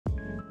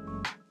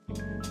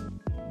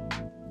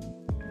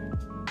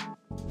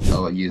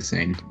How about you,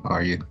 Zane? How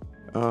are you?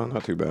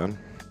 Not too bad.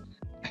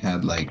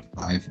 Had like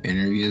 5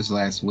 interviews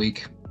last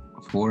week.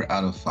 4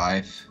 out of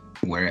 5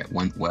 where it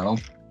went well.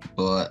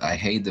 But I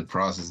hate the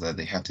process that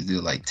they have to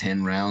do like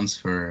 10 rounds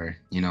for,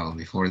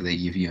 before they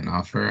give you an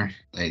offer.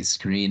 Like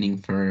screening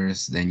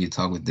first, then you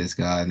talk with this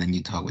guy, then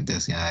you talk with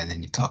this guy,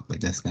 then you talk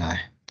with this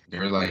guy. There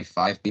were like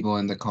 5 people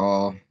in the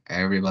call.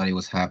 Everybody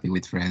was happy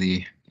with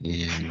Freddie.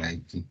 Yeah, like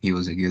he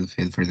was a good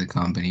fit for the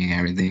company and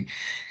everything.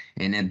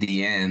 And at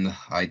the end,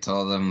 I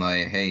told them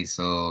like, hey,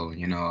 so,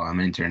 I'm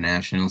an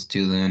international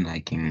student.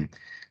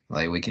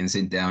 We can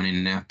sit down in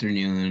an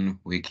afternoon.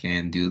 We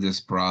can do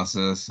this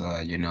process.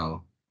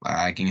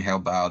 I can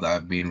help out.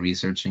 I've been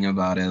researching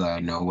about it. I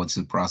know what's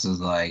the process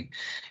like,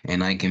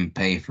 and I can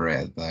pay for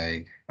it.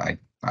 Like,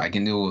 I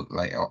can do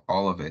like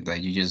all of it.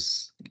 Like,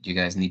 you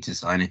guys need to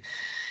sign it.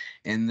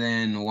 And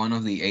then one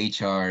of the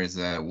HRs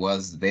that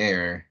was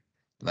there,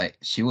 like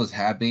she was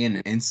happy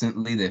and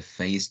instantly the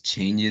face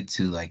changed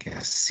to like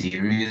a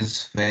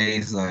serious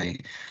face.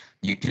 Like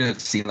you could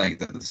have seen like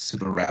the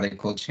super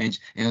radical change.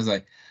 And it was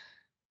like,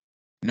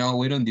 no,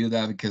 we don't do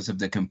that because of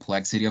the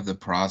complexity of the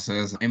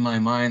process. In my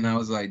mind, I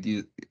was like,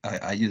 dude,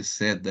 I just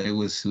said that it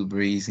was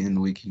super easy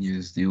and we can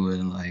just do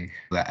it. And like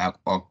that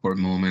awkward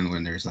moment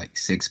when there's like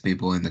 6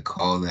 people in the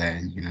call,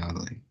 then,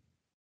 like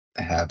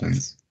it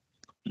happens.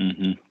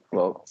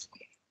 Well,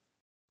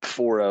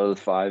 4 out of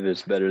 5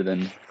 is better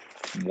than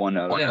 1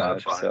 out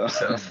of 5.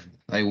 So,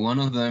 like one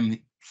of them,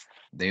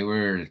 they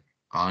were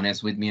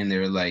honest with me and they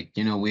were like,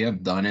 we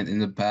have done it in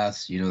the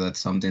past. That's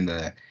something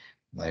that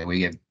like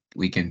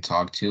we can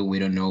talk to. We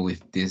don't know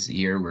if this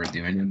year we're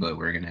doing it, but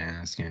we're gonna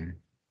ask and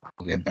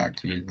we'll get back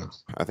to you.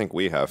 I think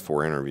we have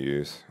 4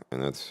 interviews,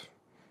 and that's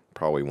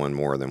probably one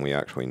more than we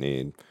actually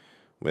need.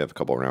 We have a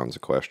couple of rounds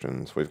of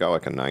questions. We've got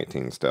like a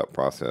 19-step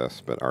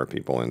process, but our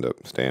people end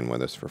up staying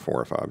with us for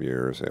 4 or 5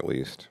 years at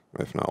least,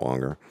 if not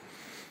longer.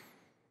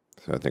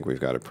 So I think we've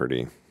got a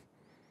pretty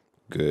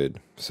good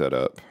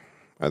setup.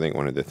 I think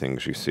one of the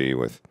things you see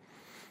with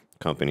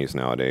companies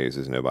nowadays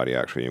is nobody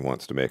actually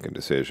wants to make a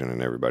decision,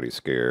 and everybody's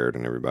scared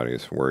and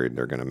everybody's worried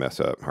they're going to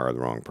mess up, hire the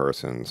wrong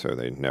person, so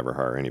they never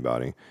hire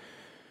anybody.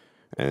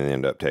 And they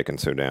end up taking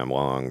so damn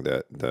long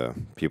that the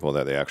people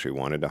that they actually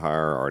wanted to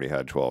hire already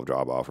had 12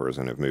 job offers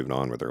and have moved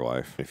on with their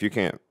life. If you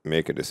can't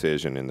make a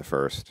decision in the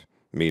first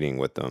meeting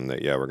with them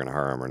that, yeah, we're going to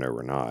hire them or no,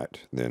 we're not,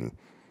 then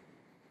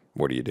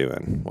what are you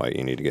doing? Like,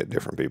 you need to get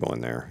different people in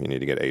there. You need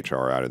to get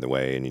HR out of the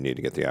way, and you need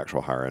to get the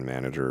actual hiring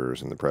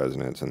managers and the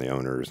presidents and the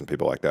owners and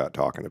people like that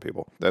talking to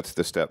people. That's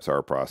the steps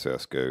our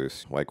process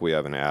goes. Like, we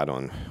have an ad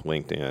on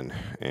LinkedIn,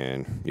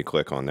 and you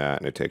click on that,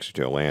 and it takes you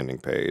to a landing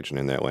page. And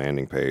in that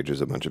landing page is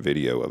a bunch of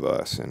video of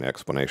us and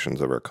explanations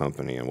of our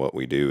company and what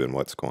we do and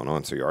what's going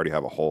on. So you already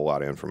have a whole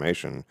lot of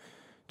information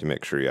to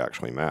make sure you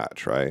actually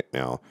match, right?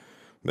 Now,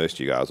 most of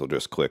you guys will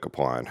just click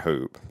apply and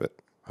hope, but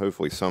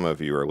hopefully some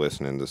of you are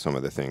listening to some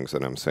of the things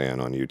that I'm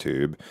saying on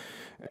YouTube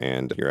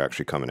and you're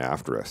actually coming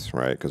after us,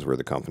 right? Because we're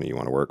the company you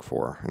want to work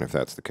for. And if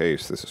that's the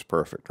case, this is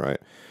perfect, right?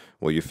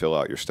 Well, you fill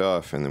out your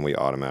stuff and then we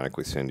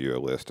automatically send you a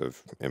list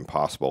of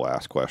impossible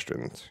ask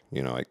questions,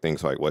 like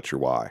things like, what's your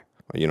why?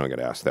 Well, you don't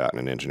get asked that in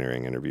an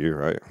engineering interview,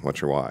 right?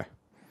 What's your why?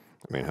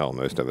 I mean, hell,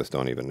 most of us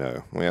don't even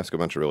know. We ask a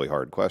bunch of really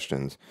hard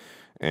questions.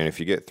 And if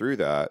you get through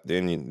that,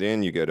 then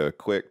you get a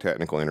quick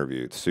technical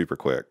interview. It's super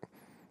quick.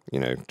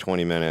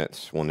 20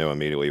 minutes, we'll know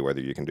immediately whether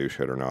you can do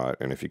shit or not.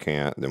 And if you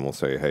can't, then we'll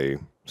say, hey,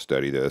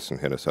 study this and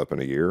hit us up in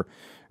a year.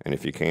 And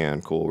if you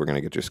can, cool, we're going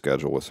to get you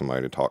scheduled with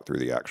somebody to talk through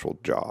the actual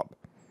job.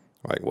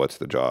 Like, what's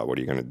the job? What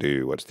are you going to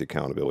do? What's the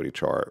accountability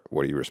chart?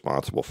 What are you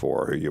responsible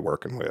for? Who are you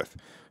working with?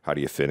 How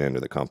do you fit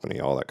into the company?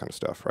 All that kind of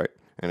stuff, right?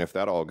 And if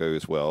that all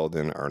goes well,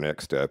 then our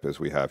next step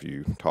is we have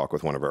you talk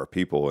with one of our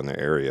people in the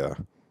area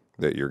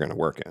that you're going to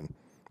work in.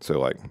 So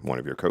like one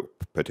of your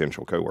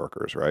potential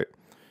coworkers, right?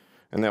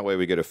 And that way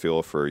we get a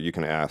feel for, you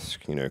can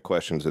ask,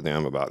 questions of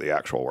them about the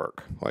actual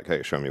work. Like,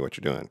 hey, show me what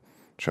you're doing.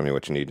 Show me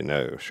what you need to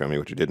know. Show me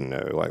what you didn't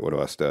know. Like, what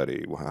do I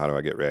study? How do I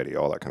get ready?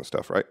 All that kind of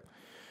stuff, right?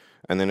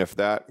 And then if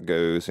that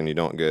goes and you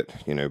don't get,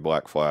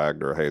 black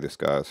flagged or, hey, this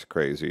guy's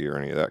crazy or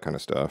any of that kind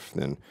of stuff,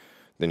 then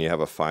you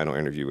have a final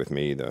interview with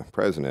me, the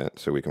president,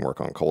 so we can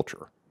work on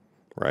culture,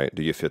 right?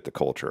 Do you fit the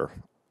culture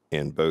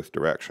in both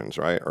directions,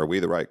 right? Are we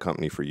the right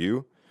company for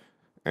you?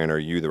 And are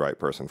you the right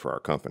person for our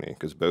company?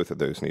 Because both of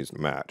those needs to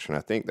match. And I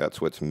think that's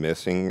what's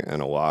missing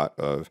in a lot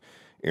of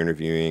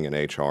interviewing and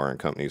HR and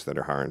companies that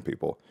are hiring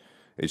people,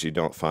 is you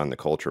don't find the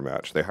culture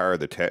match. They hire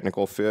the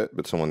technical fit,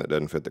 but someone that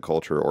doesn't fit the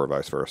culture, or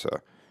vice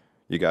versa.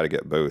 You got to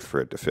get both for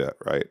it to fit,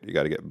 right? You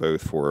got to get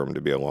both for them to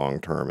be a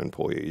long-term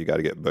employee. You got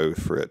to get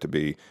both for it to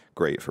be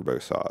great for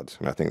both sides.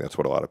 And I think that's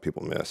what a lot of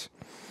people miss.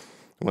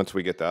 Once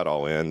we get that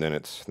all in, then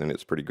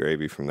it's pretty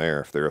gravy from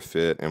there. If they're a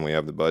fit and we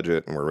have the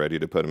budget and we're ready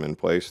to put them in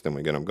place, then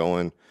we get them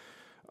going.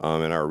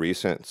 In our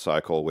recent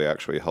cycle, we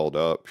actually held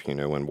up,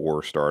 when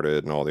war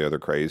started and all the other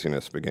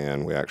craziness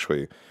began, we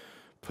actually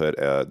put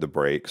the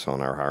brakes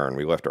on our hiring.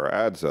 We left our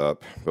ads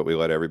up, but we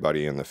let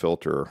everybody in the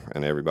filter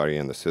and everybody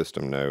in the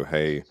system know,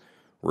 hey,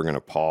 we're going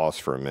to pause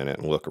for a minute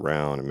and look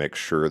around and make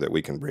sure that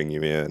we can bring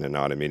you in and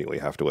not immediately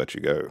have to let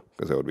you go,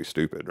 because that would be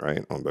stupid,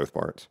 right, on both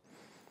parts.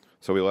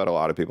 So we let a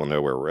lot of people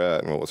know where we're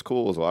at. And what was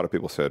cool is a lot of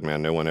people said,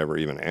 man, no one ever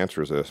even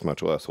answers this,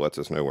 much less lets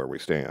us know where we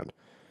stand,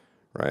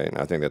 right? And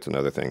I think that's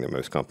another thing that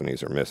most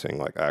companies are missing,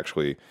 like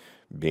actually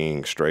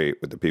being straight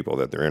with the people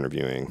that they're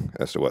interviewing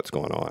as to what's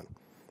going on,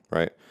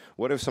 right?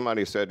 What if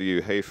somebody said to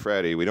you, hey,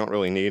 Freddie, we don't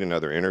really need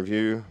another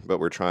interview, but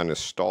we're trying to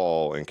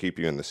stall and keep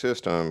you in the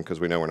system because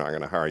we know we're not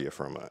going to hire you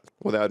for a month?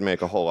 Well, that would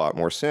make a whole lot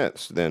more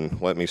sense than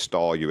let me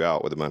stall you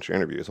out with a bunch of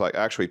interviews. Like,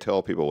 actually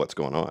tell people what's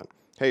going on.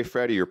 Hey,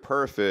 Freddie, you're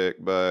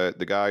perfect, but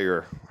the guy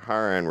you're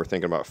hiring, we're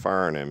thinking about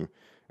firing him,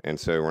 and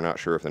so we're not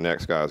sure if the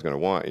next guy is going to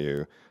want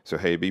you. So,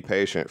 hey, be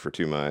patient for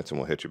 2 months and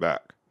we'll hit you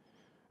back.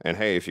 And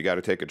hey, if you got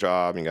to take a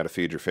job and you got to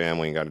feed your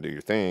family and got to do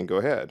your thing, go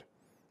ahead.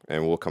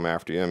 And we'll come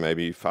after you, and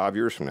maybe 5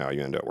 years from now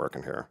you end up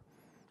working here.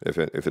 If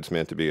it's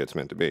meant to be, it's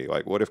meant to be.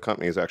 Like, what if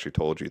companies actually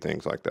told you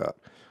things like that?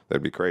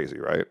 That'd be crazy,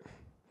 right?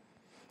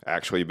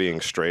 Actually being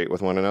straight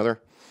with one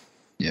another.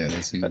 Yeah,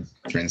 that's good.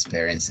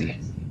 Transparency.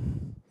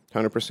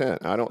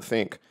 100%. I don't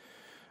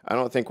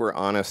think we're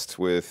honest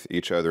with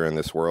each other in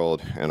this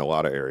world in a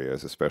lot of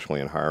areas,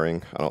 especially in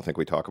hiring. I don't think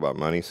we talk about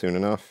money soon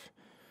enough.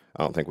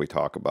 I don't think we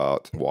talk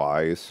about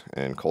whys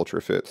and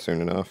culture fit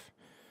soon enough.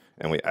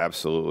 And we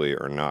absolutely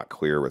are not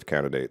clear with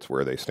candidates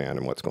where they stand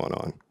and what's going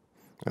on.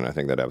 And I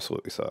think that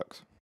absolutely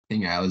sucks. I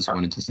think Alice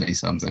wanted to say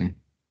something.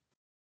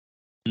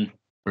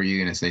 Were you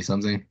going to say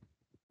something?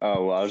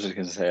 Oh, well, I was just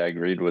going to say I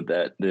agreed with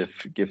that.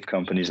 If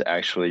companies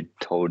actually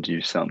told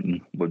you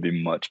something would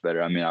be much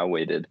better. I mean, I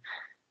waited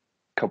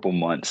a couple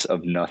months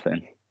of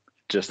nothing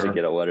just to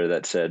get a letter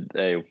that said,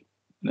 hey,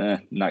 not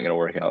going to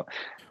work out.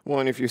 Well,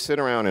 and if you sit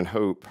around and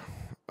hope,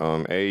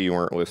 A, you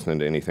weren't listening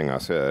to anything I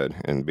said,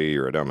 and B,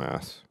 you're a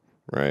dumbass,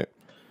 right?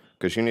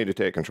 Because you need to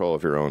take control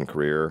of your own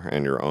career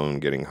and your own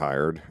getting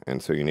hired.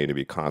 And so you need to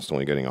be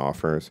constantly getting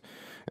offers.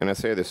 And I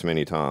say this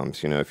many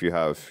times, if you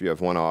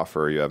have one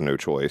offer, you have no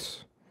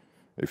choice.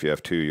 If you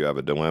have two, you have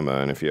a dilemma.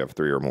 And if you have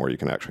three or more, you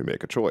can actually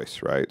make a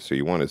choice, right? So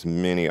you want as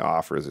many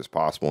offers as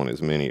possible in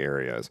as many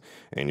areas.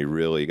 And you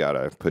really got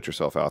to put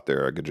yourself out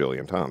there a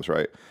gajillion times,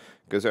 right?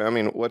 Because, I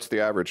mean, what's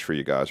the average for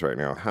you guys right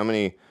now? How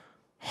many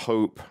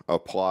hope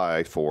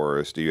apply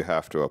fors do you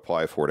have to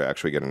apply for to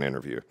actually get an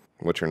interview?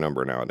 What's your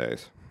number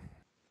nowadays?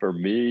 For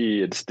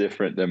me, it's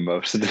different than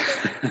most.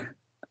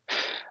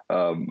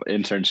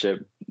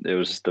 Internship, it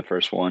was the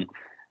first one.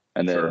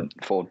 And then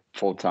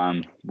full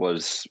time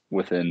was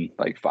within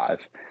like 5.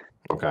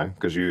 Okay,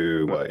 because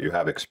you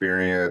have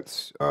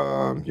experience.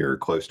 You're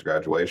close to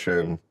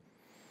graduation.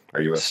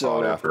 Are you a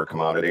sought after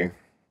commodity?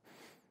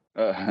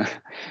 I'd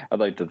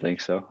like to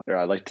think so, or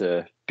I'd like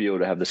to be able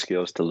to have the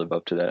skills to live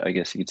up to that, I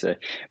guess you could say.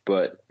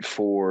 But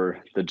for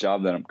the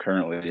job that I'm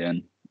currently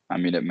in, I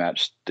mean, it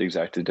matched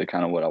exactly to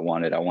kind of what I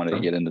wanted. I wanted to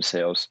get into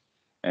sales.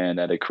 And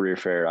at a career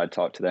fair, I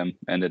talked to them,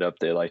 ended up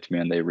they liked me,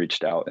 and they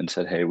reached out and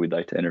said, hey, we'd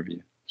like to interview.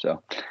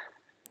 So,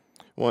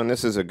 well, and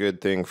this is a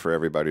good thing for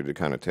everybody to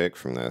kind of take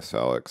from this,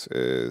 Alex,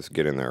 is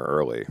get in there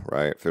early,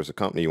 right? If there's a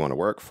company you want to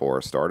work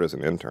for, start as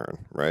an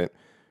intern, right?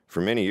 For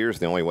many years,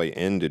 the only way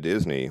into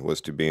Disney was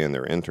to be in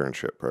their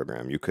internship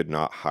program. You could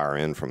not hire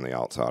in from the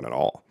outside at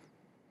all,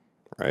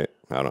 right?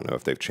 I don't know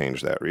if they've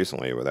changed that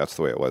recently, but that's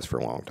the way it was for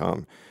a long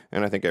time.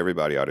 And I think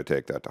everybody ought to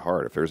take that to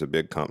heart. If there's a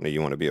big company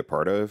you want to be a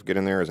part of, get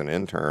in there as an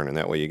intern, and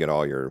that way you get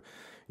all your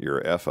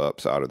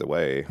F-ups out of the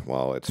way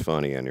while it's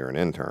funny and you're an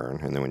intern.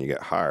 And then when you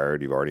get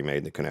hired, you've already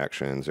made the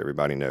connections.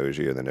 Everybody knows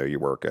you. They know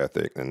your work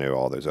ethic. They know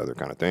all those other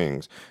kind of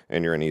things.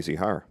 And you're an easy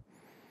hire.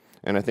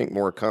 And I think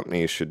more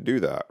companies should do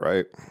that,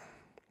 right?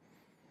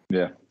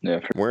 Yeah.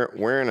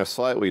 We're in a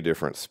slightly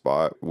different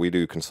spot. We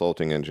do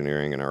consulting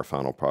engineering, and our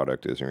final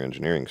product is your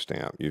engineering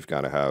stamp. You've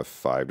got to have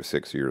 5 to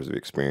 6 years of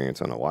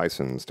experience on a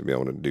license to be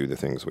able to do the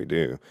things we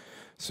do.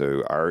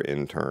 So our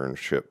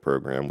internship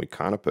program, we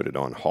kind of put it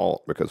on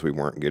halt because we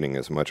weren't getting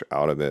as much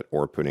out of it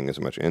or putting as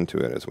much into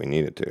it as we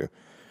needed to.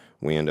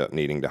 We end up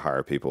needing to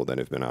hire people that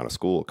have been out of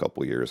school a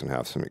couple of years and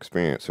have some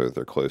experience so that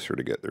they're closer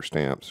to get their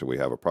stamp, so we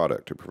have a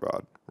product to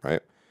provide,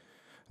 right?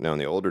 Now, in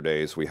the older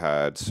days, we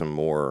had some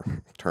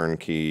more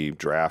turnkey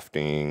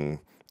drafting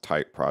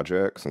type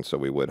projects, and so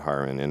we would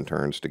hire in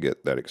interns to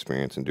get that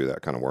experience and do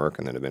that kind of work,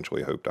 and then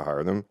eventually hope to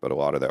hire them. But a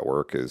lot of that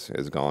work is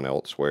gone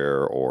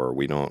elsewhere, or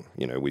we don't,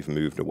 we've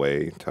moved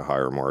away to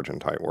higher margin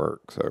type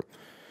work. So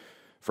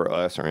for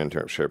us, our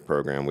internship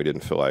program, we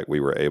didn't feel like we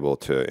were able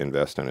to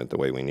invest in it the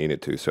way we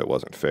needed to, so it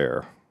wasn't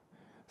fair.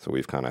 So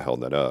we've kind of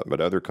held that up.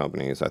 But other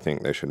companies, I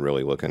think they should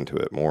really look into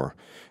it more.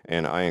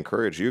 And I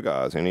encourage you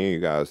guys, any of you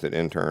guys that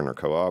intern or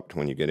co-opt,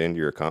 when you get into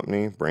your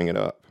company, bring it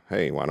up.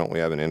 Hey, why don't we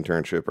have an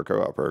internship or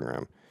co-op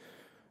program?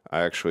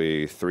 I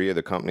actually, 3 of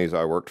the companies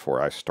I worked for,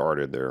 I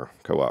started their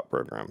co-op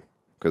program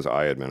because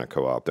I had been a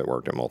co-op that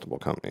worked at multiple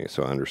companies.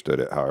 So I understood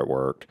it, how it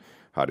worked,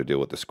 how to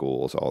deal with the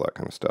schools, all that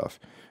kind of stuff.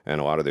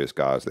 And a lot of those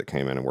guys that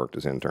came in and worked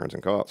as interns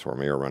and co-ops for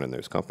me are running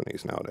those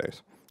companies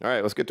nowadays. All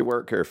right, let's get to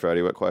work here,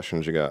 Freddie. What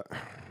questions you got?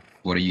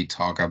 What do you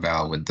talk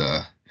about with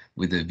the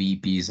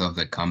VPs of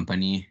the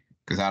company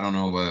because I don't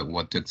know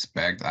what to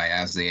expect. I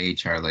asked the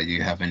HR, like, do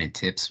you have any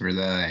tips for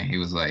that? And he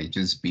was like,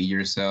 just be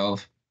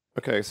yourself.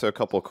 Okay, so a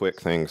couple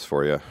quick things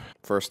for you.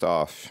 First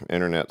off,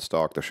 internet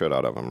stalk the shit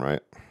out of them,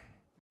 right?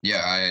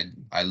 Yeah,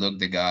 I looked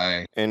the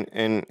guy.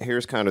 And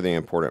here's kind of the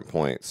important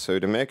point. So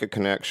to make a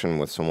connection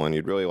with someone,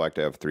 you'd really like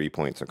to have 3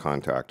 points of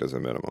contact as a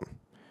minimum.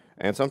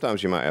 And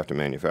sometimes you might have to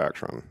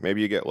manufacture them.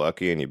 Maybe you get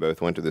lucky and you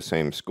both went to the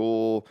same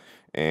school,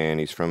 and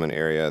he's from an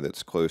area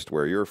that's close to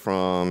where you're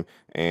from,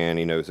 and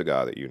he knows a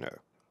guy that you know.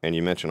 And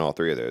you mention all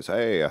 3 of those.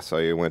 Hey, I saw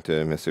you went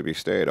to Mississippi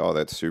State. Oh,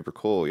 that's super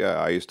cool. Yeah,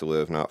 I used to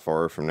live not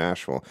far from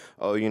Nashville.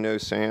 Oh, you know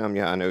Sam?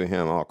 Yeah, I know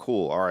him. Oh,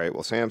 cool. All right.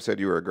 Well, Sam said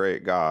you were a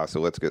great guy, so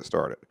let's get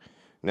started.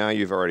 Now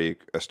you've already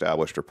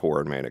established rapport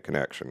and made a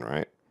connection,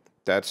 right?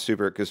 That's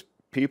super, because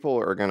people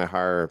are going to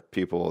hire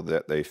people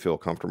that they feel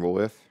comfortable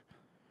with,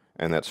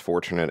 and that's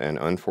fortunate and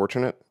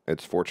unfortunate.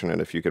 It's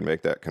fortunate if you can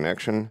make that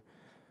connection.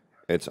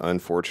 It's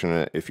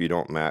unfortunate if you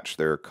don't match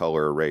their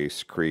color,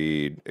 race,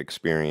 creed,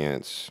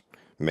 experience,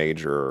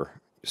 major,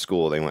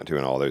 school they went to,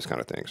 and all those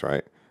kind of things,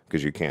 right?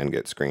 Because you can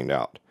get screened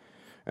out.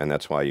 And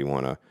that's why you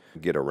want to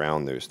get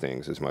around those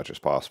things as much as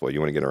possible. You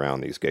want to get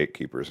around these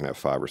gatekeepers and have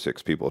 5 or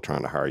 6 people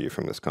trying to hire you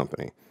from this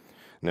company.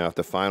 Now, if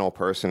the final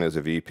person is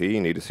a VP,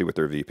 you need to see what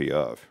they're VP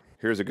of.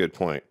 Here's a good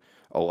point.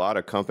 A lot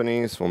of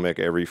companies will make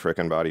every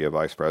frickin' body a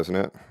vice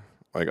president.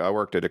 Like, I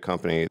worked at a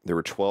company, there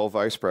were 12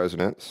 vice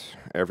presidents.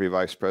 Every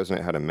vice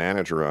president had a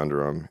manager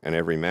under them, and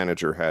every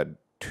manager had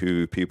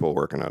 2 people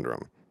working under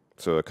them.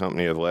 So a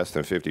company of less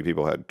than 50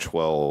 people had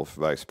 12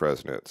 vice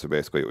presidents. So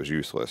basically it was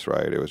useless,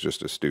 right? It was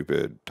just a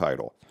stupid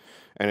title.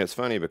 And it's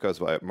funny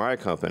because at my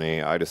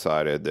company, I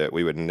decided that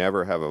we would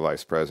never have a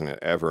vice president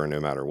ever,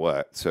 no matter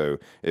what. So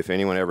if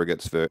anyone ever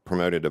gets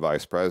promoted to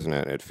vice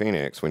president at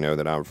Phoenix, we know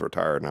that I'm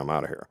retired and I'm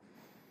out of here.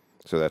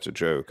 So that's a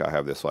joke. I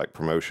have this like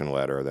promotion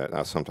letter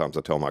that sometimes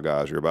I tell my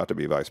guys, you're about to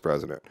be vice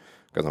president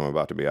because I'm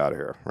about to be out of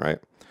here, right?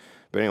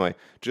 But anyway,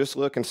 just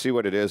look and see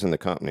what it is in the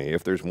company.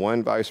 If there's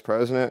one vice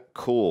president,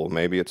 cool.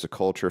 Maybe it's a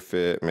culture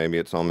fit. Maybe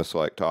it's almost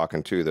like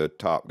talking to the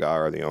top guy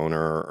or the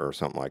owner or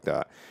something like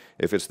that.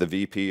 If it's the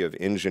VP of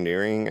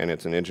engineering and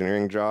it's an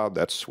engineering job,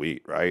 that's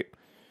sweet, right?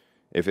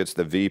 If it's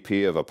the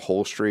VP of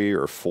upholstery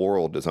or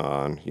floral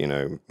design,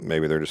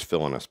 maybe they're just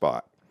filling a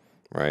spot,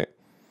 right?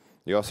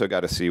 You also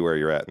got to see where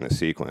you're at in the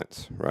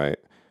sequence, right?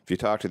 If you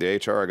talk to the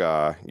HR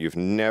guy, you've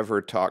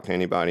never talked to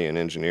anybody in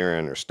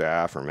engineering or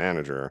staff or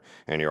manager,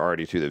 and you're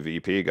already to the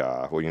VP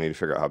guy, well, you need to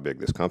figure out how big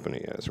this company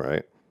is,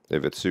 right?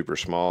 If it's super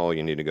small,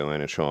 you need to go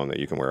in and show him that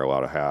you can wear a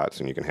lot of hats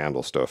and you can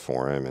handle stuff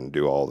for him and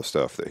do all the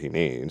stuff that he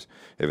needs.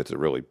 If it's a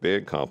really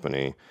big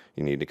company,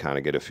 you need to kind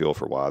of get a feel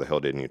for why the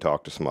hell didn't you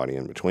talk to somebody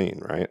in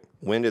between, right?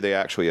 When do they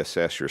actually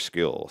assess your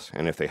skills?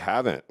 And if they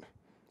haven't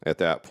at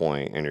that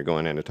point and you're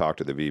going in to talk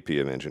to the VP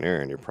of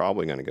engineering, you're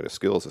probably going to get a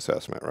skills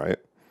assessment, right?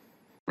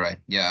 Right.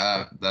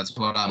 Yeah, that's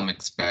what I'm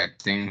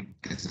expecting.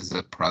 This is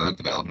a product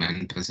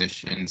development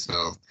position,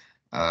 so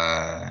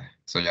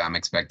yeah, I'm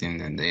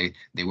expecting, and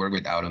they work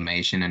with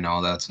automation and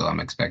all that, so I'm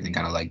expecting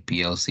kind of like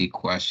PLC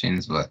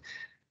questions, but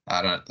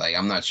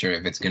I'm not sure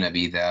if it's gonna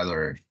be that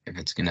or if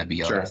it's gonna be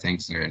Sure. other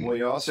things. Well,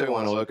 you also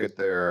want to look at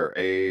their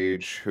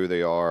age, who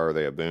they are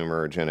they a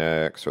boomer, Gen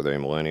X, are they a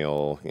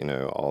millennial,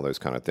 all those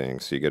kind of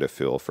things. So you get a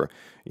feel for,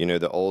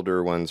 the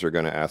older ones are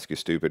going to ask you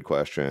stupid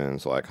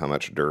questions like how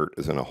much dirt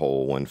is in a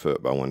hole 1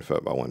 foot by 1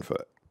 foot by 1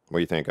 foot. What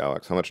do you think,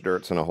 Alex? How much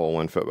dirt's in a hole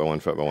 1 foot by 1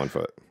 foot by 1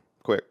 foot?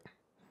 Quick.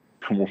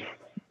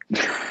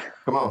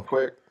 Come on,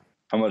 quick.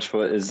 How much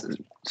foot is?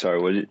 Sorry,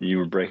 what you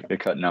were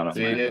cutting out on? So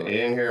you didn't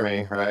hear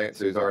me, right?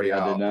 So he's already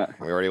out. I did not.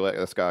 We already let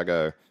this guy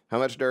go. How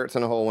much dirt's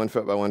in a hole 1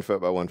 foot by 1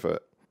 foot by 1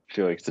 foot? I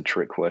feel like it's a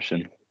trick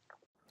question.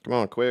 Come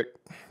on, quick.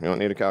 You don't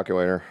need a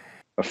calculator.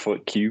 A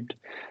foot cubed.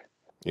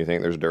 You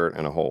think there's dirt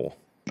in a hole?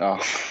 Oh,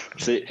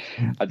 see,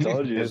 I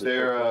told you. Is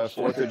there a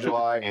 4th of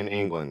July in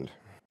England?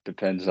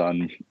 Depends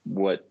on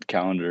what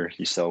calendar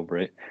you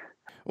celebrate.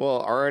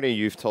 Well, already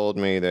you've told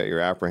me that you're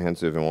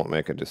apprehensive and won't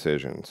make a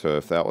decision. So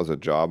if that was a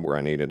job where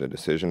I needed a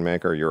decision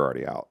maker, you're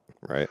already out,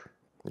 right?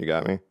 You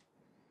got me?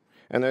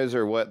 And those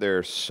are what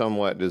they're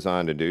somewhat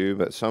designed to do,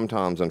 but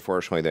sometimes,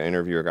 unfortunately, the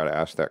interviewer got to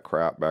ask that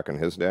crap back in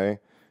his day,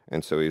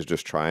 and so he's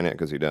just trying it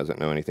because he doesn't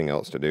know anything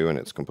else to do, and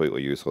it's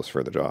completely useless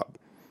for the job.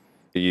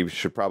 You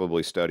should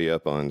probably study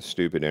up on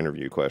stupid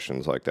interview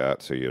questions like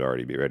that so you'd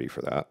already be ready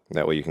for that.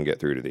 That way you can get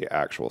through to the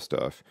actual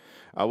stuff.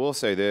 I will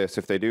say this,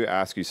 if they do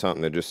ask you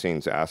something that just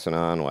seems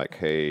asinine, like,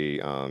 hey,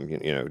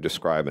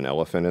 describe an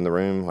elephant in the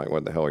room, like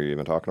what the hell are you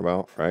even talking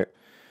about, right?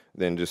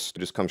 Then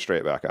just come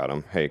straight back at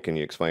them. Hey, can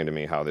you explain to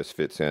me how this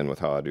fits in with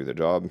how I do the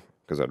job?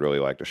 Because I'd really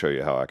like to show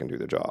you how I can do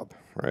the job,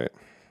 right?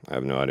 I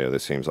have no idea.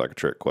 This seems like a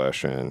trick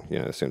question.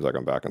 It seems like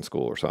I'm back in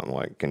school or something.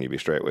 Like, can you be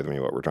straight with me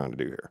what we're trying to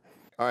do here?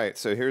 All right,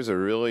 so here's a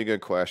really good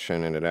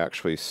question, and it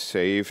actually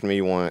saved me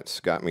once,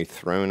 got me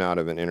thrown out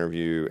of an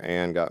interview,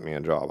 and got me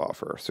a job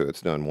offer. So it's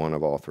done one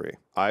of all 3.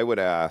 I would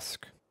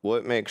ask,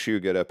 what makes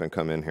you get up and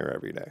come in here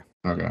every day?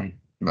 Okay,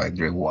 like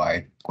the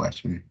why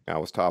question. I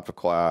was top of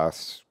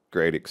class,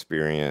 great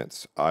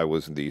experience. I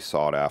was the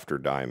sought-after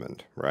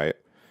diamond, right?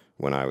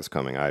 when I was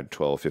coming. I had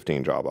 12,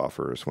 15 job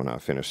offers when I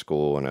finished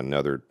school and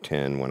another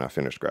 10 when I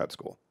finished grad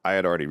school. I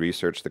had already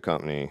researched the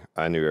company.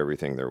 I knew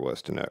everything there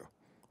was to know.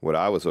 What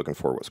I was looking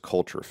for was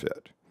culture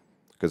fit,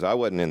 because I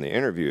wasn't in the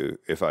interview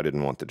if I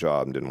didn't want the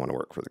job and didn't want to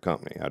work for the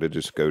company. I did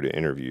just go to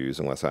interviews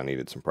unless I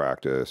needed some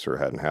practice or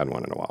hadn't had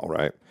one in a while,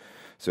 right?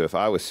 So if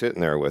I was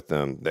sitting there with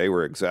them, they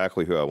were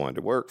exactly who I wanted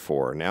to work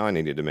for. Now I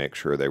needed to make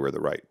sure they were the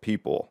right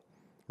people,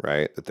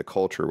 right? That the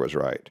culture was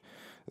right,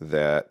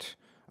 that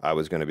I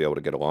was going to be able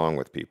to get along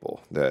with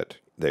people, that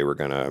they were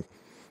going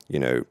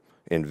to,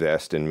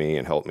 invest in me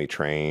and help me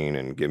train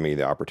and give me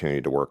the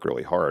opportunity to work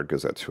really hard,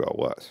 because that's who I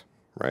was,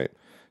 right?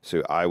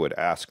 So I would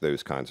ask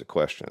those kinds of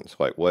questions,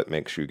 like, what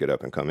makes you get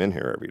up and come in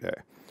here every day?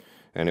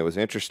 And it was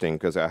interesting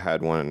because I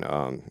had one,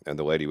 and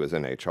the lady was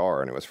in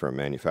HR, and it was for a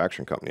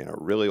manufacturing company. And I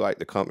really liked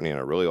the company, and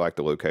I really liked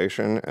the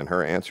location. And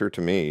her answer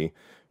to me,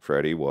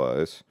 Freddie,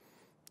 was,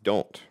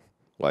 don't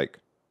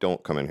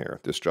come in here.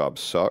 This job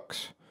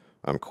sucks.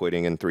 I'm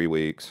quitting in 3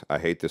 weeks. I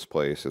hate this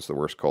place. It's the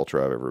worst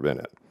culture I've ever been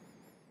in.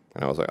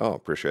 And I was like, oh,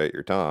 appreciate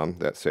your time.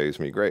 That saves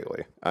me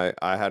greatly.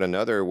 I had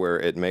another where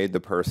it made the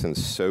person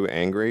so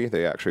angry,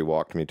 they actually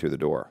walked me to the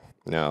door.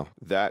 Now,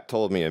 that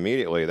told me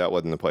immediately that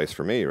wasn't the place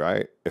for me,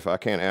 right? If I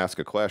can't ask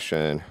a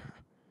question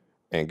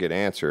and get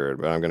answered,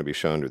 but I'm going to be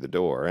shown to the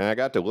door. And I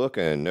got to look,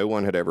 and no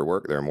one had ever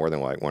worked there more than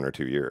like 1 or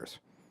 2 years.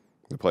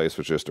 The place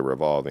was just a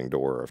revolving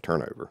door of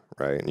turnover,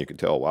 right? And you could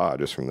tell why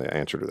just from the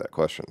answer to that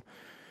question.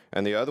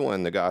 And the other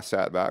one, the guy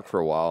sat back for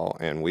a while,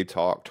 and we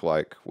talked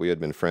like we had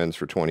been friends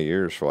for 20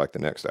 years for like the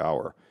next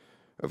hour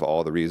of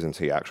all the reasons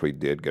he actually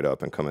did get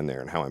up and come in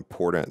there and how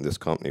important this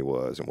company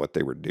was and what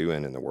they were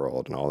doing in the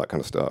world and all that kind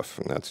of stuff.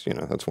 And that's,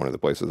 that's one of the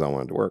places I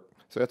wanted to work.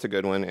 So that's a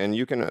good one. And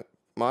you can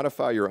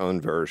modify your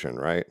own version,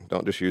 right?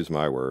 Don't just use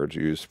my words.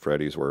 Use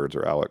Freddie's words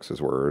or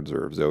Alex's words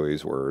or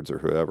Zoe's words or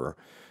whoever.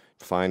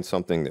 Find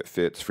something that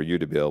fits for you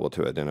to be able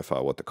to identify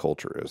what the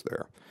culture is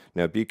there.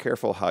 Now, be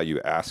careful how you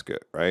ask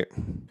it, right?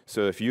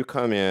 So if you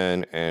come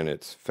in and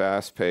it's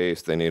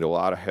fast-paced, they need a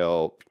lot of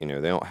help, they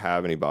don't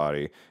have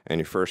anybody, and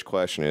your first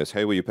question is,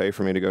 hey, will you pay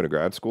for me to go to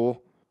grad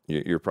school?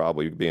 You're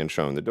probably being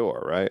shown the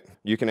door, right?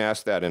 You can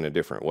ask that in a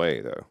different way,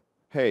 though.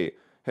 Hey,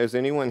 has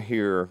anyone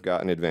here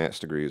gotten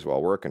advanced degrees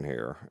while working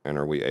here, and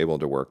are we able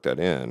to work that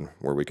in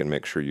where we can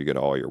make sure you get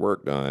all your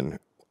work done,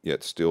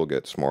 yet still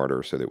get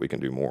smarter so that we can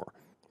do more?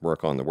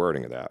 Work on the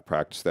wording of that.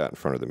 Practice that in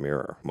front of the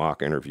mirror.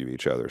 Mock interview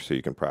each other so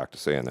you can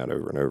practice saying that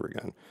over and over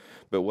again.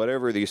 But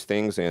whatever these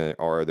things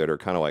are that are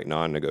kind of like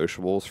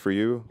non-negotiables for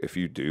you, if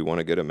you do want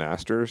to get a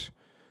master's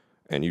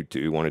and you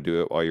do want to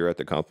do it while you're at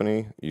the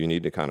company, you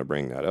need to kind of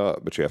bring that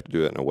up, but you have to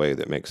do it in a way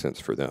that makes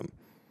sense for them.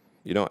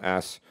 You don't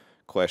ask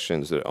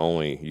questions that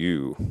only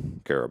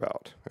you care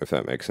about, if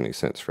that makes any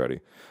sense,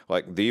 Freddie.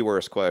 Like the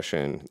worst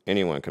question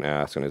anyone can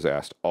ask and is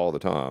asked all the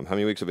time, how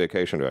many weeks of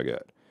vacation do I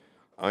get?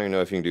 I don't even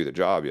know if you can do the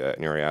job yet,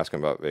 and you're already asking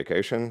about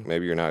vacation.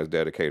 Maybe you're not as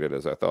dedicated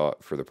as I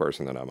thought for the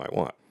person that I might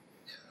want.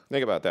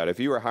 Think about that. If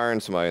you were hiring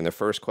somebody and the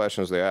first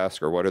questions they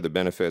ask are, what are the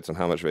benefits and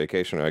how much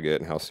vacation do I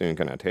get and how soon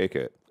can I take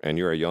it? And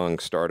you're a young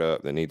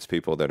startup that needs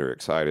people that are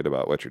excited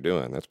about what you're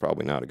doing, that's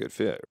probably not a good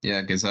fit.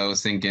 Yeah, because I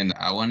was thinking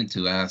I wanted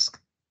to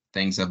ask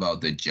things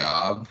about the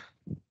job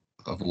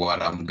of what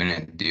I'm going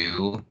to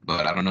do,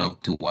 but I don't know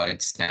to what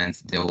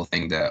extent they will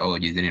think that, oh,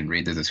 you didn't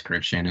read the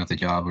description of the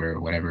job or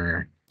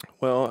whatever.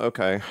 Well,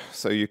 okay.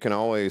 So you can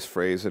always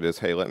phrase it as,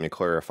 hey, let me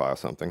clarify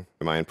something.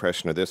 My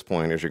impression at this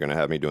point is you're going to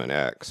have me doing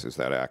X. Is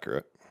that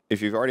accurate?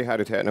 If you've already had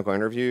a technical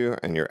interview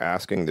and you're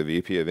asking the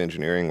VP of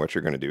engineering what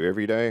you're going to do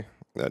every day,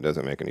 that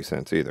doesn't make any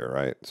sense either,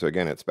 right? So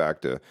again, it's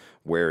back to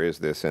where is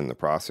this in the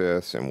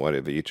process and what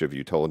have each of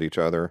you told each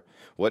other?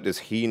 What does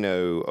he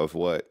know of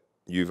what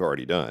you've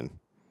already done?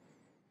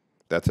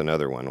 That's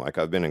another one. Like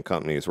I've been in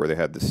companies where they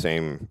had the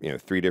same,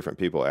 3 different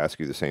people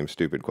ask you the same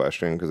stupid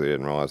question because they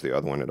didn't realize the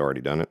other one had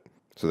already done it.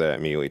 So that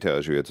immediately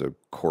tells you it's a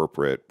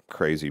corporate,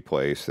 crazy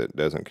place that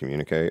doesn't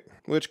communicate,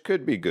 which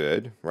could be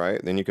good,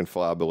 right? Then you can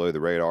fly below the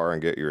radar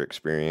and get your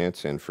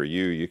experience. And for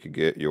you, you could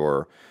get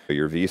your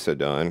visa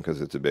done because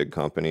it's a big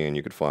company and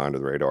you could fly under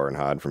the radar and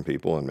hide from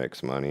people and make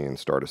some money and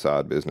start a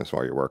side business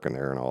while you're working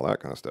there and all that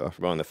kind of stuff.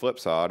 But on the flip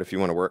side, if you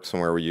want to work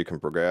somewhere where you can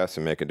progress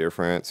and make a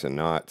difference and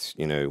not,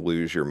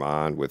 lose your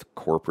mind with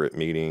corporate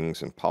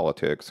meetings and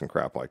politics and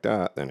crap like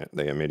that, then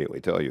they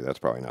immediately tell you that's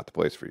probably not the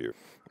place for you.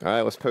 All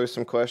right, let's post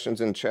some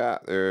questions in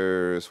chat.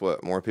 There's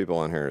more people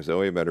on here.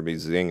 Zoe better be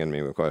zinging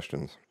me with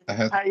questions.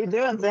 How you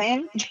doing,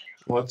 Zane?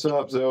 What's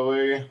up,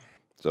 Zoe?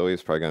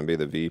 Zoe's probably going to be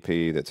the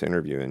VP that's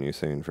interviewing you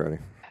soon, Freddie.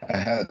 I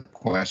had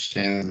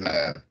questions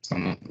that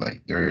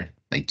there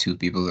are 2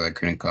 people that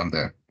couldn't come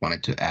that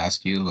wanted to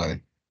ask you, but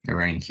they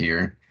weren't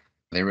here.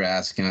 They were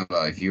asking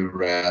about if you'd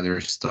rather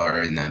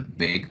start in a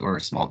big or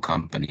a small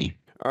company.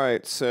 All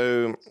right,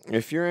 so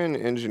if you're in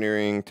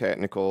engineering,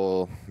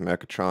 technical,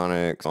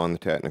 mechatronics, on the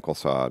technical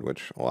side,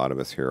 which a lot of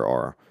us here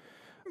are,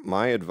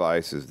 my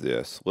advice is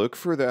this. Look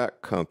for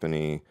that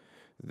company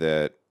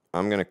that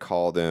I'm going to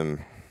call them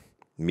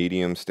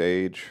medium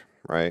stage,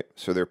 right?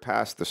 So they're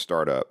past the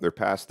startup. They're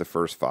past the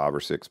first 5 or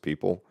 6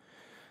 people.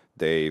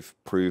 they've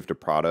proved a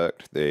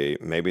product.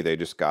 Maybe they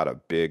just got a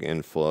big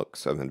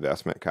influx of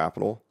investment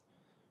capital,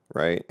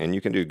 right? And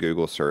you can do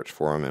Google search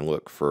for them and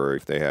look for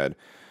if they had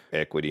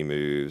equity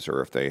moves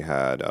or if they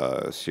had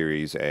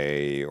Series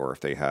A or if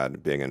they had a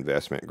big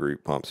investment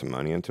group pump some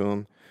money into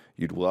them.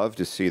 You'd love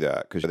to see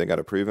that because they got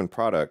a proven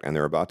product and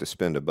they're about to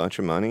spend a bunch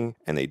of money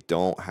and they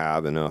don't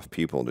have enough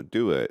people to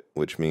do it,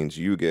 which means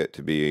you get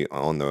to be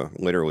on the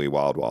literally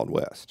wild, wild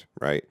west,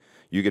 right?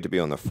 You get to be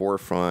on the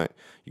forefront.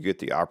 You get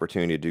the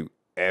opportunity to do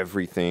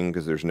everything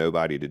because there's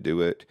nobody to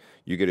do it.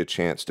 You get a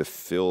chance to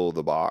fill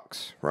the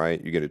box,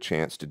 right? You get a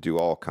chance to do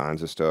all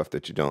kinds of stuff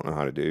that you don't know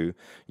how to do.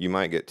 You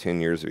might get 10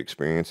 years of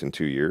experience in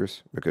 2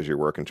 years because you're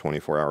working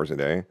 24 hours a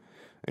day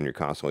and you're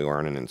constantly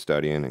learning and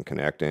studying and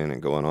connecting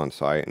and going on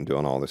site and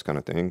doing all this kind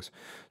of things.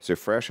 So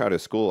fresh out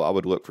of school, I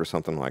would look for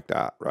something like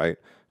that, right?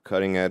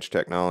 Cutting edge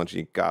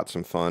technology, got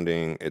some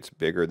funding. It's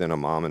bigger than a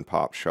mom and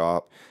pop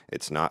shop.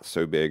 It's not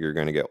so big you're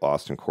going to get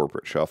lost in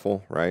corporate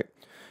shuffle, right?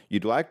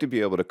 You'd like to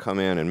be able to come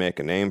in and make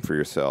a name for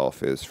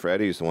yourself. Is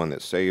Freddie's the one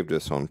that saved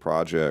us on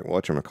project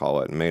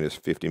whatchamacallit and made us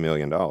 $50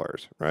 million,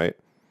 right?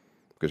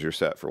 Because you're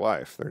set for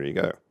life. There you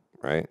go,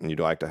 right? And you'd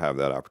like to have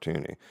that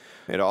opportunity.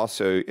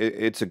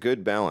 It's a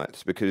good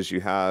balance because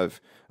you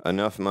have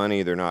enough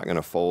money, they're not going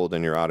to fold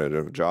and you're out of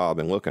a job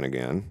and looking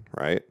again,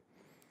 right?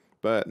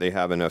 But they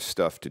have enough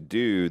stuff to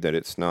do that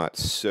it's not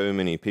so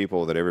many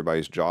people that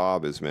everybody's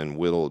job has been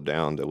whittled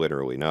down to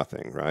literally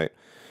nothing, right?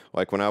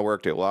 Like when I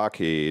worked at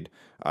Lockheed,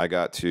 I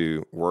got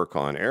to work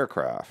on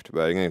aircraft,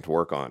 but I didn't get to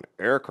work on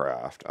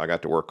aircraft. I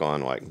got to work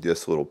on like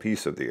this little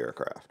piece of the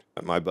aircraft.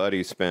 My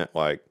buddy spent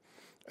like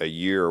a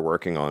year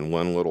working on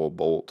one little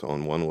bolt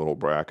on one little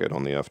bracket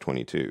on the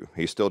F-22.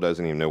 He still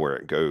doesn't even know where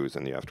it goes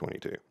in the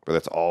F-22. But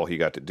that's all he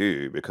got to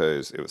do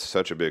because it was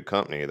such a big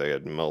company. They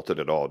had melted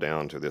it all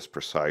down to this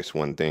precise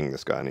one thing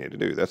this guy needed to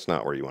do. That's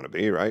not where you want to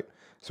be, right?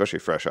 Especially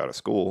fresh out of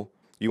school.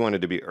 You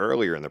wanted to be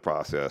earlier in the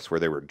process where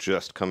they were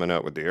just coming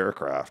up with the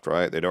aircraft,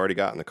 right? They'd already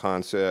gotten the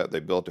concept. They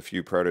built a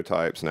few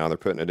prototypes. Now they're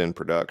putting it in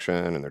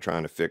production and they're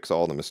trying to fix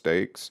all the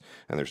mistakes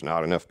and there's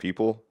not enough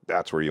people.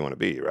 That's where you want to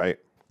be, right?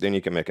 Then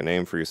you can make a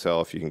name for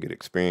yourself. You can get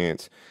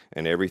experience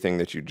and everything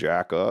that you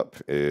jack up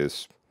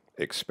is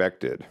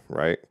expected,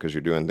 right? Because you're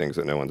doing things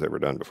that no one's ever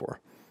done before.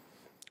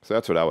 So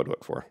that's what I would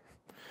look for.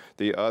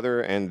 The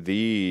other and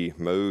the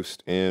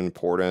most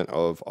important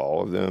of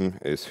all of them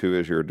is who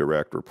is your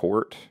direct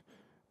report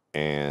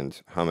and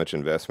how much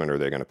investment are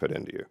they going to put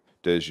into you?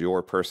 Does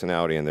your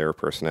personality and their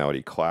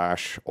personality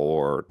clash,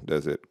 or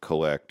does it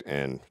collect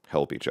and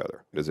help each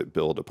other? Does it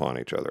build upon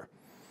each other?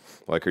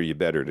 Like, are you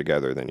better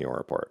together than you are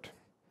apart?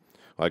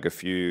 Like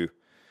if you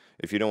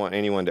don't want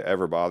anyone to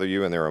ever bother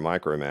you and they're a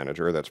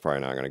micromanager, that's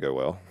probably not going to go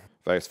well.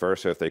 Vice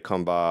versa, if they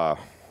come by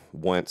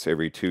once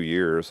every 2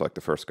 years, like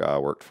the first guy I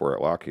worked for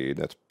at Lockheed,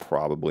 that's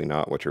probably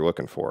not what you're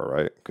looking for,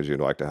 right? Because you'd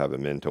like to have a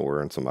mentor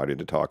and somebody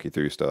to talk you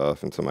through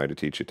stuff and somebody to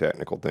teach you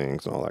technical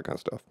things and all that kind of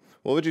stuff.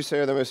 What would you say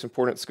are the most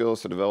important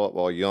skills to develop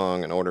while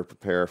young in order to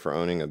prepare for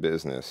owning a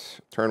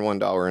business? Turn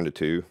 $1 into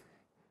 $2.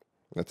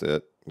 That's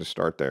it. Just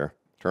start there.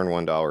 Turn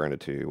 $1 into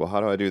 $2. Well, how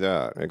do I do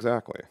that?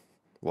 Exactly.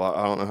 Well,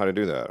 I don't know how to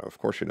do that. Of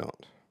course you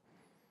don't.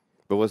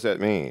 But what does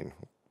that mean?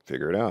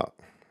 Figure it out.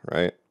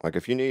 Right? Like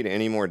if you need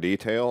any more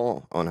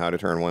detail on how to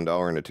turn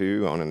 $1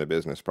 into $2, owning a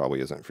business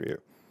probably isn't for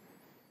you.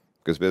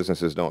 Because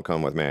businesses don't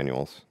come with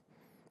manuals.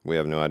 We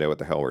have no idea what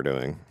the hell we're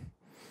doing.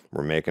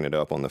 We're making it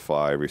up on the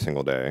fly every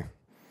single day.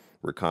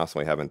 We're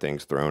constantly having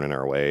things thrown in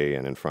our way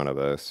and in front of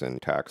us and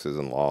taxes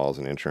and laws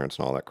and insurance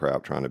and all that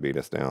crap trying to beat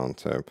us down.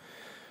 So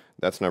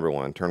that's number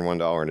one. Turn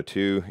 $1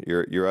 into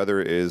 $2. Your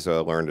other is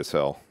learn to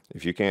sell.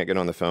 If you can't get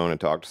on the phone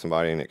and talk to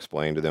somebody and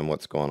explain to them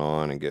what's going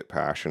on and get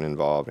passion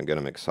involved and get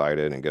them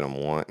excited and get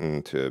them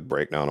wanting to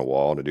break down a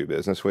wall to do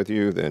business with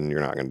you, then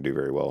you're not going to do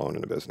very well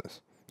owning a business.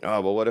 Oh,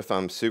 well, what if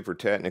I'm super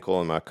technical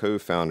and my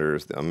co-founder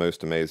is the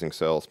most amazing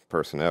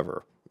salesperson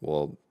ever?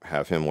 Well,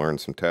 have him learn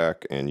some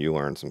tech and you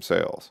learn some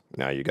sales.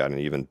 Now you got an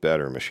even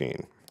better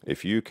machine.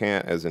 If you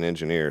can't, as an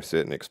engineer,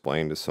 sit and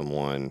explain to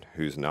someone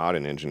who's not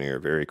an engineer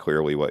very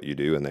clearly what you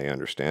do and they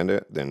understand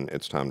it, then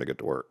it's time to get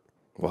to work.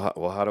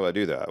 Well, how do I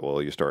do that?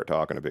 Well, you start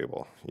talking to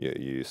people.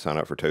 You sign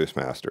up for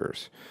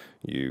Toastmasters.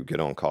 You get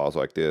on calls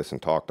like this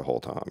and talk the whole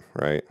time,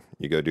 right?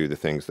 You go do the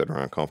things that are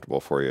uncomfortable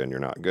for you and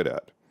you're not good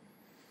at.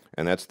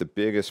 And that's the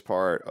biggest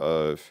part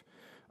of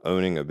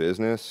owning a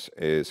business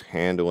is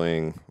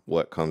handling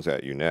what comes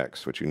at you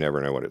next, which you never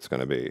know what it's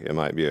going to be. It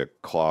might be a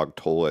clogged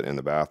toilet in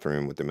the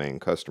bathroom with the main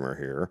customer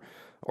here,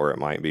 or it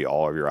might be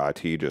all of your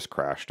IT just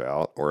crashed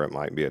out, or it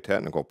might be a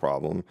technical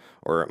problem,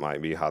 or it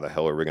might be how the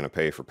hell are we going to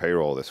pay for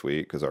payroll this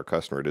week because our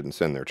customer didn't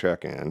send their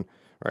check in,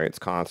 right? It's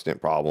constant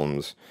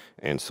problems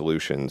and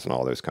solutions and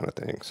all those kind of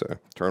things. So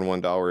turn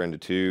 $1 into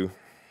 $2.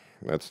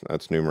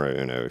 That's numero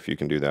uno. If you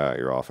can do that,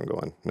 you're off and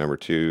going. Number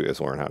 2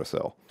 is learn how to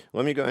sell.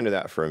 Let me go into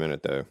that for a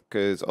minute, though,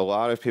 because a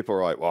lot of people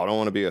are like, well, I don't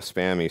want to be a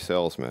spammy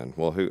salesman.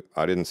 Well,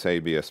 I didn't say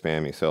be a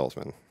spammy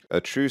salesman.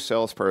 A true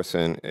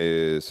salesperson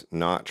is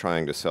not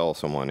trying to sell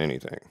someone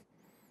anything.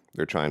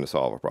 They're trying to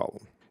solve a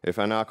problem. If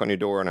I knock on your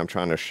door and I'm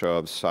trying to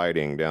shove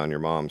siding down your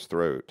mom's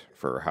throat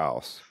for her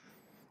house,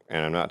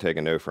 and I'm not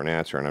taking no for an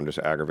answer and I'm just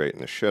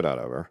aggravating the shit out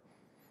of her,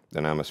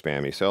 then I'm a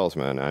spammy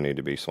salesman. I need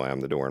to be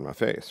slammed the door in my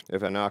face.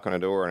 If I knock on a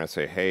door and I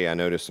say, hey, I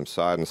noticed some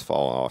sidings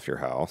falling off your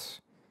house.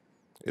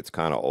 It's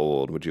kind of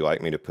old. Would you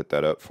like me to put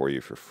that up for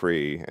you for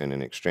free? And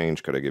in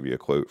exchange, could I give you a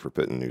quote for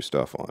putting new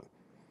stuff on?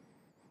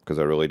 Because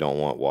I really don't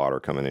want water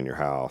coming in your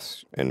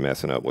house and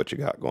messing up what you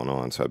got going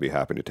on. So I'd be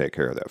happy to take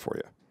care of that for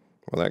you.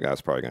 Well, that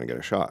guy's probably going to get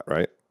a shot,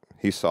 right?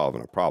 He's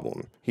solving a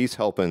problem. He's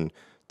helping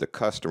the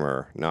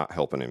customer, not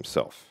helping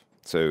himself.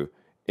 So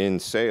in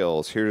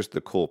sales, here's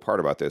the cool part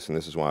about this, and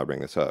this is why I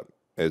bring this up.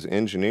 As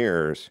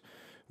engineers,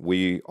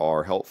 we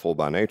are helpful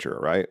by nature,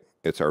 right?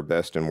 It's our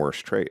best and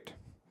worst trait.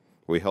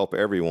 We help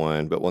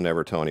everyone, but we'll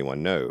never tell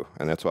anyone no.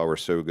 And that's why we're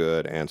so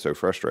good and so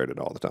frustrated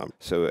all the time.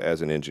 So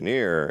as an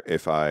engineer,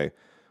 if I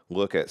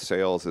look at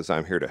sales as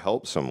I'm here to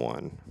help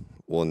someone,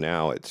 well,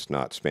 now it's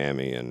not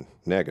spammy and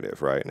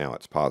negative, right? Now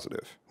it's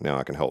positive. Now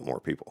I can help more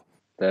people.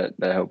 That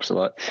helps a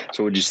lot.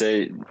 So would you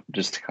say,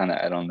 just to kind of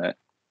add on that,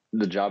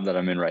 the job that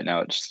I'm in right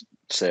now, it's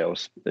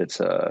sales.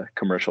 It's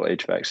commercial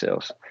HVAC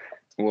sales.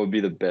 What would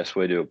be the best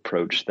way to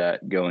approach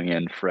that going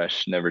in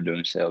fresh, never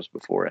doing sales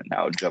before, and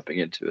now jumping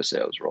into a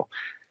sales role?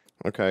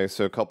 Okay,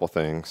 so a couple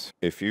things.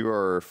 If you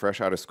are fresh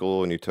out of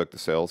school and you took the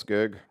sales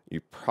gig, you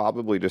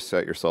probably just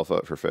set yourself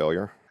up for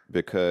failure,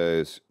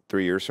 because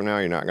 3 years from now,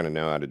 you're not going to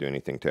know how to do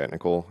anything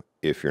technical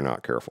if you're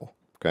not careful,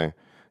 okay?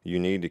 You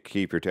need to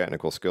keep your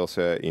technical skill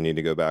set. You need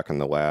to go back in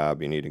the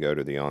lab. You need to go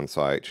to the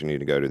on-sites. You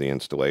need to go to the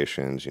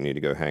installations. You need to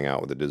go hang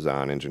out with the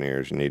design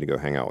engineers. You need to go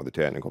hang out with the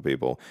technical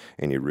people.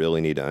 And you really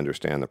need to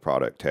understand the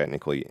product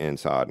technically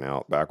inside and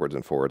out, backwards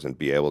and forwards, and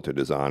be able to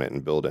design it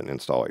and build it and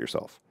install it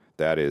yourself.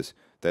 That's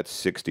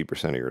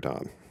 60% of your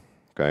time,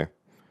 okay?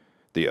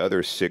 The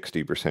other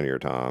 60% of your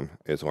time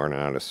is learning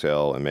how to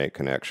sell and make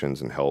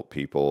connections and help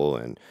people,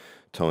 and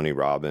Tony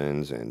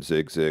Robbins and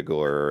Zig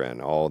Ziglar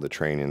and all the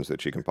trainings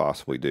that you can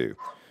possibly do.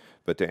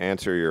 But to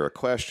answer your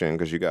question,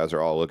 because you guys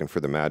are all looking for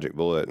the magic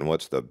bullet and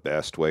what's the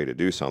best way to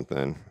do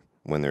something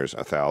when there's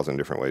 1,000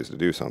 different ways to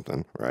do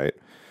something, right?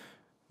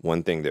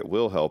 One thing that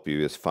will help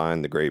you is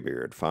find the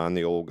graybeard, find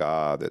the old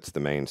guy that's the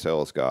main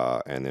sales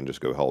guy, and then just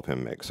go help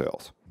him make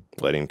sales.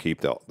 Let him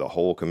keep the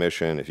whole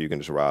commission if you can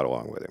just ride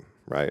along with him,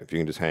 right? If you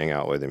can just hang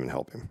out with him and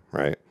help him,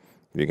 right?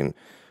 If you can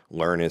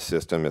learn his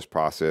system, his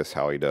process,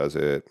 how he does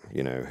it,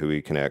 who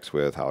he connects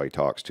with, how he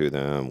talks to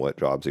them, what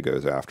jobs he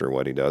goes after,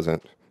 what he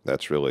doesn't.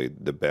 That's really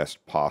the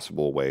best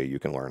possible way you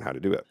can learn how to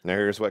do it. Now,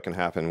 here's what can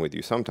happen with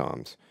you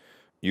sometimes.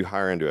 You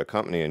hire into a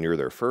company and you're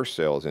their first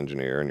sales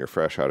engineer and you're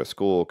fresh out of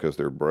school because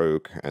they're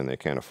broke and they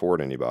can't afford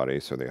anybody.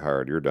 So they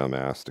hired your dumb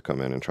ass to come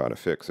in and try to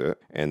fix it.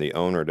 And the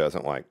owner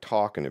doesn't like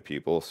talking to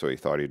people. So he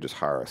thought he'd just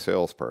hire a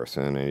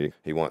salesperson, and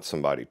he wants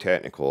somebody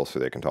technical so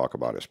they can talk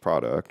about his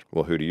product.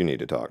 Well, who do you need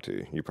to talk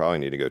to? You probably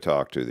need to go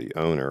talk to the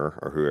owner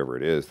or whoever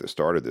it is that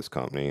started this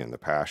company and the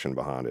passion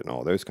behind it and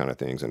all those kind of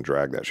things, and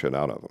drag that shit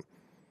out of them.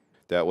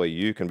 That way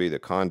you can be the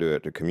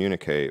conduit to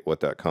communicate what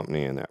that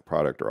company and that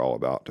product are all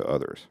about to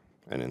others.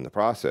 And in the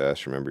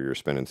process, remember, you're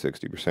spending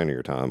 60% of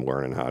your time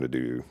learning how to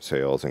do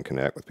sales and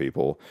connect with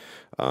people.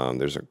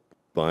 There's a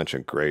bunch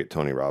of great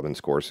Tony Robbins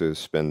courses.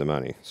 Spend the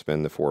money.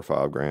 Spend the $4 or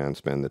 $5 grand.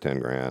 Spend the 10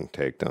 grand.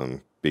 Take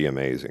them. Be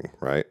amazing,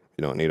 right?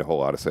 You don't need a whole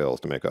lot of sales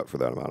to make up for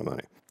that amount of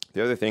money.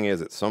 The other thing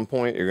is, at some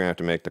point, you're going to have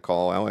to make the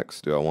call,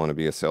 Alex. Do I want to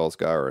be a sales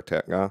guy or a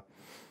tech guy?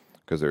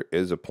 Because there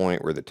is a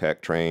point where the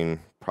tech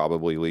train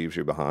probably leaves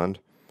you behind.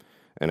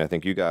 And I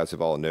think you guys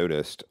have all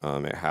noticed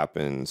it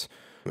happens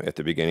at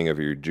the beginning of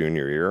your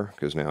junior year,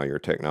 because now you're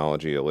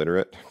technology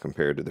illiterate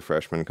compared to the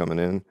freshmen coming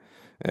in.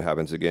 It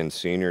happens again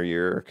senior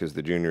year, because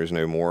the juniors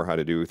know more how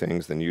to do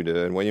things than you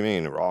did. What do you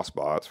mean, raw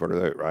spots? What are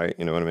they, right?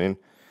 You know what I mean?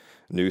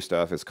 New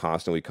stuff is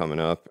constantly coming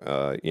up.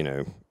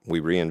 We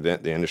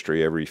reinvent the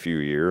industry every few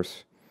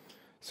years.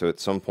 So at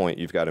some point,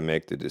 you've got to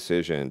make the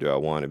decision, do I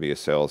want to be a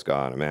sales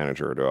guy and a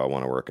manager, or do I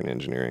want to work in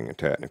engineering and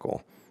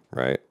technical,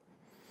 right?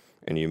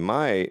 And you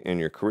might, in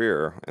your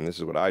career, and this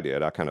is what I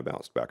did, I kind of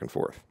bounced back and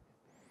forth.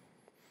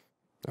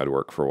 I'd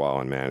work for a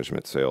while in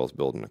management, sales,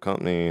 building a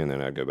company, and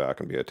then I'd go back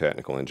and be a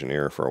technical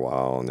engineer for a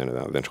while, and then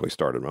I eventually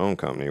started my own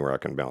company where I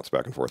can bounce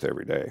back and forth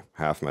every day.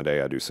 Half my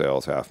day I do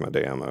sales, half my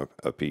day I'm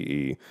a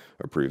PE,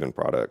 approving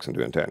products and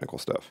doing technical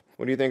stuff.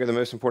 What do you think are the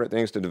most important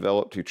things to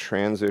develop to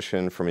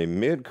transition from a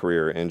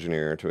mid-career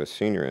engineer to a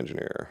senior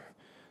engineer?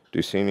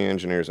 Do senior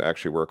engineers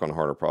actually work on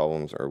harder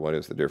problems, or what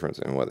is the difference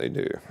in what they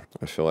do?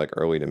 I feel like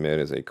early to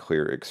mid is a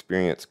clear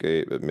experience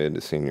gate, but mid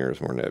to senior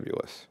is more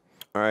nebulous.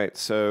 All right,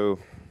 so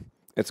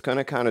it's going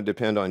to kind of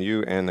depend on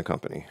you and the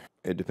company.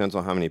 It depends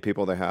on how many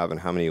people they have and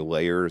how many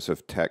layers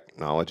of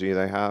technology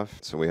they have.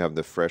 So we have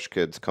the fresh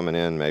kids coming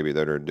in, maybe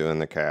that are doing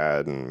the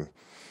CAD and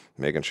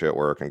making shit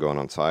work and going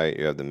on site.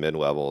 You have the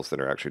mid-levels that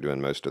are actually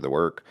doing most of the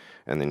work.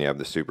 And then you have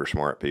the super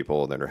smart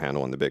people that are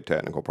handling the big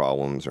technical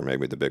problems, or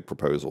maybe the big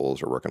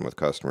proposals, or working with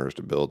customers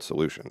to build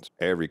solutions.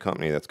 Every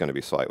company, that's going to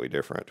be slightly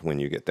different when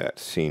you get that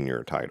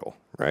senior title,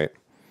 right?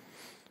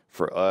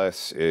 For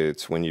us,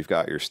 it's when you've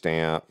got your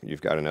stamp,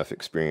 you've got enough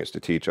experience to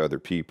teach other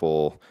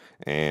people,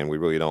 and we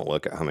really don't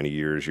look at how many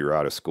years you're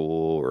out of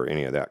school or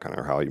any of that kind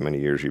of, how many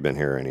years you've been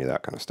here, any of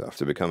that kind of stuff.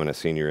 So becoming a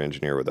senior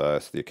engineer with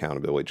us, the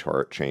accountability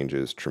chart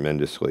changes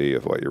tremendously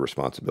of what your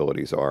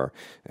responsibilities are,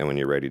 and when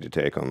you're ready to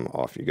take them,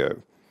 off you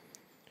go.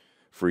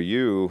 For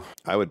you,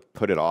 I would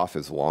put it off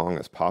as long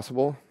as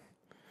possible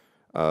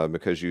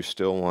because you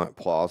still want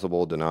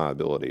plausible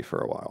deniability for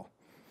a while.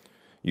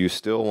 You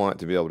still want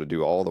to be able to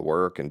do all the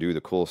work and do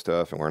the cool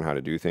stuff and learn how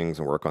to do things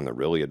and work on the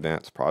really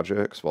advanced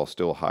projects while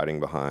still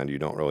hiding behind you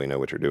don't really know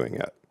what you're doing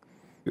yet.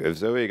 If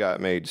Zoe got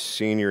made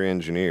senior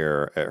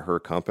engineer at her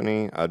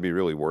company, I'd be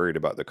really worried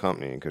about the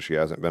company because she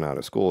hasn't been out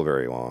of school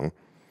very long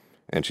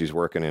and she's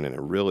working in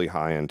a really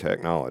high-end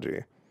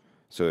technology.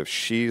 So if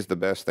she's the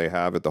best they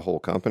have at the whole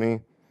company,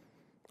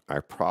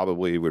 I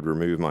probably would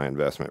remove my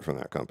investment from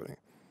that company.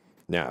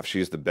 Now, if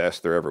she's the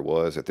best there ever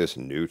was at this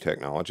new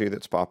technology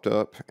that's popped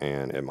up,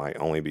 and it might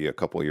only be a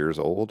couple years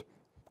old,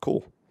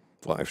 cool.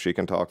 Well, if she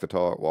can talk the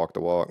talk, walk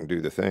the walk, and do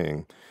the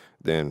thing,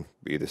 then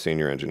be the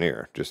senior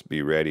engineer. Just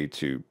be ready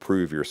to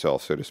prove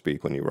yourself, so to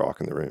speak, when you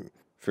walk in the room.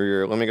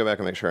 Let me go back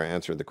and make sure I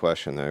answered the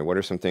question though. What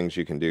are some things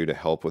you can do to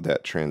help with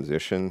that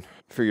transition?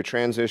 For your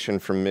transition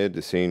from mid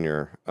to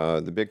senior,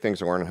 the big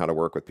things are learning how to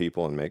work with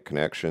people and make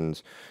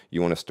connections.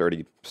 You want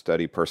to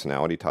study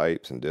personality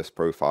types and DISC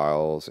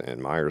profiles and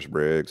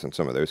Myers-Briggs and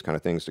some of those kind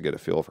of things to get a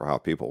feel for how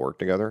people work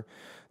together.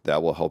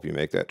 That will help you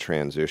make that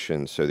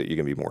transition so that you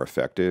can be more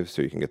effective,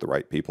 so you can get the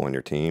right people on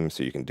your team,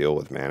 so you can deal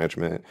with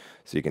management,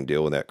 so you can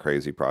deal with that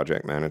crazy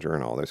project manager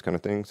and all those kind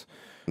of things.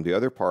 The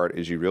other part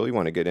is you really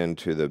want to get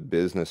into the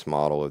business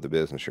model of the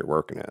business you're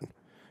working in.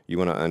 You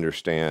want to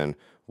understand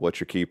what's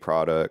your key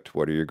product,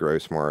 what are your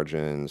gross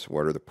margins,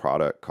 what are the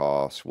product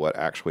costs, what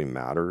actually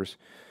matters.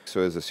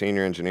 So as a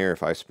senior engineer,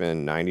 if I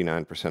spend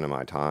 99% of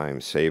my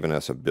time saving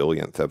us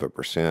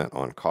 1/1000%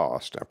 on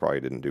cost, I probably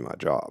didn't do my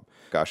job.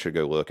 I should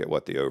go look at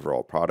what the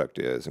overall product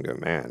is and go,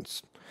 man,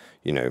 it's,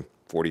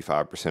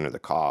 45% of the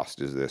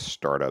cost is this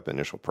startup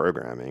initial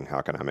programming.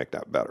 How can I make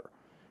that better?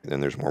 And then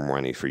there's more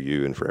money for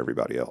you and for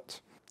everybody else.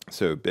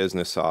 So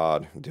business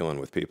side, dealing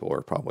with people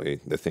are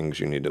probably the things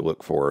you need to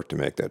look for to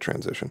make that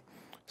transition.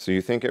 So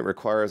you think it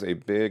requires a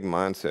big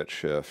mindset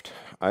shift?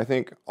 I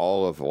think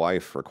all of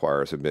life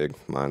requires a big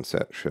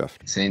mindset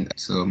shift. Zane,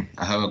 so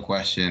I have a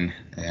question,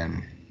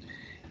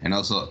 and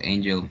also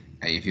Angel,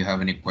 if you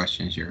have any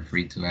questions, you're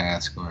free to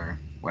ask or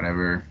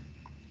whatever.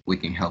 We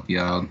can help you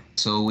out.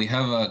 So we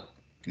have a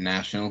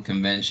national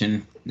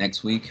convention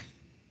next week.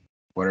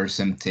 What are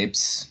some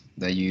tips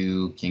that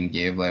you can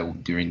give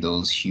like during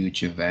those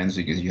huge events?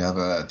 Because you have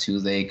a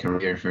 2-day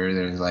career fair,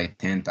 there's like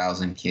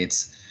 10,000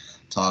 kids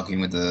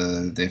talking with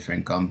the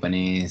different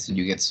companies.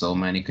 You get so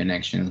many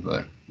connections,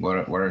 but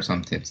what are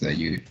some tips that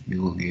you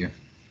will give?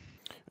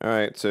 All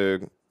right, so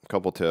a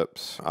couple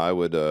tips. I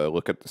would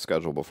look at the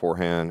schedule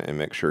beforehand and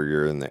make sure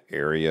you're in the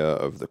area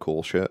of the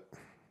cool shit.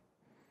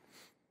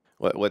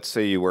 Let's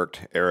say you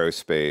worked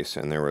aerospace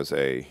and there was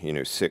a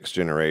 6th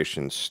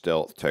generation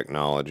stealth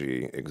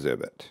technology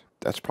exhibit.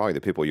 That's probably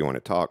the people you want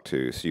to talk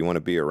to. So you want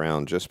to be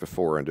around just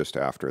before and just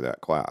after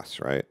that class,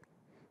 right?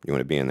 You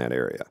want to be in that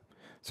area.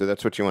 So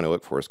that's what you want to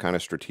look for, is kind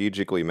of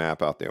strategically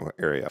map out the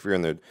area. If you're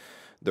in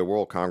the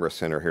World Congress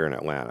Center here in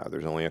Atlanta,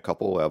 there's only a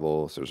couple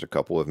levels, there's a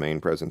couple of main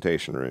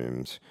presentation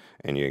rooms,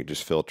 and you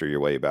just filter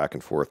your way back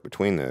and forth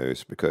between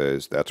those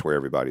because that's where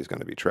everybody's going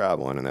to be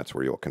traveling, and that's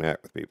where you'll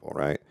connect with people,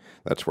 right?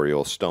 That's where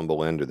you'll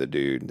stumble into the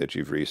dude that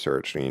you've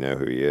researched and you know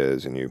who he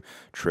is, and you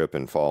trip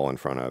and fall in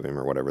front of him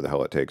or whatever the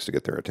hell it takes to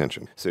get their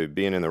attention. So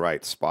being in the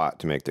right spot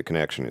to make the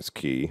connection is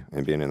key,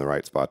 and being in the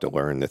right spot to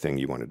learn the thing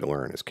you wanted to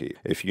learn is key.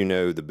 If you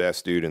know the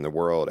best dude in the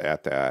world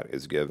at that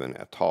is giving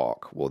a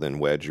talk, well then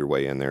wedge your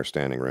way in there,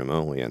 standing room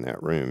only in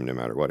that room, no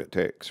matter what it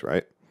takes,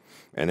 right?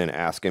 And then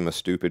ask him a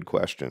stupid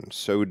question,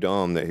 so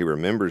dumb that he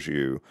remembers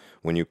you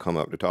when you come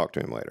up to talk to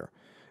him later.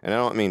 And I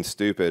don't mean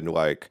stupid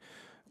like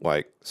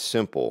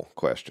simple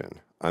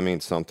question. I mean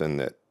something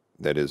that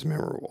is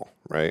memorable,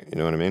 right? You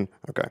know what I mean?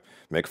 Okay.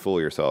 Make a fool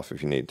of yourself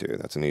if you need to.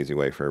 That's an easy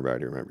way for everybody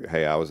to remember you.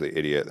 Hey, I was the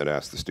idiot that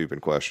asked the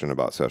stupid question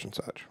about such and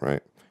such,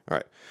 right? All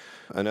right.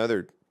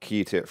 Another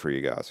key tip for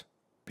you guys,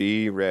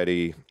 be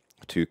ready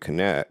to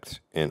connect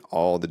in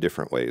all the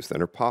different ways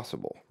that are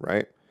possible,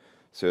 right?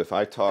 So if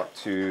I talk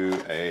to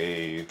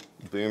a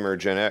boomer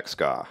Gen X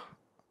guy,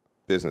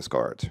 business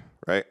cards,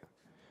 right?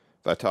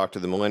 If I talk to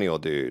the millennial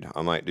dude,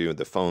 I might do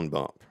the phone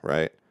bump,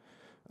 right?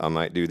 I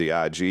might do the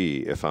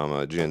IG if I'm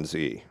a Gen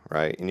Z,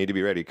 right? You need to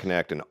be ready to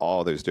connect in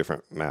all those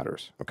different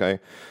matters, okay?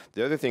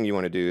 The other thing you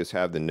want to do is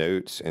have the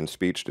notes and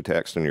speech to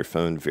text on your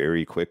phone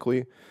very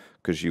quickly,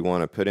 because you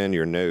want to put in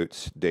your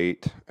notes,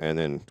 date, and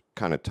then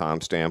kind of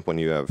timestamp when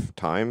you have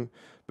time,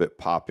 but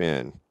pop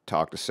in.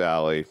 Talk to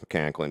Sally,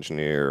 mechanical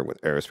engineer with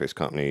aerospace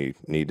company,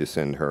 need to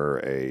send her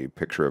a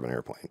picture of an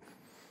airplane.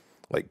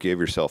 Like, give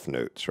yourself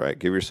notes, right?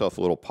 Give yourself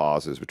little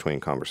pauses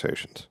between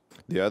conversations.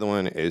 The other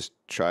one is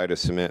try to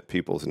cement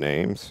people's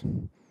names,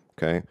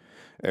 Okay.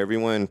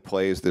 Everyone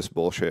plays this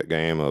bullshit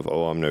game of,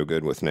 oh, I'm no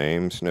good with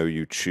names. No,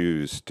 you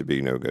choose to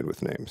be no good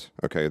with names.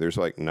 Okay. There's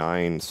like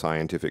 9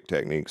 scientific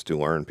techniques to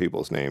learn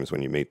people's names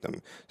when you meet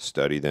them.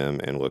 Study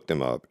them and look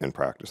them up and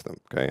practice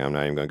them. Okay. I'm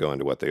not even going to go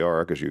into what they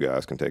are because you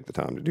guys can take the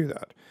time to do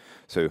that.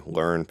 So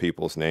learn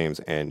people's names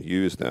and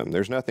use them.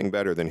 There's nothing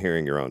better than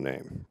hearing your own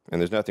name.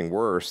 And there's nothing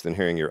worse than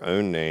hearing your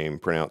own name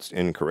pronounced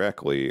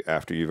incorrectly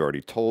after you've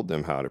already told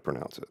them how to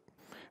pronounce it.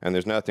 And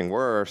there's nothing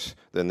worse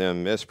than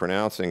them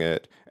mispronouncing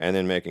it and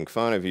then making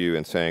fun of you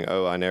and saying,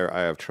 oh, I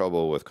have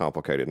trouble with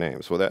complicated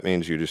names. Well, that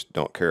means you just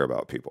don't care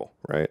about people,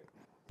 right?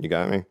 You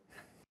got me?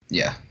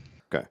 Yeah.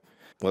 Okay.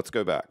 Let's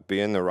go back.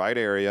 Be in the right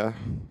area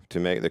to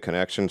make the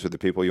connections with the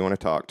people you want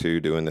to talk to,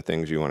 doing the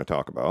things you want to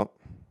talk about,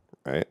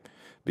 right?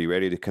 Be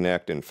ready to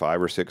connect in 5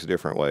 or 6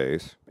 different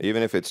ways.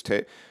 Even if it's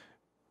dude,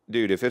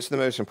 if it's the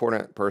most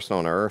important person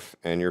on earth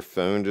and your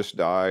phone just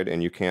died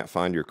and you can't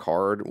find your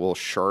card, well,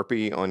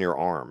 Sharpie on your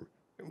arm.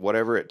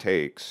 Whatever it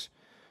takes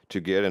to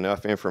get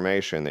enough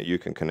information that you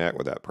can connect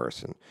with that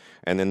person.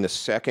 And then the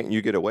second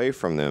you get away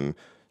from them,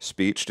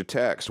 speech to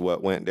text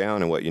what went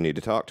down and what you need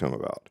to talk to them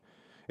about.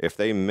 If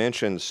they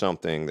mention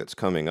something that's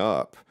coming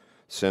up,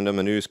 send them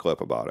a news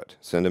clip about it.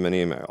 Send them an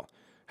email.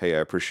 Hey, I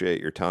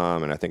appreciate your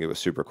time, and I think it was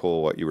super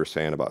cool what you were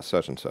saying about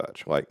such and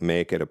such. Like,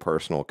 make it a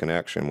personal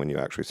connection when you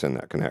actually send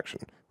that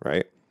connection,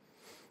 right?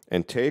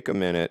 And take a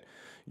minute.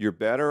 You're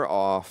better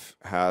off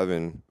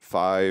having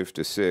 5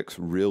 to 6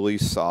 really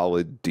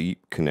solid,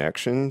 deep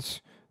connections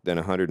than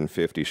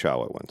 150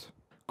 shallow ones.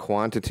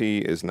 Quantity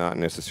is not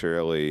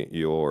necessarily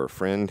your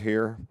friend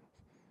here.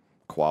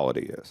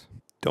 Quality is.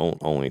 Don't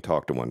only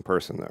talk to one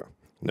person, though.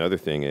 Another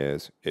thing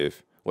is,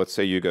 if, let's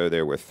say you go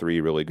there with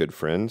 3 really good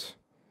friends,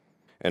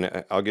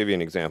 and I'll give you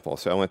an example.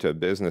 So I went to a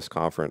business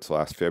conference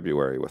last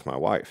February with my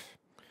wife,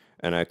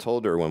 and I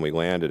told her when we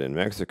landed in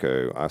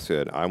Mexico, I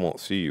said, I won't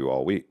see you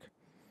all week,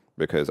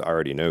 because I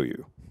already know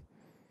you.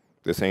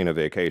 This ain't a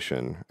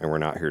vacation, and we're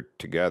not here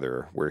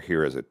together. We're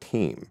here as a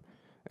team,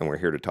 and we're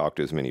here to talk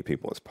to as many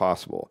people as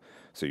possible.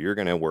 So you're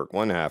going to work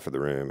one half of the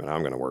room, and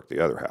I'm going to work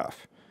the other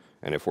half.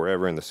 And if we're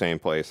ever in the same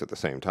place at the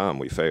same time,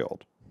 we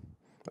failed.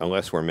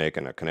 Unless we're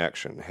making a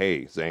connection.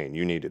 Hey, Zane,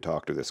 you need to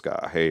talk to this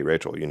guy. Hey,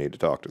 Rachel, you need to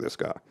talk to this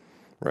guy,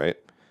 right?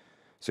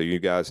 So you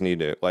guys need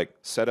to, like,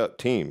 set up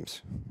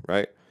teams,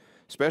 right?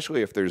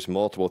 Especially if there's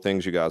multiple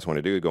things you guys want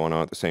to do going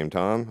on at the same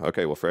time.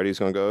 Okay, well, Freddie's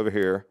going to go over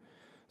here.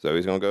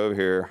 Zoe's going to go over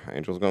here.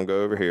 Angel's going to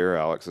go over here.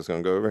 Alex is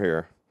going to go over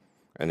here.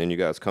 And then you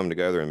guys come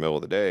together in the middle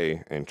of the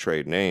day and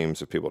trade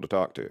names of people to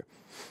talk to.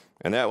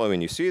 And that way,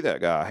 when you see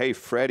that guy, hey,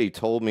 Freddie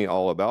told me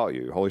all about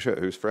you. Holy shit,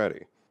 who's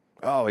Freddie?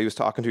 Oh, he was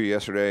talking to you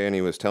yesterday and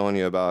he was telling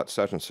you about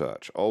such and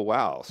such. Oh,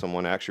 wow,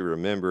 someone actually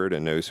remembered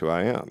and knows who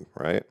I am,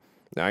 right?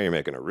 Now you're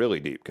making a really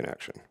deep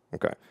connection.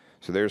 Okay,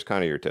 so there's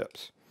kind of your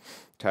tips.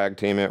 Tag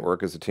team it,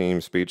 work as a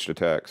team, speech to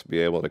text, be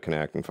able to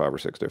connect in 5 or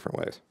 6 different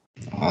ways.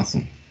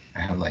 Awesome. I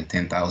have like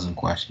 10,000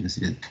 questions.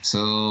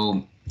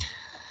 So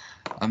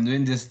I'm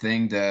doing this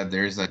thing that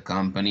there's a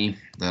company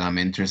that I'm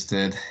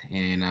interested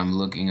in. I'm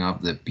looking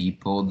up the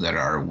people that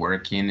are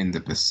working in the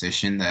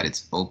position that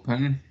it's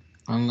open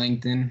on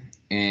LinkedIn,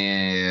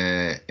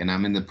 and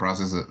I'm in the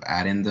process of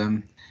adding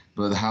them.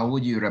 But how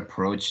would you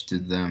approach to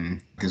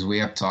them? Because we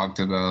have talked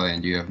about,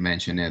 and you have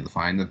mentioned it,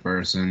 find the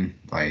person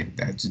like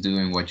that's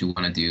doing what you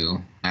want to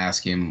do.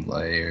 Ask him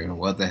like,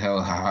 what the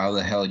hell, how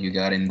the hell you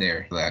got in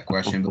there? That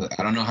question, but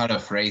I don't know how to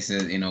phrase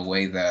it in a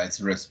way that's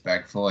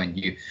respectful and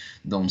you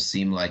don't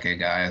seem like a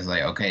guy is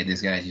like, okay,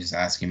 this guy's just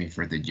asking me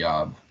for the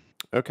job.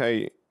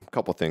 Okay, a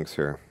couple things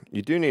here.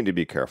 You do need to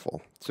be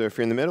careful. So if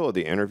you're in the middle of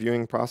the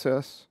interviewing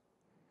process.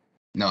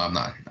 No, I'm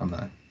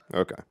not.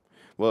 Okay.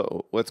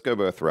 Well, let's go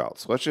both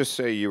routes. Let's just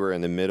say you were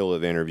in the middle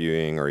of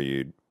interviewing or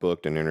you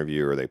booked an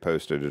interview or they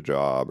posted a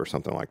job or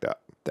something like that.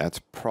 That's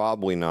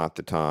probably not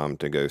the time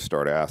to go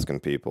start asking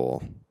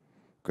people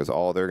because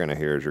all they're going to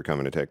hear is you're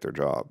coming to take their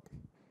job.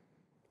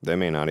 They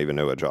may not even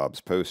know a job's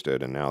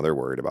posted and now they're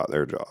worried about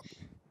their job.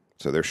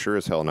 So they're sure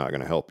as hell not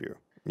going to help you.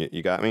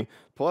 You got me?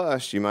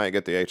 Plus, you might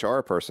get the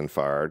HR person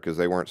fired because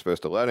they weren't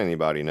supposed to let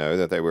anybody know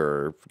that they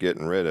were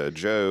getting rid of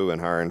Joe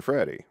and hiring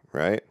Freddie,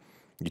 right?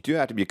 You do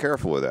have to be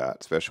careful with that,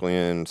 especially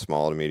in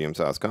small to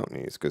medium-sized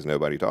companies, because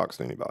nobody talks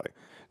to anybody.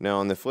 Now,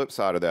 on the flip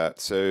side of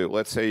that, so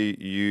let's say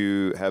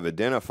you have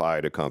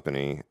identified a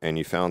company and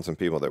you found some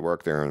people that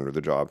work there under the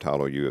job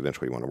title you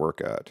eventually want to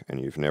work at, and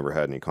you've never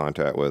had any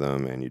contact with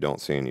them and you don't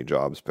see any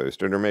jobs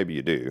posted, or maybe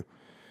you do.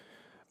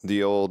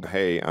 The old,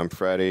 hey, I'm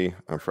Freddie,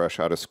 I'm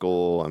fresh out of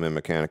school, I'm in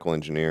mechanical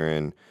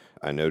engineering,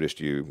 I noticed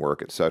you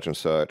work at such and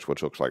such,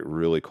 which looks like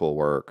really cool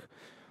work.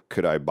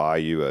 Could I buy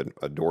you a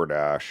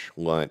DoorDash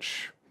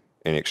lunch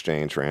in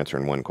exchange for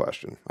answering one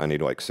question? I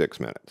need like 6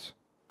 minutes.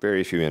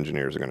 Very few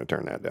engineers are going to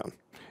turn that down.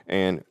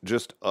 And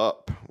just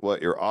up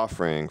what you're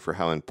offering for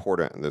how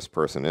important this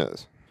person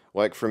is.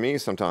 Like for me,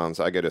 sometimes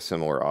I get a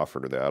similar offer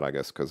to that, I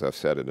guess, because I've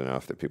said it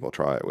enough that people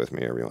try it with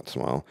me every once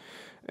in a while.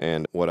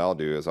 And what I'll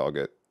do is I'll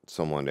get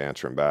someone to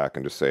answer him back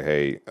and just say,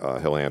 hey,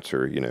 he'll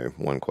answer,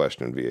 one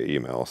question via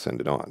email,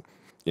 send it on.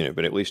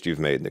 But at least you've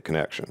made the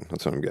connection.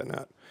 That's what I'm getting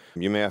at.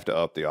 You may have to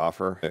up the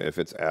offer. If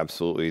it's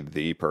absolutely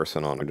the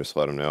person on, just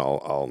let them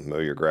know I'll mow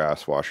your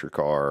grass, wash your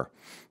car,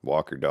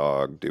 walk your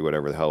dog, do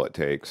whatever the hell it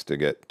takes to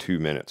get 2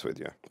 minutes with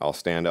you. I'll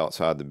stand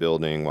outside the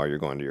building while you're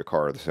going to your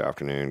car this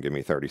afternoon. Give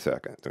me 30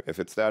 seconds. If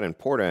it's that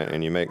important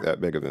and you make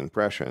that big of an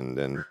impression,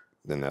 then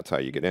that's how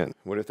you get in.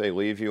 What if they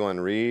leave you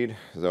on read?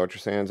 Is that what you're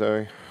saying,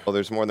 Zoe? Well,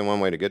 there's more than one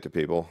way to get to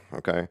people,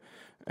 okay?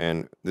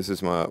 And this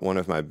is one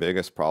of my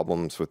biggest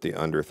problems with the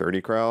under 30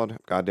 crowd.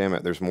 God damn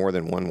it, there's more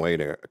than one way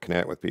to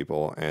connect with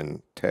people,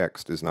 and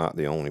text is not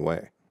the only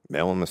way.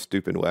 Mail them a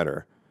stupid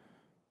letter.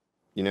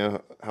 You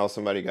know how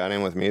somebody got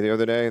in with me the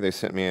other day? They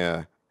sent me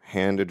a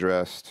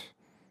hand-addressed,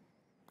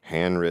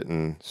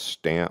 handwritten,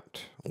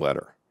 stamped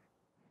letter.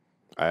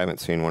 I haven't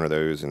seen one of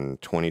those in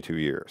 22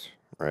 years,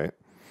 right?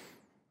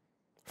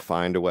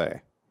 Find a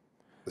way.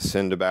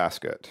 Send a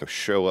basket.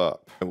 Show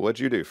up. What'd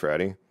you do,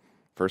 Freddie?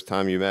 First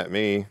time you met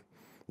me,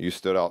 you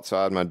stood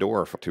outside my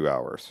door for 2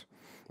 hours.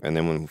 And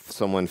then when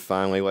someone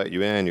finally let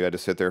you in, you had to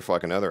sit there for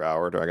like another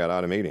hour till I got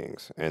out of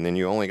meetings. And then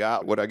you only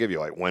got, what'd I give you,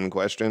 like one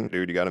question?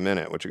 Dude, you got a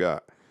minute. What you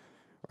got?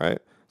 Right?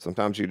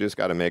 Sometimes you just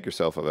got to make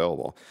yourself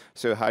available.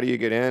 So how do you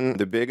get in?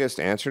 The biggest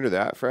answer to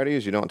that, Freddie,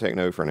 is you don't take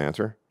no for an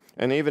answer.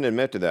 And even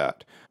admit to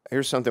that.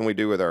 Here's something we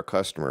do with our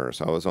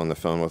customers. I was on the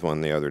phone with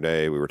one the other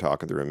day. We were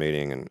talking through a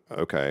meeting, and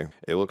okay,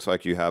 it looks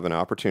like you have an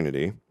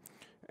opportunity.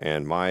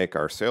 And Mike,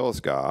 our sales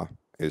guy,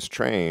 is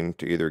trained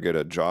to either get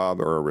a job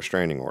or a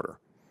restraining order.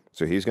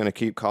 So he's going to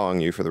keep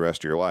calling you for the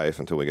rest of your life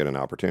until we get an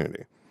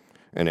opportunity.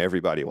 And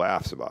everybody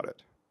laughs about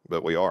it.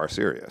 But we are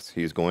serious.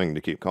 He's going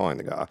to keep calling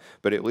the guy.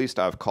 But at least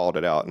I've called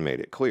it out and made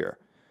it clear.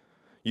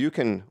 You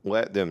can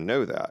let them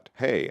know that.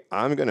 Hey,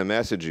 I'm going to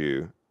message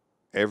you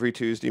every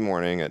Tuesday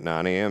morning at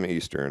 9 a.m.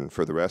 Eastern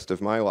for the rest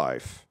of my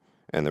life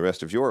and the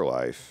rest of your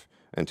life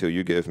until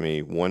you give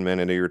me 1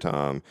 minute of your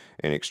time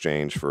in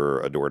exchange for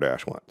a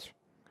DoorDash lunch.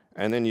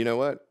 And then you know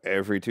what?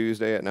 Every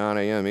Tuesday at 9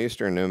 a.m.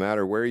 Eastern, no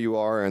matter where you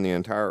are in the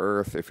entire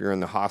earth, if you're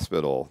in the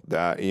hospital,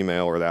 that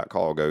email or that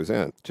call goes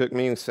in. Took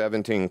me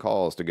 17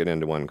 calls to get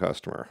into one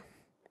customer.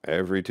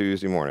 Every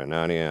Tuesday morning at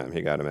 9 a.m.,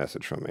 he got a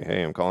message from me.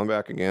 Hey, I'm calling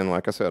back again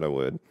like I said I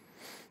would.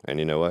 And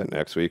you know what?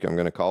 Next week I'm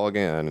going to call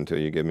again until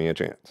you give me a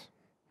chance.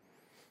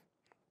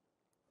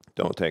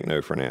 Don't take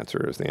no for an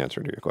answer is the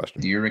answer to your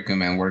question. Do you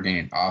recommend working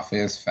in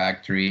office,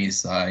 factory,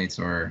 sites,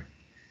 or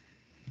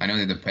I know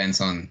it depends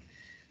on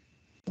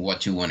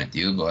what you want to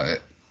do,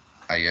 but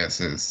I guess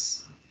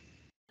it's...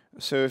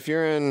 So if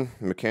you're in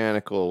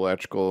mechanical,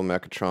 electrical,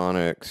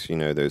 mechatronics,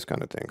 those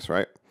kind of things,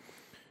 right?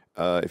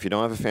 If you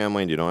don't have a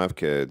family and you don't have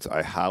kids,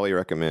 I highly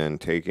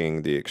recommend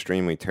taking the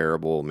extremely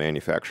terrible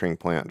manufacturing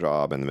plant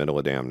job in the middle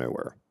of damn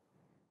nowhere.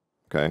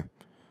 Okay?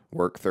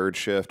 Work third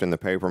shift in the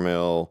paper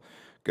mill,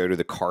 go to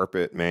the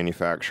carpet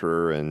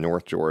manufacturer in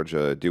North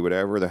Georgia, do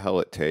whatever the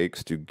hell it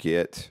takes to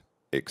get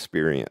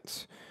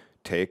experience.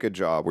 Take a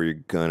job where you're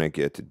going to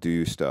get to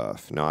do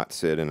stuff, not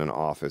sit in an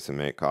office and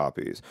make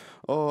copies.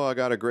 Oh, I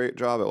got a great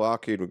job at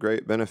Lockheed with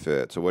great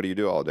benefits. So what do you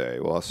do all day?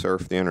 Well, I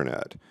surf the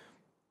internet.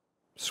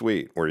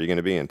 Sweet. Where are you going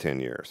to be in 10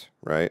 years,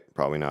 right?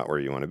 Probably not where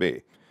you want to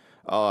be.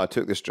 Oh, I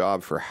took this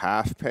job for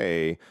half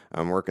pay.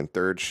 I'm working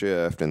third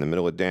shift in the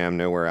middle of damn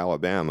nowhere,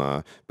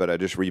 Alabama, but I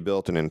just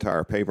rebuilt an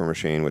entire paper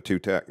machine with 2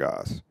 tech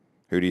guys.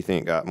 Who do you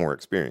think got more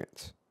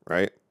experience,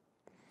 right?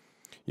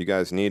 You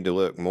guys need to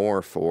look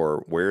more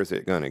for where's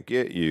it going to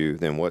get you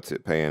than what's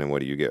it paying and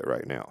what do you get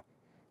right now,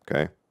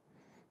 okay?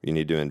 You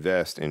need to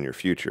invest in your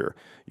future.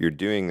 You're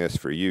doing this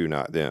for you,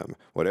 not them.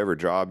 Whatever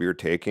job you're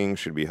taking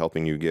should be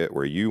helping you get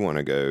where you want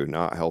to go,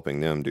 not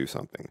helping them do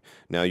something.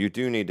 Now, you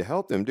do need to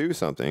help them do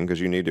something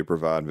because you need to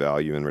provide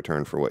value in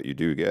return for what you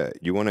do get.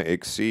 You want to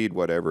exceed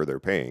whatever they're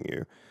paying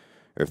you.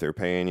 If they're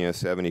paying you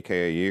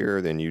 $70K a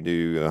year, then you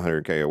do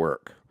 $100K of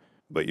work.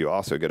 But you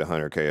also get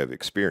 $100K of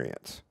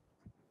experience.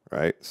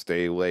 Right?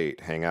 Stay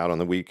late, hang out on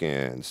the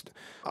weekends.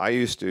 I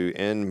used to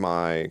end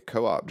my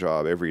co-op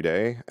job every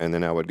day, and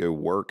then I would go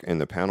work in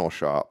the panel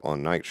shop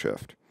on night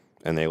shift.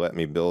 And they let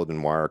me build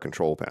and wire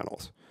control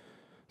panels.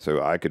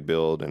 So I could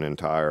build an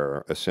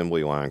entire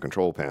assembly line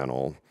control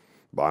panel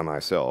by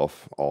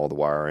myself, all the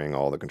wiring,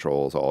 all the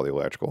controls, all the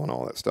electrical, and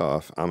all that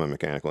stuff. I'm a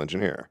mechanical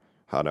engineer.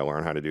 How did I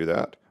learn how to do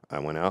that? I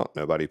went out,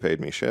 nobody paid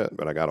me shit,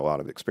 but I got a lot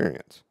of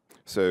experience.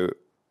 So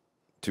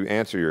to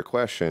answer your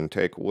question,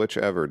 take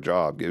whichever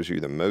job gives you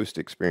the most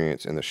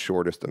experience in the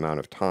shortest amount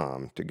of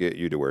time to get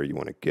you to where you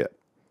want to get.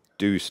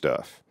 Do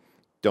stuff.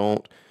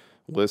 Don't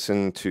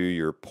listen to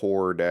your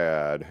poor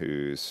dad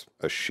who's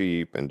a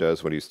sheep and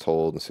does what he's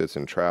told and sits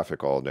in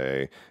traffic all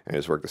day and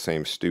has worked the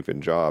same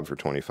stupid job for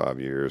 25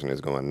 years and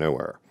is going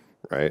nowhere,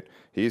 right?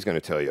 He's going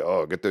to tell you,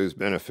 oh, get those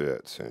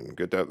benefits and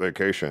get that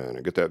vacation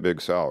and get that big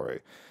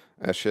salary.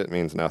 That shit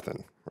means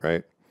nothing,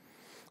 right?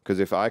 Because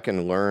if I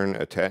can learn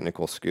a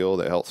technical skill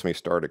that helps me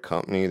start a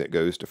company that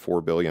goes to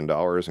 $4 billion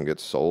and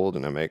gets sold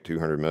and I make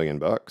 $200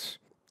 million,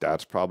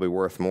 that's probably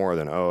worth more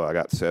than, oh, I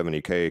got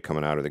 70K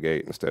coming out of the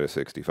gate instead of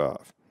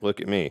 65. Look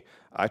at me.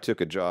 I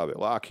took a job at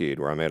Lockheed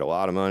where I made a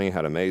lot of money,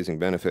 had amazing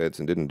benefits,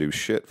 and didn't do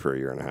shit for a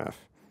year and a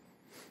half.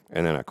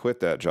 And then I quit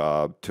that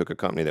job, took a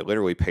company that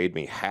literally paid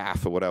me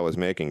half of what I was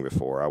making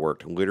before. I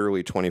worked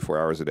literally 24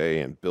 hours a day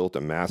and built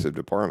a massive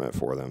department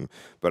for them.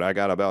 But I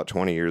got about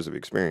 20 years of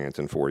experience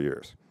in 4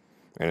 years.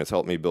 And it's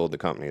helped me build the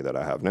company that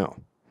I have now,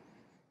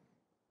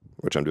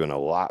 which I'm doing a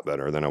lot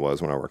better than I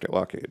was when I worked at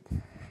Lockheed.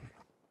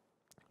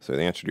 So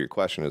the answer to your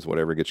question is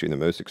whatever gets you the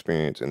most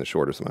experience in the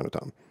shortest amount of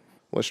time.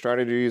 What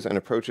strategies and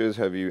approaches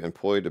have you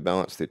employed to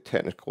balance the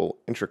technical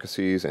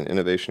intricacies and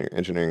innovation in your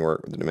engineering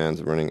work with the demands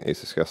of running a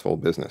successful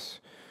business?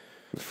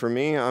 For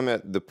me, I'm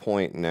at the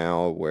point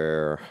now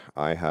where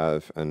I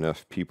have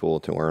enough people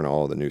to learn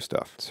all the new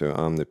stuff. So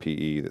I'm the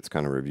PE that's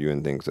kind of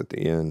reviewing things at the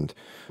end.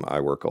 I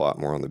work a lot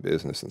more on the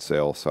business and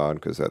sales side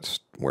because that's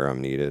where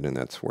I'm needed and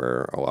that's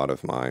where a lot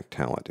of my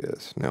talent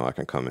is. Now I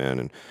can come in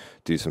and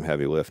do some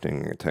heavy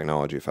lifting and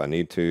technology if I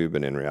need to,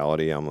 but in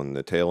reality, I'm on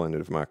the tail end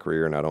of my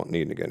career and I don't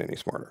need to get any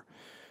smarter.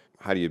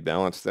 How do you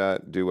balance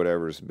that? Do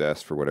whatever's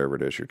best for whatever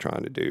it is you're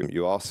trying to do.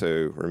 You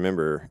also,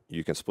 remember,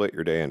 you can split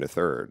your day into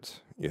thirds.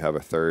 You have a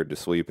third to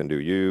sleep and do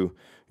you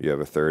have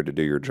a third to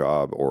do your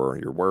job or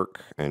your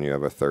work, and you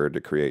have a third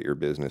to create your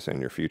business and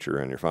your future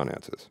and your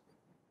finances.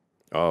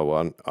 Oh,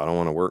 well, I don't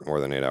want to work more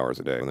than 8 hours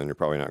a day. And then you're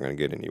probably not going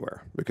to get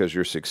anywhere because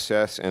your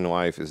success in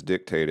life is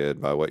dictated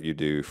by what you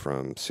do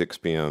from 6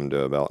 p.m.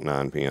 to about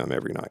 9 p.m.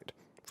 every night.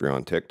 If you're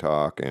on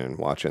TikTok and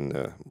watching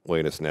the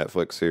latest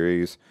Netflix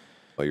series,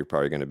 well, you're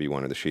probably going to be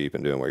one of the sheep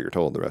and doing what you're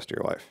told the rest of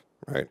your life,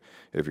 right?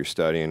 If you're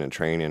studying and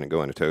training and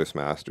going to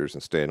Toastmasters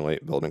and staying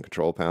late building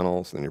control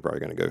panels, then you're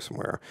probably going to go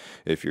somewhere.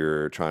 If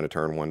you're trying to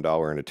turn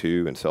 $1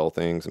 into $2 and sell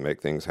things and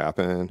make things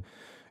happen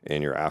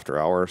in your after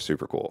hours,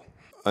 super cool.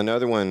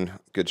 Another one,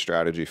 good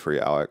strategy for you,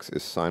 Alex,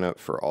 is sign up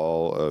for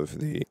all of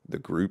the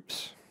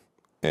groups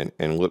and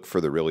look for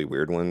the really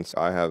weird ones.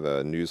 I have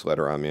a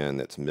newsletter I'm in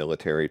that's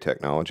military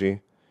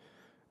technology,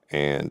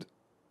 and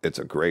it's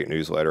a great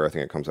newsletter. I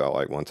think it comes out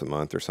like once a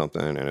month or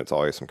something, and it's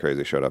always some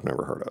crazy shit I've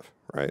never heard of,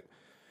 right?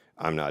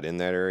 I'm not in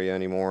that area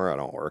anymore. I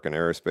don't work in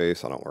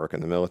aerospace. I don't work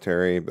in the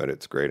military, but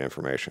it's great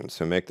information.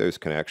 So make those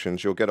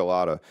connections. You'll get a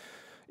lot of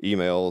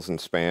emails and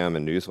spam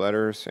and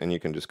newsletters, and you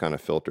can just kind of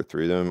filter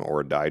through them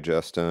or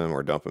digest them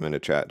or dump them into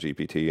Chat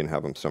GPT and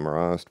have them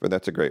summarized. But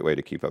that's a great way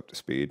to keep up to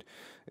speed.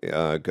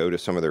 Go to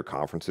some of their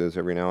conferences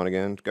every now and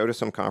again. Go to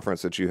some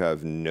conference that you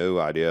have no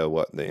idea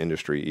what the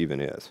industry even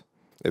is.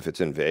 If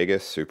it's in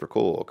Vegas, super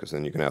cool, because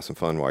then you can have some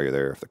fun while you're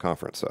there if the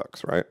conference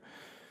sucks, right?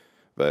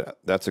 But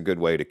that's a good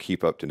way to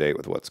keep up to date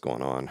with what's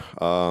going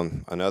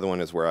on. Another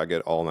one is where I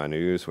get all my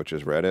news, which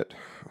is Reddit.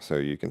 So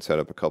you can set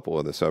up a couple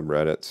of the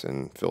subreddits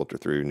and filter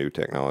through new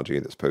technology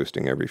that's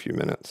posting every few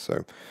minutes.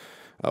 So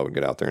I would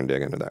get out there and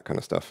dig into that kind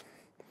of stuff.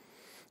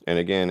 And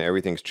again,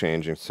 everything's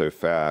changing so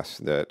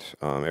fast that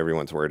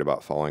everyone's worried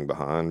about falling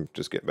behind.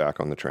 Just get back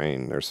on the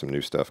train. There's some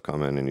new stuff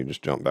coming and you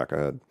just jump back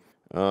ahead.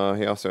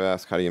 He also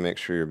asked, how do you make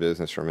sure your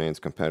business remains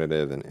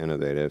competitive and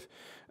innovative?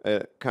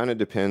 It kind of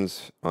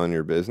depends on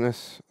your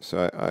business.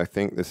 So I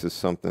think this is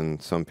something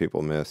some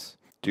people miss.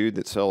 Dude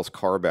that sells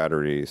car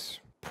batteries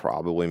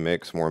probably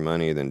makes more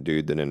money than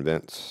dude that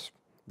invents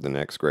the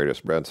next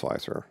greatest bread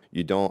slicer.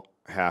 You don't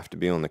have to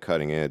be on the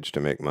cutting edge to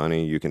make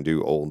money. You can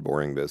do old,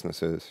 boring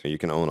businesses. You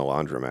can own a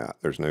laundromat.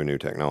 There's no new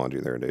technology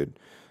there, dude,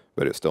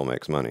 but it still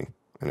makes money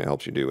and it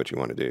helps you do what you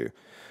want to do.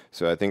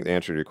 So I think the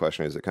answer to your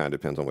question is it kind of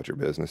depends on what your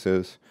business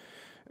is.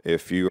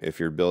 If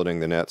you're building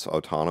the next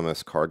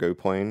autonomous cargo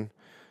plane,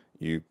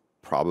 you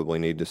probably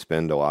need to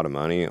spend a lot of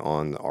money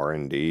on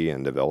R&D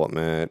and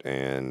development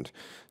and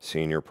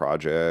senior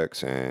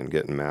projects and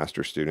getting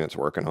master students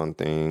working on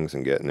things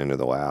and getting into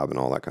the lab and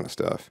all that kind of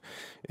stuff.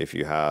 If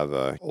you have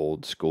a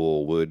old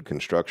school wood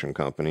construction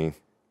company,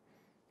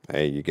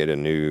 hey, you get a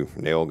new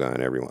nail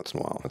gun every once in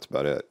a while. That's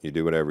about it. You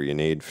do whatever you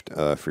need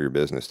for your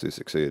business to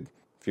succeed.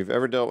 If you've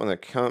ever dealt with an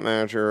account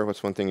manager,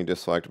 what's one thing you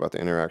disliked about the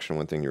interaction,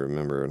 one thing you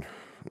remembered?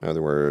 In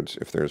other words,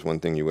 if there's one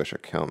thing you wish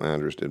account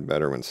managers did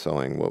better when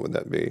selling, what would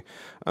that be?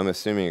 I'm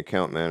assuming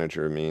account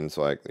manager means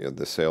like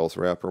the sales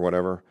rep or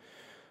whatever.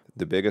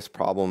 The biggest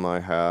problem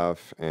I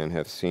have and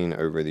have seen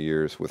over the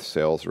years with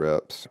sales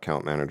reps,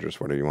 account managers,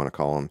 whatever you want to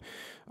call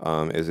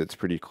them, is it's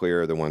pretty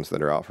clear the ones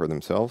that are out for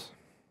themselves.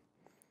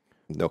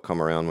 They'll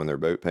come around when their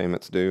boat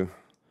payments due.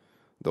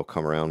 They'll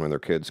come around when their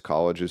kids'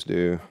 college is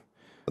due.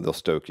 They'll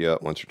stoke you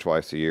up once or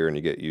twice a year and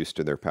you get used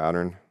to their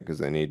pattern because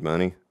they need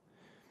money.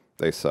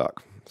 They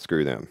suck.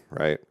 Screw them,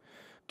 right?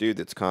 Dude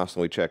that's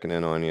constantly checking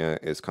in on you,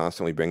 is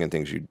constantly bringing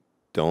things you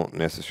don't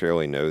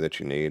necessarily know that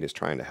you need, is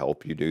trying to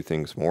help you do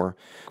things more.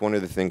 One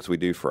of the things we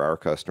do for our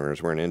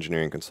customers, we're an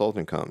engineering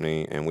consulting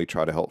company, and we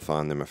try to help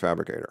find them a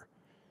fabricator.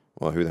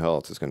 Well, who the hell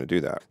else is going to do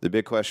that? The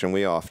big question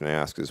we often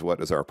ask is, what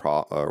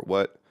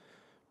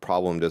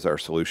problem does our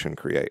solution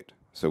create?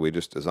 So we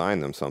just design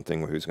them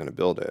something. Who's going to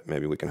build it?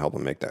 Maybe we can help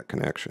them make that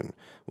connection.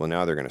 Well,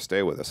 now they're going to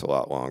stay with us a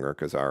lot longer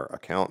because our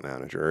account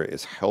manager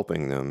is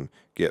helping them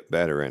get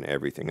better in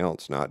everything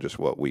else, not just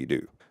what we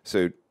do.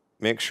 So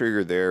make sure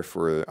you're there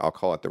for, I'll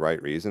call it the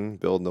right reason.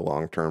 Build the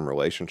long-term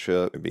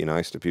relationship. Be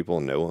nice to people,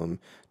 know them,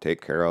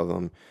 take care of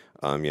them.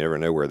 You never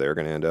know where they're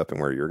going to end up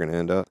and where you're going to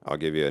end up. I'll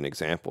give you an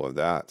example of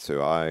that.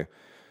 So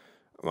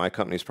My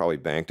company's probably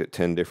banked at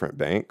 10 different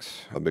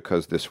banks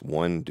because this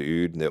one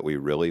dude that we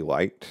really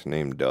liked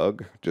named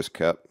Doug just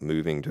kept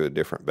moving to a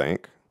different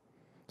bank.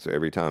 So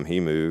every time he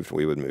moved,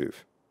 we would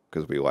move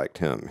because we liked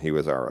him. He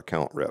was our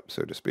account rep,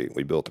 so to speak.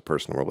 We built a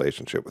personal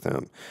relationship with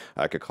him.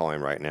 I could call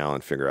him right now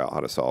and figure out how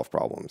to solve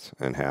problems,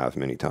 and have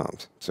many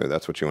times. So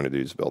that's what you want to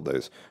do, is build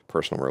those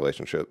personal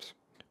relationships.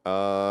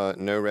 No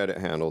Reddit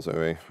handles,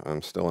 Zoe.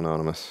 I'm still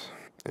anonymous.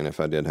 And if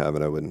I did have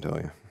it, I wouldn't tell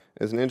you.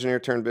 As an engineer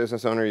turned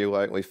business owner, you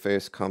likely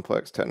face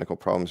complex technical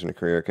problems in your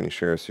career. Can you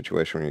share a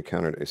situation where you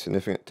encountered a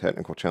significant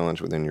technical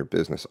challenge within your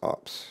business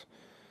ops?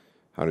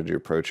 How did you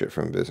approach it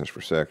from a business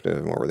perspective,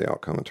 and what were the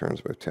outcome in terms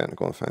of both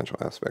technical and financial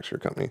aspects of your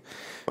company?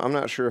 I'm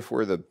not sure if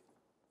we're the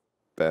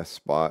best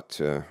spot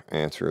to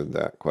answer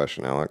that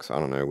question, Alex. I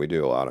don't know. We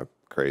do a lot of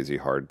crazy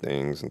hard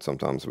things, and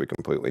sometimes we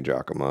completely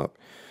jack them up.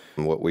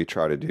 And what we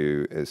try to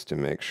do is to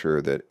make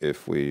sure that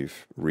if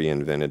we've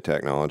reinvented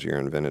technology or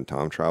invented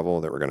time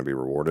travel, that we're going to be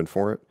rewarded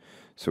for it.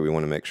 So we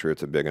want to make sure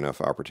it's a big enough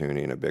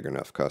opportunity and a big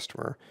enough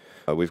customer.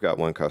 We've got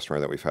one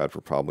customer that we've had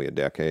for probably a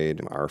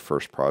decade. Our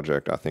first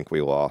project, I think we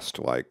lost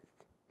like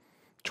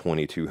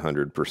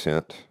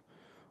 2,200%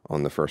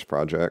 on the first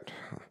project.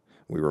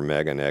 We were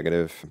mega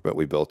negative, but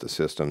we built a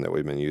system that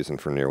we've been using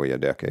for nearly a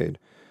decade.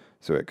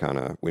 So it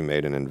we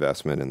made an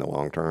investment in the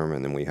long term,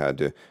 and then we had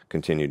to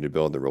continue to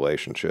build the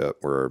relationship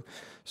where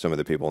some of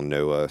the people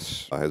know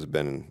us, has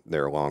been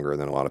there longer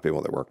than a lot of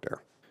people that work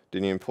there.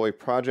 Did you employ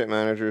project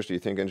managers? Do you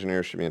think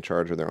engineers should be in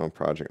charge of their own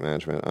project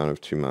management? I don't have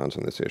two minds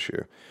on this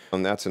issue.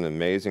 That's an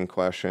amazing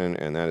question,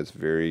 and that is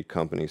very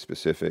company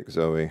specific,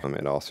 Zoe.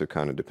 It also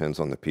kind of depends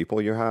on the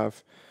people you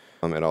have.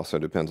 It also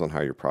depends on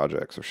how your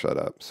projects are set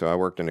up. So I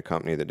worked in a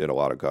company that did a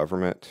lot of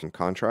government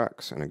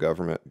contracts and a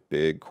government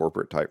big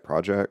corporate type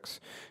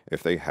projects.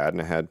 If they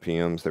hadn't had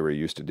PMs that were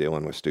used to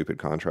dealing with stupid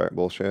contract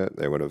bullshit,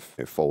 they would have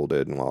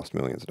folded and lost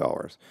millions of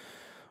dollars.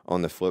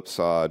 On the flip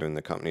side, in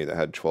the company that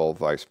had 12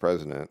 vice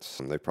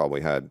presidents, they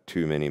probably had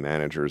too many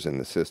managers in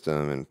the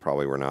system and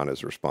probably were not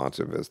as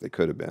responsive as they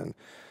could have been.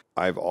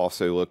 I've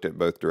also looked at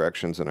both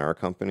directions in our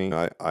company.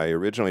 I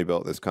originally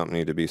built this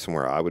company to be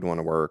somewhere I would want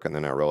to work, and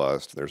then I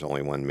realized there's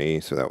only one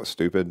me, so that was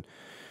stupid.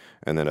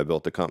 And then I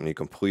built the company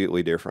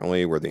completely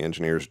differently, where the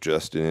engineers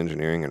just did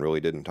engineering and really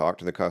didn't talk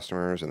to the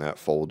customers, and that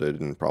folded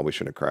and probably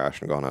should have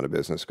crashed and gone out of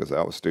business because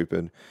that was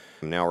stupid.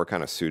 Now we're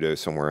kind of pseudo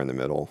somewhere in the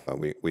middle.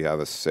 We have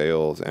a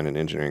sales and an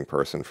engineering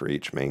person for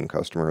each main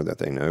customer that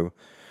they know,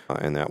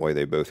 and that way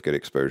they both get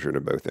exposure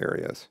to both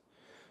areas.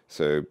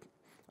 So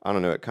I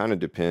don't know. It kind of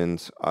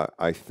depends.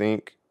 I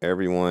think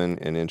everyone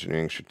in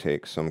engineering should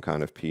take some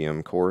kind of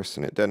PM course,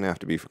 and it doesn't have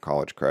to be for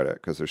college credit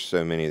because there's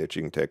so many that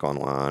you can take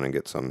online and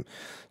get some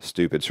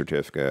stupid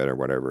certificate or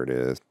whatever it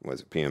is.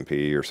 Was it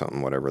PMP or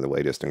something, whatever the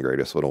latest and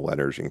greatest little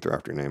letters you can throw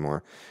after your name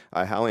are.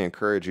 I highly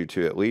encourage you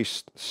to at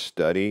least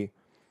study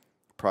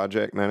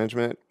project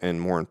management,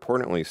 and more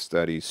importantly,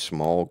 study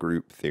small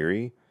group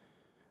theory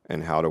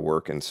and how to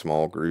work in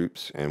small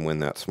groups and when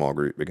that small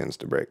group begins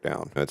to break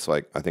down. It's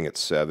like, I think it's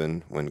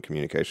 7 when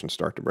communications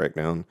start to break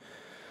down.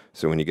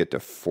 So when you get to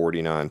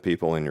 49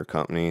 people in your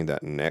company,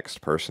 that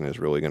next person is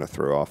really going to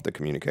throw off the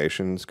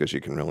communications because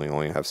you can really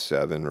only have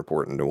 7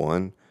 reporting to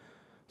 1.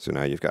 So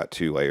now you've got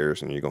 2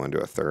 layers and you go into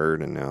a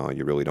third, and now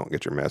you really don't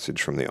get your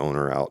message from the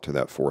owner out to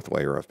that 4th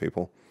layer of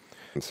people.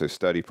 And so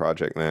study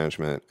project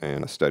management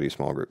and study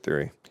small group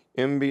theory.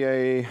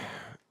 MBA.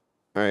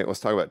 All right, let's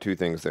talk about 2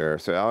 things there.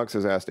 So Alex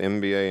has asked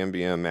MBA,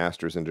 MBM,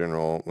 Masters in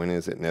general, when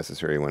is it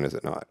necessary, when is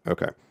it not?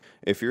 Okay.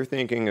 If you're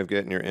thinking of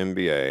getting your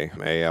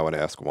MBA, A, I would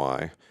ask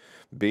why.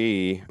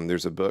 B,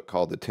 there's a book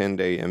called The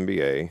 10-Day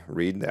MBA.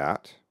 Read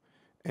that.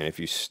 And if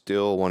you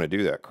still want to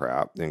do that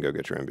crap, then go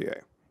get your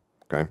MBA.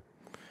 Okay?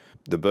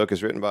 The book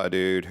is written by a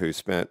dude who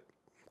spent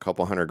a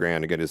couple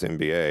 $100,000 to get his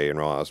MBA and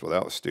realized, well,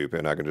 that was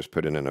stupid. I can just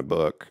put it in a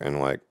book,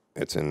 and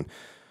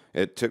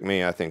it took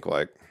me, I think,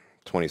 like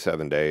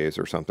 27 days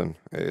or something.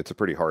 It's a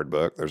pretty hard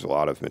book. There's a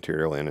lot of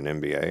material in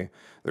an MBA.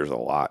 There's a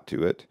lot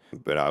to it,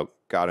 but I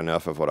got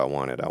enough of what I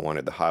wanted. I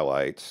wanted the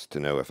highlights to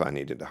know if I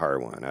needed to hire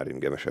one. I didn't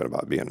give a shit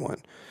about being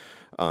one.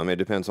 It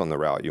depends on the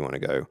route you want to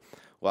go.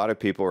 A lot of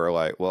people are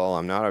like, well,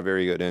 I'm not a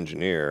very good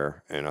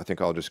engineer, and I think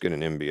I'll just get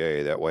an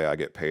MBA. That way I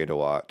get paid a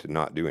lot to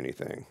not do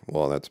anything.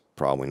 Well, that's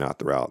probably not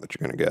the route that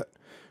you're going to get.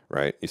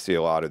 Right? You see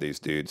a lot of these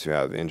dudes who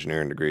have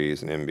engineering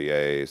degrees and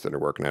MBAs that are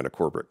working at a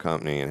corporate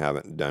company and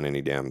haven't done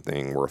any damn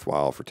thing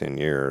worthwhile for 10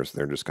 years.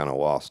 They're just kind of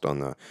lost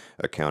on the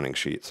accounting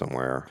sheet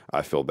somewhere.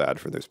 I feel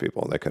bad for those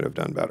people. They could have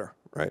done better,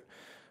 right?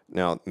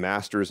 Now,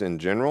 masters in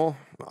general,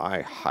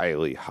 I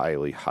highly,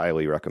 highly,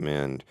 highly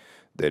recommend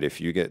that if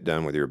you get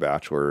done with your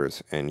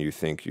bachelor's and you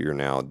think you're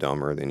now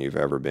dumber than you've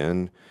ever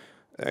been,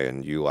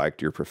 and you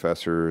liked your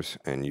professors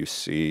and you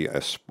see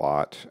a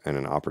spot and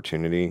an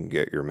opportunity,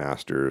 get your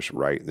master's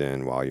right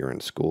then while you're in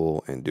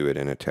school and do it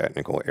in a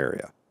technical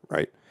area,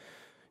 right?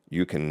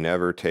 You can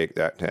never take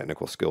that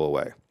technical skill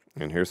away.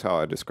 And here's how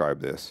I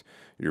describe this.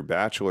 Your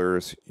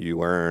bachelor's, you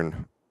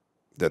learn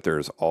that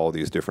there's all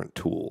these different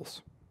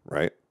tools,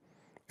 right?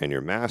 And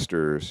your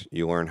master's,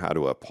 you learn how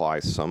to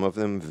apply some of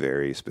them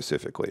very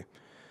specifically.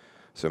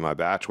 So my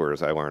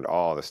bachelor's, I learned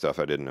all the stuff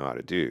I didn't know how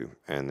to do.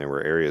 And there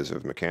were areas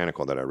of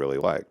mechanical that I really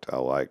liked. I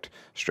liked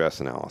stress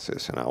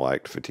analysis, and I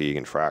liked fatigue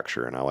and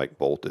fracture, and I liked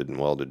bolted and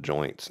welded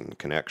joints and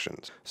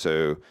connections.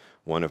 So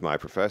one of my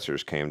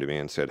professors came to me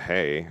and said,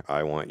 hey,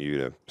 I want you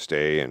to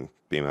stay and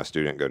be my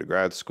student, go to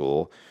grad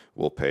school.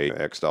 We'll pay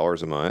X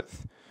dollars a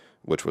month,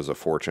 which was a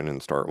fortune in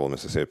Starkville,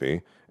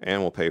 Mississippi,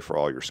 and we'll pay for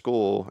all your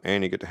school,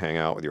 and you get to hang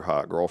out with your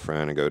hot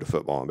girlfriend and go to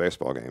football and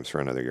baseball games for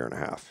another year and a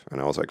half.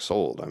 And I was like,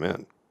 sold, I'm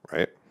in,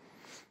 right?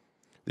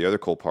 The other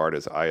cool part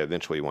is I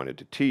eventually wanted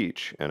to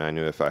teach, and I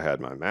knew if I had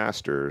my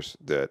master's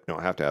that you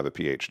don't have to have a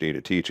PhD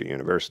to teach at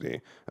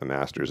university. A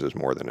master's is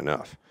more than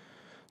enough.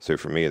 So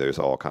for me, those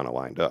all kind of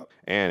lined up.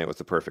 And it was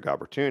the perfect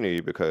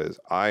opportunity because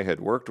I had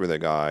worked with a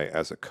guy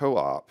as a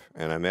co-op,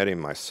 and I met him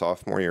my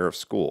sophomore year of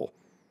school.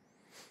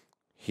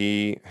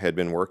 He had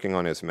been working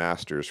on his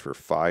master's for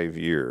 5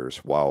 years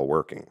while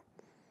working,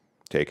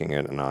 taking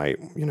it at night,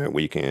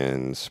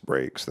 weekends,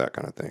 breaks, that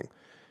kind of thing.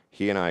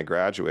 He and I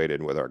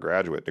graduated with our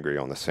graduate degree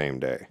on the same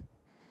day.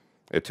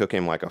 It took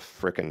him like a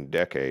frickin'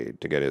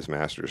 decade to get his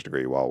master's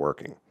degree while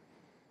working.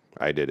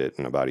 I did it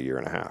in about a year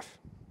and a half,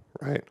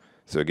 right?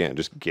 So again,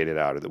 just get it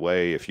out of the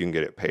way. If you can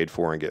get it paid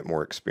for and get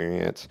more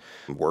experience,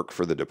 work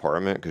for the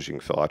department because you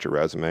can fill out your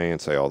resume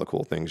and say all the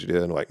cool things you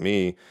did. Like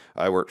me,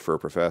 I worked for a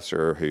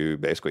professor who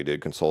basically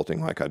did consulting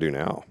like I do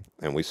now.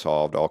 And we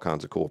solved all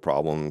kinds of cool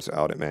problems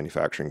out at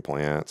manufacturing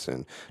plants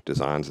and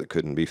designs that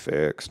couldn't be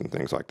fixed and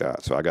things like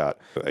that. So I got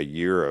a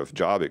year of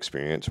job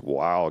experience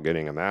while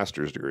getting a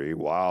master's degree,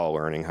 while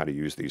learning how to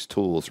use these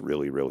tools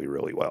really, really,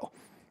 really well.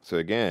 So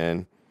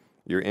again,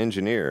 you're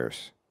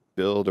engineers.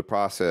 Build a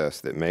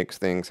process that makes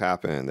things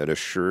happen, that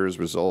assures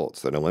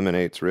results, that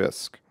eliminates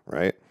risk,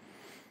 right?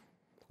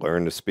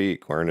 Learn to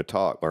speak, learn to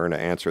talk, learn to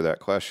answer that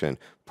question.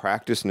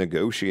 Practice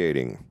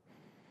negotiating.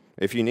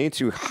 If you need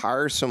to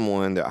hire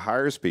someone that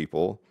hires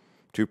people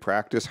to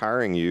practice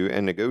hiring you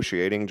and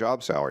negotiating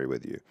job salary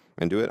with you,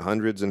 and do it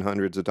hundreds and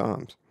hundreds of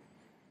times,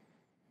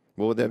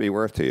 what would that be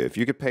worth to you? If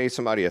you could pay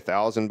somebody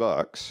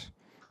 $1,000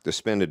 to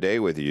spend a day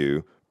with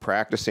you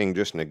practicing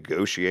just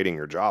negotiating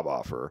your job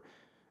offer,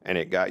 and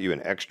it got you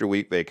an extra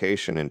week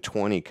vacation and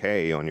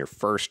 $20K on your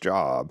first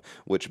job,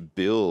 which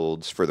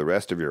builds for the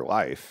rest of your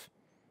life,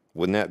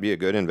 wouldn't that be a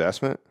good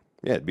investment?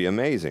 Yeah, it'd be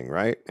amazing,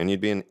 right? And you'd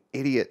be an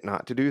idiot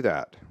not to do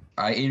that.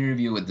 I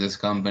interviewed with this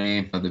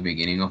company at the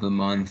beginning of the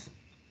month,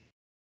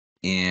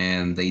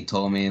 and they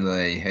told me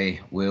like,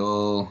 hey,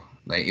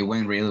 it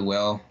went really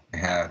well. I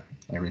had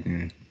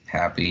everything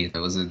happy. I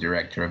was the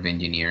director of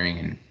engineering,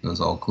 and it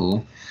was all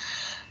cool.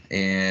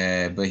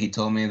 But he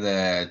told me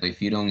that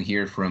if you don't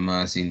hear from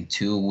us in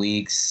 2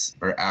 weeks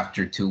or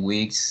after 2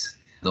 weeks,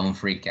 don't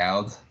freak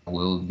out.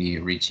 We'll be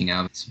reaching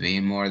out. It's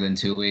been more than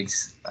 2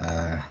 weeks.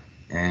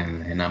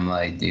 And I'm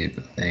like,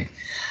 dude,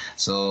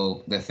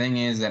 so the thing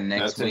is that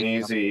next week.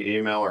 That's an easy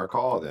email or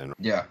call then.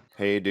 Yeah.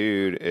 Hey,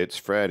 dude, it's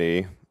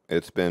Freddie.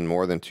 It's been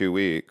more than 2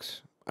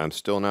 weeks. I'm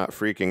still not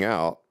freaking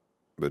out,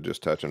 but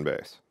just touching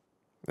base.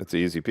 It's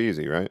easy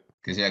peasy, right?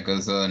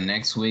 Because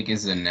next week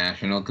is the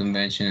national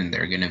convention and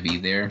they're going to be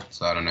there.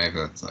 So I don't know if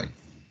that's like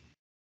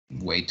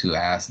way to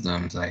ask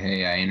them. It's like,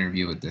 hey, I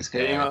interviewed with this guy.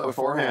 Hit him up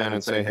beforehand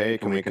and say, hey,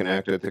 can we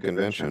connect at the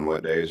convention?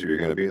 What days are you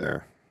going to be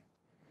there?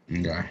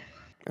 Okay.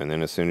 And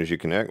then as soon as you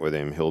connect with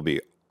him, he'll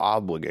be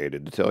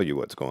obligated to tell you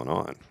what's going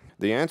on.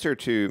 The answer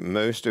to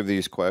most of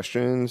these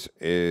questions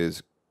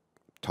is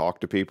talk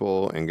to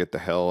people and get the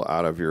hell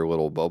out of your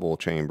little bubble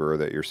chamber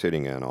that you're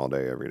sitting in all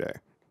day, every day.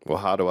 Well,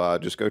 how do I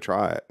just go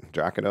try it?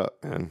 Jack it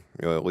up, man.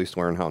 You'll at least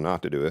learn how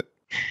not to do it.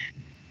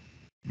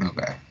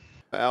 Okay.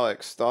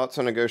 Alex, thoughts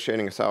on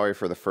negotiating a salary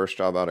for the first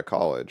job out of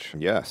college?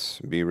 Yes,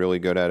 be really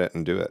good at it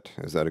and do it.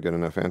 Is that a good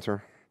enough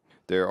answer?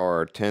 There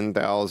are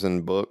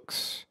 10,000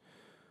 books,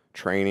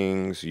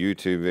 trainings,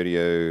 YouTube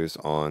videos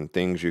on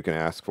things you can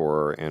ask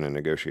for in a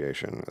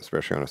negotiation,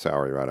 especially on a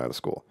salary right out of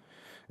school.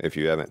 If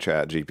you haven't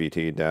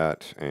ChatGPT'd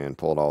that and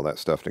pulled all that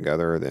stuff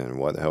together, then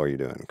what the hell are you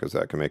doing? Because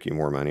that can make you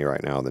more money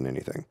right now than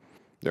anything.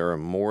 There are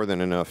more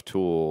than enough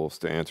tools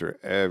to answer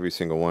every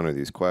single one of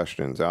these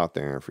questions out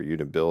there for you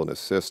to build a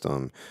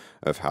system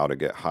of how to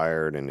get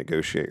hired and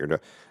negotiate your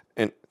job.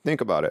 And think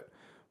about it.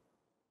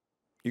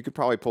 You could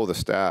probably pull the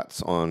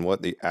stats on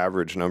what the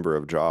average number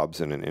of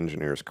jobs in an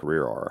engineer's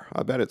career are.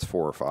 I bet it's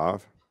 4 or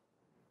 5.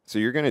 So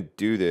you're going to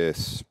do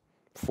this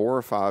 4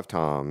 or 5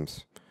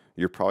 times.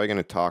 You're probably going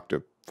to talk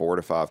to 4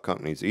 to 5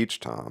 companies each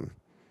time.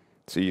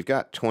 So you've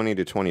got 20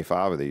 to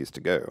 25 of these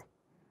to go.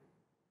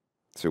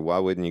 So why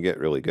wouldn't you get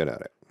really good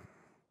at it?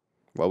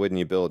 Why wouldn't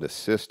you build a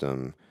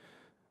system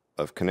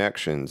of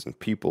connections and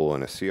people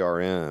and a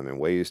CRM and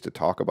ways to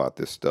talk about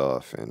this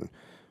stuff? And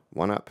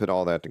why not put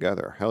all that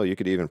together? Hell, you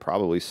could even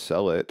probably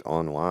sell it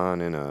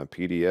online in a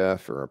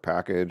PDF or a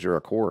package or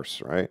a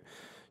course, right?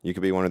 You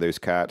could be one of those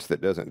cats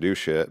that doesn't do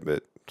shit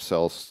but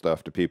sells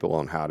stuff to people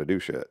on how to do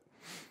shit.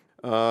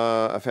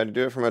 I've had to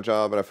do it for my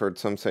job, but I've heard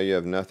some say you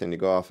have nothing to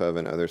go off of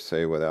and others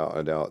say without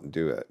a doubt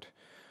do it.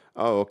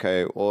 Oh,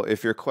 okay. Well,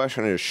 if your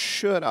question is,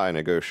 should I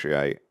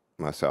negotiate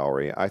my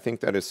salary? I think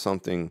that is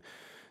something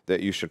that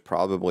you should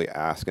probably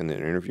ask in the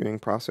interviewing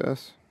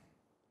process.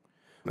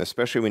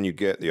 especially when you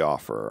get the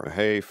offer.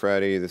 Hey,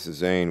 Freddie, this is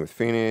Zane with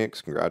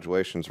Phoenix.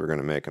 Congratulations, we're going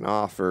to make an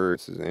offer.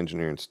 This is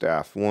engineering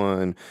staff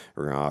one.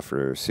 We're going to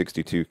offer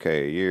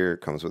 $62K a year.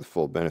 It comes with a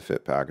full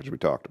benefit package we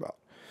talked about.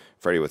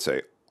 Freddie would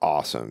say,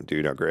 awesome,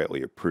 dude, I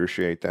greatly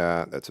appreciate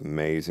that. That's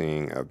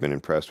amazing. I've been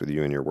impressed with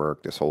you and your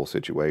work, this whole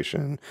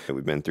situation.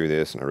 We've been through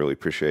this, and I really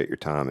appreciate your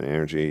time and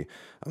energy.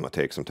 I'm going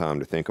to take some time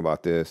to think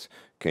about this.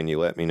 Can you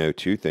let me know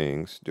two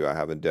things? Do I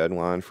have a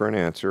deadline for an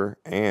answer?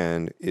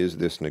 And is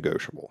this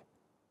negotiable?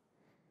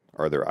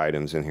 Are there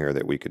items in here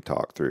that we could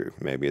talk through?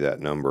 Maybe that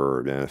number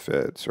or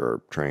benefits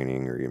or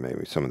training or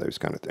maybe some of those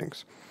kind of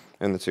things.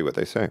 And let's see what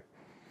they say.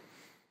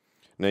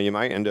 Now, you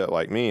might end up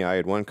like me. I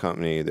had one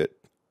company that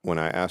when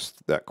I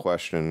asked that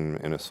question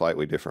in a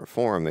slightly different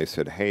form, they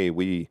said, hey,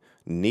 we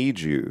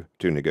need you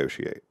to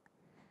negotiate.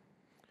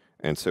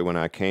 And so when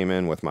I came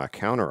in with my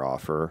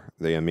counteroffer,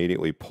 they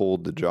immediately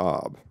pulled the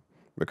job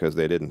because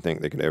they didn't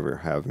think they could ever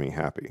have me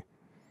happy.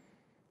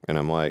 And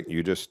I'm like,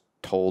 you just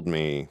told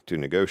me to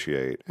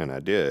negotiate, and I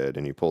did,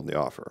 and you pulled the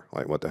offer.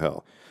 Like, what the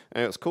hell?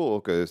 And it was cool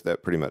because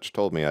that pretty much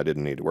told me I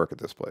didn't need to work at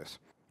this place.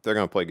 If they're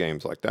going to play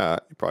games like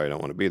that, you probably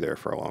don't want to be there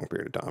for a long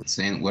period of time.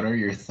 Zane, what are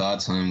your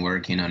thoughts on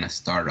working on a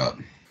startup?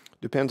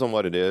 Depends on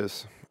what it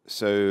is.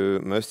 So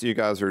most of you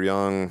guys are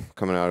young,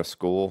 coming out of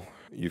school.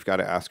 You've got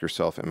to ask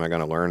yourself, am I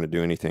going to learn to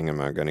do anything? Am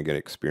I going to get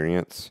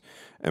experience?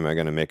 Am I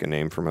going to make a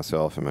name for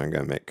myself? Am I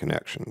going to make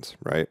connections,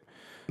 right?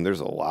 And there's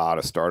a lot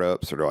of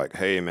startups that are like,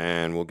 hey,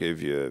 man, we'll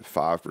give you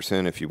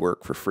 5% if you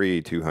work for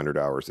free 200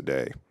 hours a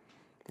day.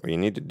 Well, you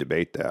need to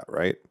debate that,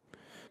 right?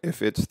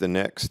 If it's the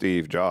next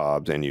Steve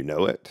Jobs and you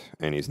know it,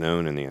 and he's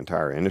known in the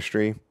entire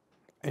industry,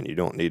 and you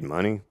don't need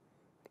money,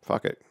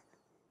 fuck it.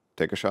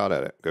 Take a shot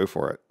at it. Go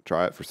for it.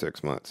 Try it for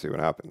 6 months. See what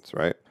happens,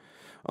 right?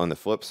 On the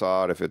flip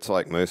side, if it's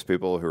like most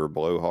people who are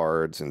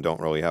blowhards and don't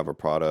really have a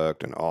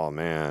product and, oh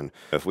man,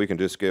 if we can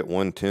just get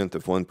 1/10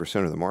 of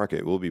 1% of the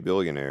market, we'll be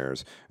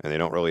billionaires, and they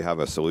don't really have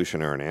a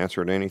solution or an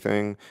answer to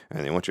anything,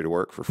 and they want you to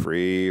work for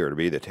free or to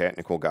be the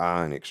technical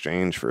guy in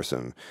exchange for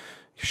some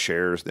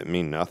shares that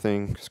mean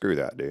nothing, screw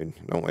that, dude.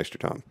 Don't waste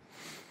your time.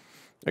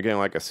 Again,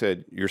 like I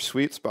said, your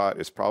sweet spot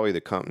is probably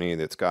the company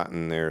that's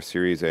gotten their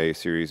Series A,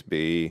 Series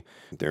B.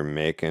 They're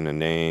making a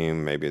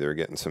name. Maybe they're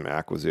getting some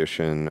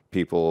acquisition,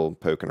 people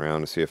poking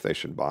around to see if they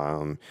should buy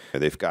them.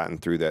 They've gotten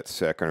through that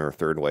second or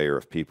third layer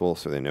of people,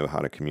 so they know how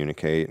to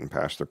communicate and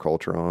pass their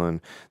culture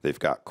on. They've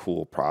got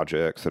cool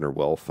projects that are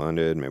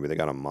well-funded. Maybe they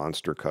got a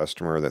monster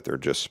customer that they're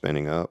just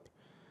spinning up.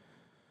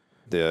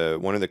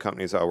 One of the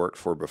companies I worked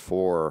for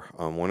before,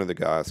 one of the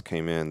guys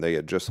came in. They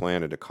had just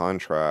landed a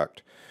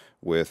contract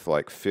with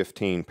like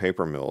 15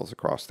 paper mills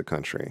across the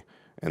country.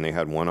 And they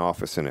had one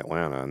office in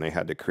Atlanta, and they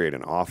had to create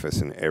an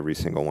office in every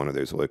single one of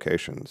those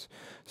locations.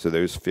 So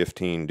those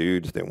 15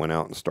 dudes that went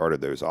out and started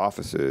those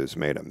offices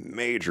made a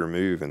major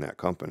move in that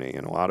company.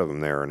 And a lot of them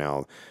there are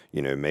now,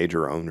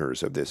 major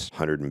owners of this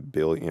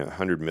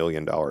 $100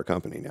 million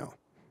company now,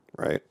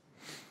 right?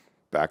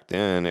 Back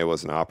then, it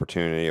was an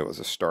opportunity. It was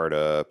a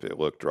startup. It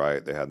looked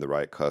right. They had the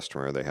right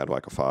customer. They had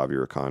like a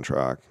 5-year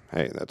contract.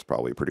 Hey, that's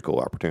probably a pretty cool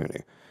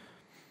opportunity.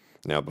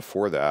 Now,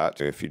 before that,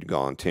 if you'd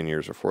gone 10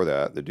 years before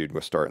that, the dude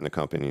was starting the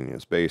company in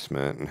his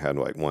basement and had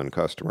like one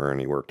customer, and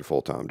he worked a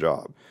full-time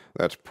job.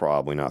 That's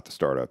probably not the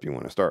startup you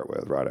want to start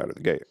with right out of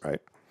the gate, right?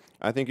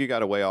 I think you got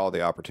to weigh all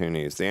the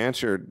opportunities. The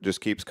answer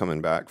just keeps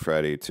coming back,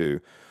 Freddie,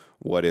 to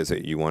what is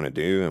it you want to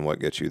do and what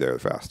gets you there the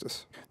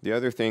fastest. The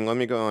other thing, let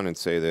me go on and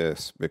say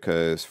this,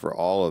 because for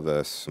all of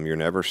us, you're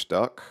never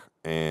stuck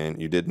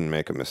and you didn't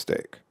make a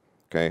mistake,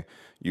 okay?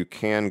 You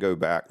can go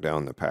back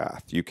down the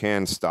path. You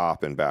can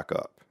stop and back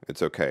up.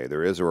 It's okay.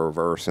 There is a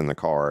reverse in the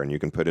car, and you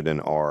can put it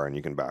in R, and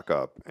you can back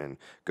up and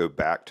go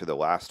back to the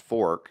last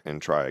fork and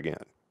try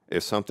again.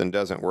 If something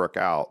doesn't work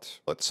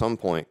out, at some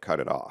point, cut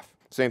it off.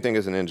 Same thing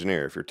as an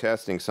engineer. If you're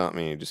testing something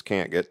and you just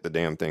can't get the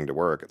damn thing to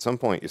work, at some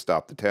point you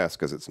stop the test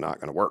because it's not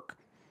going to work.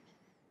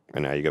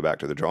 And now you go back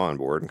to the drawing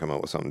board and come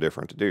up with something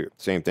different to do.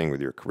 Same thing with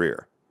your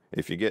career.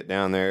 If you get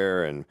down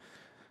there and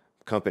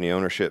company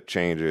ownership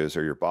changes,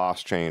 or your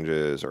boss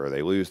changes, or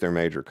they lose their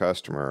major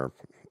customer,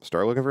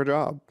 start looking for a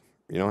job.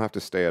 You don't have to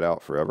stay it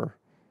out forever,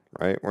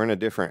 right? We're in a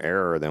different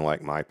era than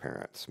like my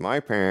parents. My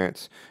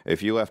parents,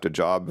 if you left a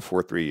job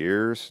before 3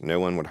 years, no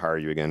one would hire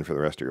you again for the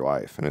rest of your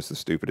life. And it's the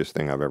stupidest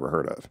thing I've ever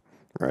heard of,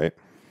 right?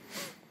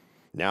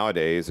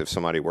 Nowadays, if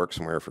somebody works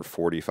somewhere for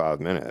 45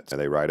 minutes,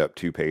 they write up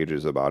 2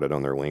 pages about it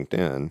on their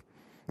LinkedIn.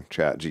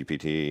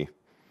 ChatGPT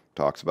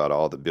talks about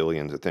all the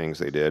billions of things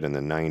they did in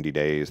the 90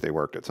 days they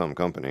worked at some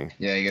company.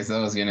 Yeah, I guess that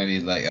was gonna be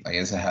like, I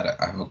guess I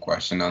have a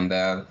question on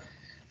that.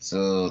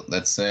 So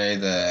let's say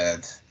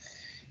that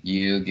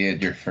you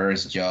get your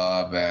first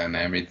job and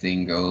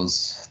everything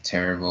goes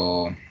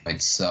terrible,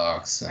 it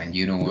sucks, and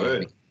you don't want to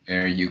be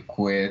there, you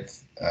quit,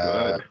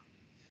 and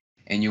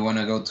you want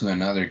to go to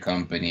another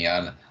company.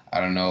 I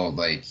don't know,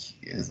 like,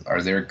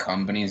 are there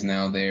companies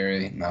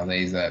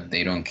nowadays that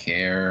they don't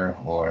care,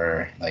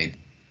 or like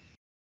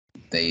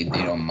they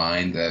don't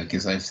mind that?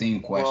 Because I've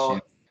seen questions.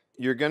 Well,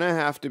 you're going to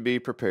have to be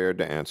prepared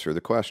to answer the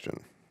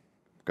question,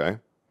 okay?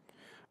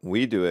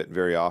 We do it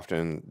very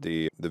often.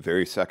 The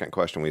very second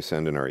question we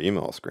send in our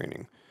email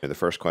screening. The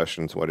first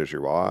question is, what is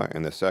your why?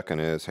 And the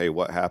second is, hey,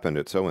 what happened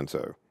at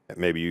so-and-so?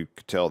 Maybe you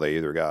could tell they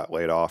either got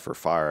laid off or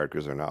fired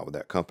because they're not with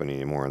that company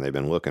anymore and they've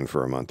been looking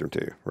for a month or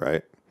two,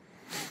 right?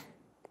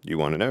 You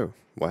want to know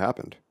what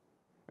happened.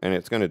 And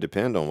it's going to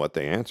depend on what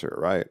they answer,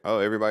 right? Oh,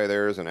 everybody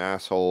there is an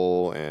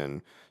asshole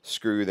and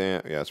screw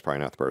them. Yeah, it's probably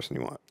not the person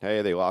you want.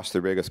 Hey, they lost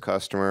their biggest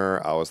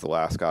customer. I was the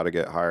last guy to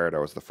get hired. I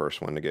was the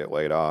first one to get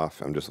laid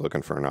off. I'm just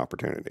looking for an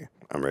opportunity.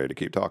 I'm ready to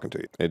keep talking to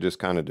you. It just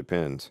kind of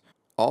depends.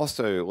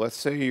 Also, let's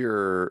say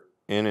you're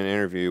in an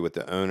interview with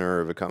the owner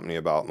of a company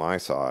about my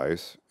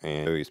size,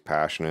 and he's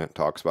passionate,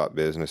 talks about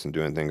business and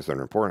doing things that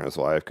are important in his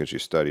life because you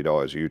studied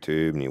all his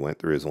YouTube and you went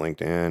through his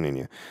LinkedIn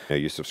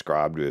and you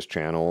subscribed to his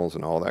channels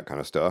and all that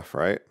kind of stuff,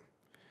 right?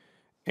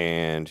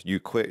 And you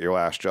quit your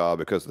last job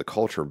because the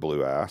culture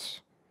blew ass.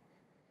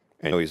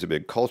 And he's a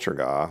big culture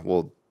guy.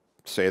 Well,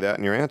 say that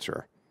in your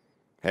answer.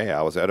 Hey,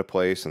 I was at a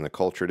place and the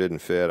culture didn't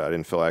fit. I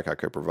didn't feel like I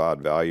could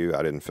provide value.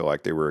 I didn't feel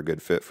like they were a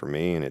good fit for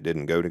me, and it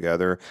didn't go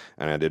together.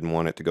 And I didn't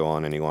want it to go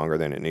on any longer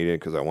than it needed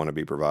because I want to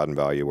be providing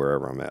value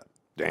wherever I'm at.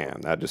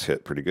 Damn, that just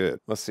hit pretty good.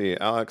 Let's see.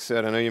 Alex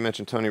said, I know you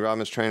mentioned Tony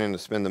Robbins training to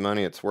spend the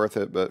money. It's worth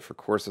it. But for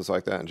courses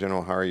like that in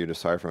general, how are you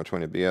deciphering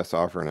between a BS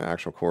offer and an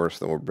actual course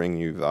that will bring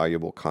you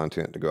valuable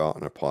content to go out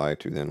and apply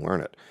to then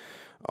learn it?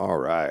 All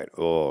right.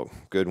 Oh,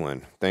 good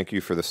one. Thank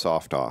you for the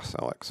soft toss,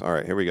 Alex. All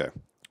right, here we go.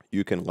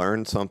 You can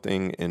learn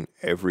something in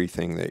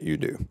everything that you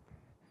do.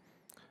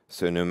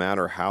 So no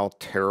matter how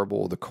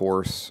terrible the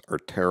course or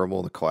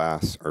terrible the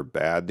class or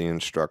bad the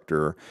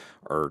instructor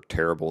or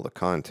terrible the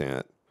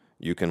content,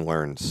 you can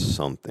learn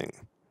something.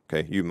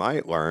 Okay, you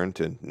might learn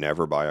to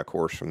never buy a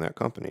course from that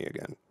company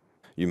again.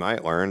 You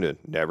might learn to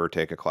never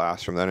take a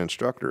class from that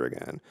instructor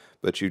again,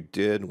 but you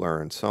did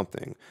learn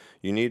something.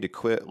 You need to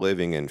quit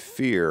living in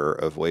fear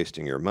of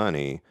wasting your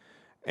money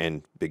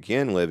and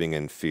begin living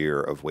in fear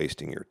of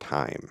wasting your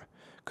time.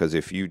 Because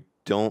if you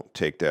don't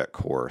take that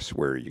course,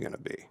 where are you going to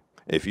be?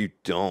 If you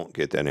don't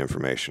get that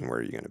information, where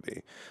are you going to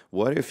be?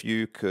 What if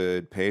you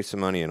could pay some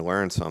money and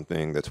learn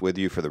something that's with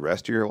you for the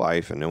rest of your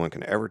life and no one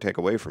can ever take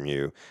away from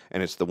you,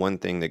 and it's the one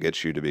thing that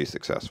gets you to be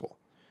successful?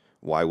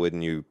 Why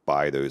wouldn't you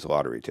buy those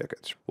lottery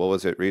tickets? What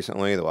was it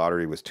recently? The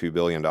lottery was $2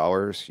 billion.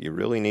 You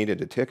really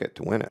needed a ticket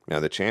to win it. Now,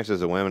 the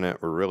chances of winning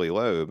it were really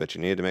low, but you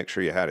needed to make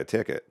sure you had a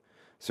ticket.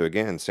 So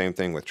again, same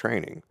thing with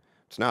training.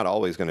 It's not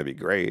always going to be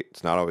great.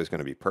 It's not always going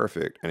to be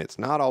perfect. And it's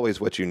not always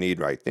what you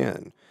need right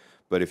then.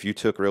 But if you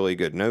took really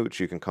good notes,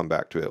 you can come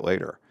back to it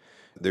later.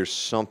 There's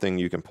something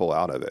you can pull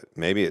out of it.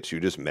 Maybe it's you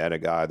just met a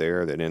guy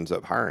there that ends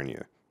up hiring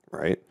you,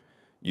 right?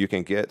 You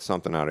can get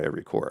something out of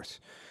every course.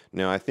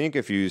 Now, I think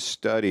if you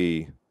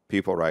study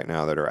people right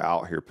now that are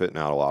out here putting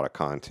out a lot of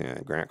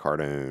content, Grant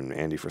Cardone,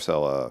 Andy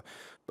Frisella, a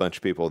bunch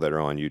of people that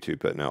are on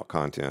YouTube putting out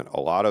content, a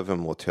lot of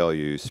them will tell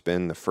you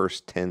spend the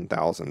first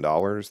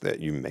 $10,000 that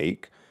you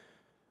make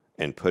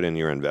and put in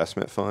your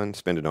investment fund,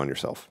 spend it on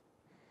yourself.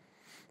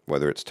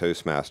 Whether it's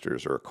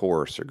Toastmasters or a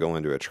course or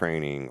going to a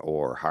training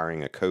or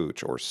hiring a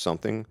coach or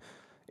something,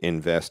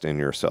 invest in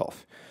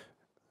yourself.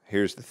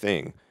 Here's the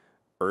thing.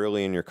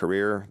 Early in your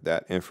career,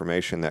 that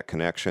information, that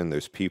connection,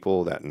 those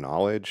people, that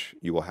knowledge,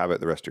 you will have it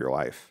the rest of your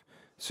life.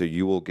 So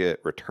you will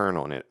get return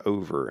on it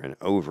over and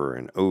over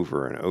and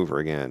over and over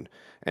again.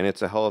 And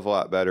it's a hell of a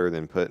lot better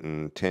than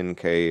putting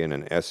 10K in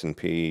an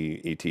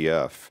S&P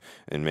ETF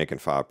and making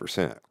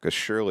 5%. Because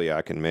surely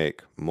I can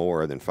make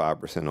more than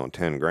 5% on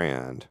 10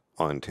 grand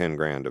on 10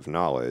 grand of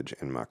knowledge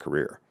in my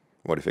career.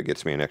 What if it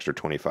gets me an extra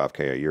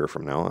 25K a year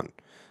from now on?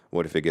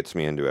 What if it gets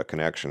me into a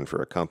connection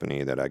for a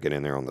company that I get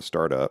in there on the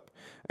startup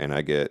and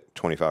I get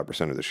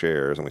 25% of the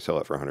shares and we sell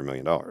it for $100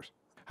 million?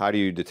 How do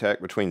you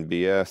detect between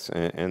BS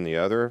and the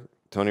other?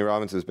 Tony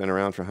Robbins has been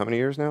around for how many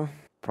years now?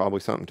 Probably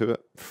something to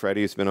it.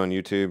 Freddie's been on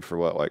YouTube for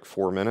what, like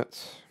 4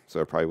 minutes?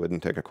 So I probably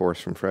wouldn't take a course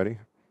from Freddie.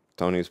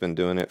 Tony's been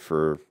doing it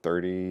for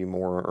 30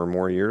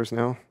 more years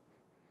now.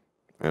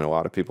 And a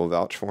lot of people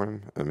vouch for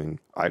him. I mean,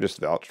 I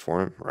just vouched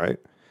for him, right?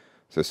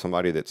 So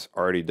somebody that's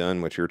already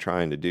done what you're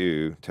trying to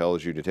do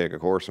tells you to take a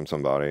course from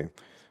somebody.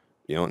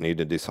 You don't need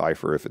to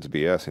decipher if it's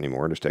BS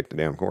anymore. Just take the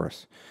damn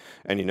course.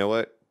 And you know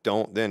what?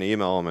 Don't then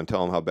email them and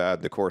tell them how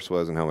bad the course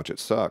was and how much it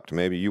sucked.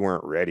 Maybe you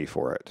weren't ready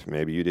for it.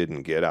 Maybe you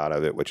didn't get out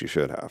of it what you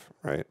should have,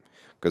 right?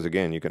 Because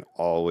again, you can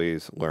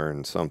always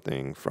learn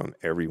something from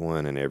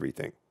everyone and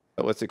everything.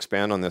 But let's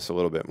expand on this a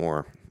little bit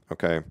more,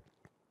 okay?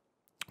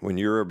 When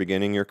you're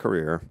beginning your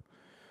career,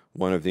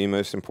 one of the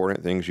most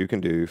important things you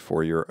can do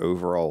for your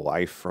overall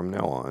life from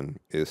now on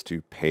is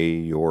to pay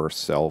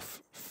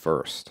yourself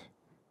first,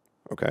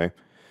 okay?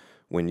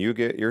 When you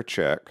get your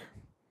check,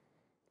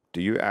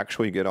 do you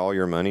actually get all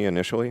your money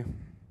initially?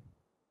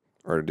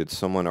 Or did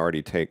someone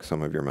already take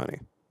some of your money?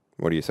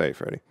 What do you say,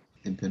 Freddie?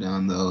 They put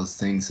on those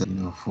things,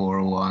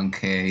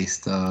 401k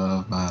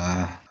stuff.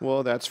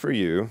 Well, that's for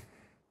you.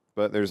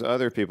 But there's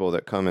other people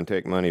that come and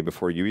take money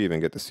before you even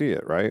get to see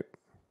it, right?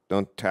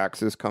 Don't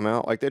taxes come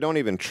out? Like, they don't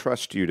even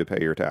trust you to pay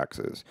your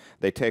taxes.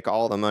 They take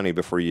all the money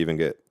before you even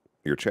get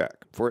your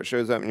check. Before it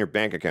shows up in your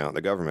bank account,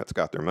 the government's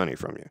got their money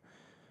from you.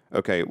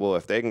 Okay, well,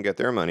 if they can get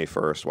their money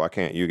first, why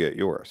can't you get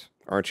yours?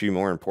 Aren't you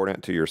more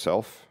important to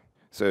yourself?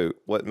 So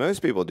what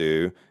most people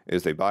do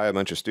is they buy a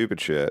bunch of stupid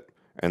shit,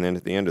 and then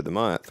at the end of the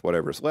month,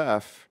 whatever's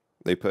left,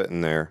 they put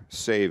in their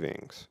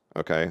savings.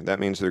 Okay, that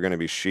means they're going to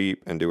be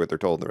sheep and do what they're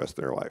told the rest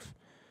of their life.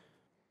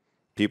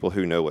 People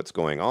who know what's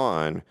going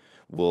on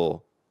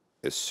will,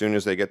 as soon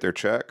as they get their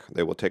check,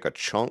 they will take a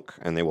chunk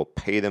and they will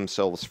pay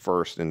themselves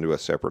first into a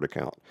separate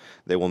account.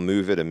 They will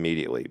move it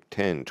immediately,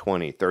 10,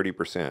 20,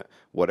 30%,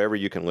 whatever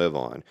you can live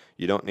on.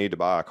 You don't need to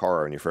buy a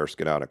car when you first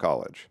get out of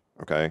college,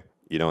 okay?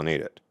 You don't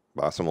need it.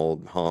 Buy some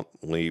old hump,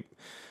 leap,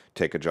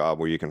 take a job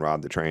where you can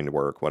ride the train to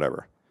work,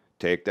 whatever.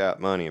 Take that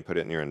money and put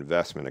it in your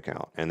investment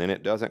account. And then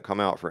it doesn't come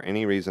out for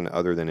any reason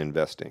other than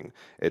investing.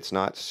 It's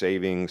not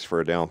savings for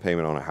a down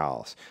payment on a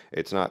house.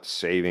 It's not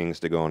savings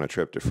to go on a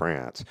trip to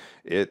France.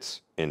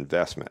 It's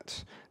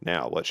investments.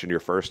 Now, what should your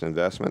first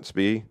investments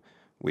be?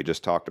 We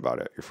just talked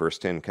about it. Your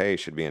first 10K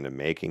should be into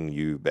making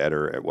you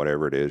better at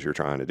whatever it is you're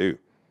trying to do.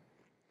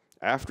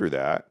 After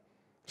that,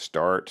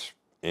 start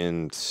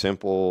in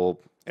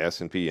simple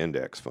S&P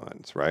index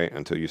funds, right?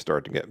 Until you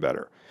start to get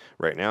better.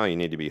 Right now, you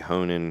need to be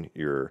honing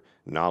your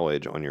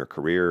knowledge on your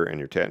career and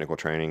your technical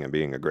training and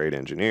being a great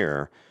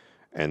engineer.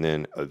 And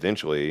then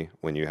eventually,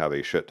 when you have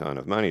a shit ton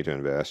of money to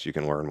invest, you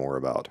can learn more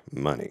about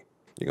money.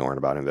 You can learn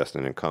about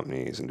investing in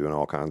companies and doing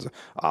all kinds of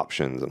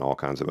options and all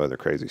kinds of other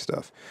crazy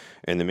stuff.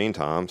 In the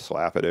meantime,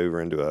 slap it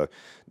over into a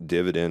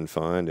dividend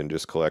fund and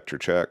just collect your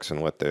checks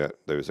and let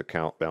those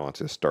account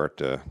balances start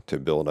to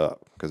build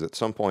up. Because at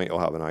some point, you'll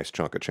have a nice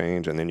chunk of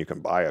change, and then you can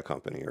buy a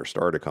company or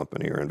start a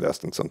company or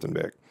invest in something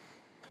big.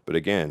 But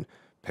again,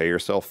 pay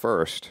yourself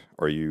first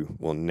or you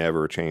will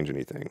never change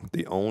anything.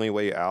 The only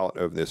way out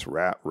of this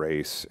rat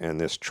race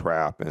and this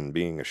trap and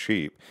being a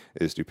sheep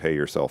is to pay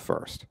yourself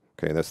first.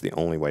 Okay, that's the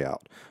only way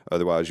out.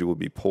 Otherwise, you will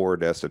be poor,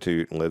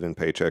 destitute, and living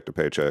paycheck to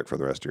paycheck for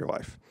the rest of your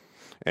life.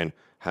 And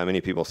how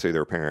many people see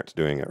their parents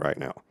doing it right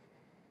now?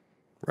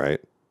 Right?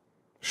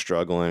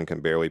 Struggling,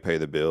 can barely pay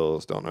the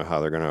bills, don't know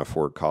how they're going to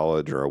afford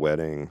college or a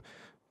wedding,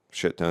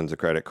 shit tons of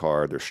credit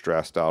card. They're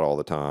stressed out all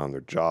the time.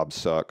 Their job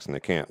sucks and they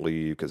can't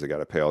leave because they got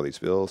to pay all these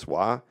bills.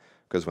 Why?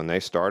 Because when they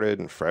started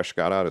and fresh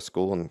got out of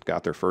school and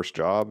got their first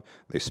job,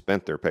 they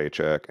spent their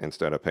paycheck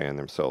instead of paying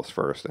themselves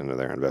first into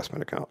their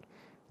investment account,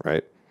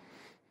 right?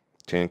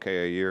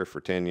 10K a year for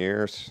 10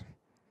 years,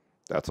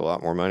 that's a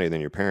lot more money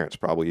than your parents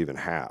probably even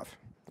have.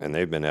 And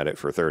they've been at it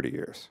for 30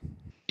 years.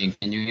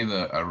 Can you give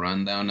a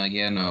rundown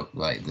again of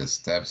like the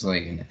steps,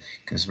 like,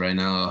 because right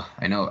now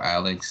I know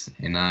Alex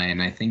and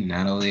I think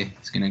Natalie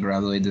is gonna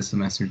graduate this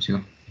semester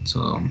too.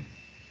 So,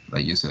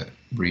 like, just a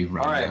brief All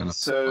rundown. right,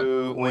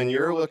 so when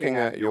you're looking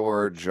at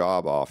your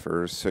job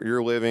offers, so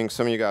you're living,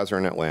 some of you guys are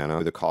in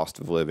Atlanta, the cost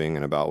of living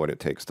and about what it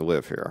takes to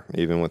live here,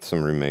 even with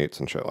some roommates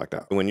and shit like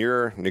that. When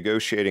you're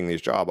negotiating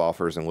these job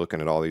offers and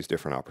looking at all these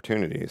different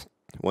opportunities,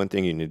 one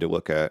thing you need to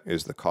look at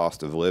is the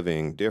cost of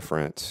living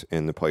difference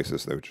in the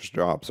places that your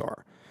jobs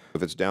are.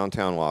 If it's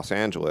downtown Los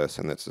Angeles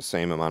and it's the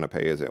same amount of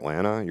pay as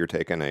Atlanta, you're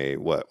taking a,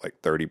 like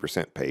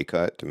 30% pay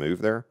cut to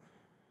move there?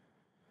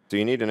 So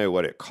you need to know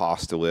what it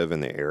costs to live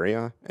in the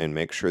area and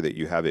make sure that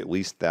you have at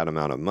least that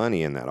amount of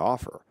money in that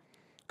offer.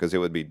 Because it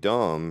would be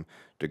dumb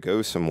to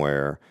go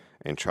somewhere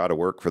and try to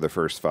work for the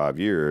first 5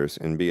 years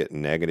and be at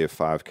negative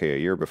 5K a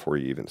year before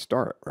you even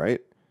start,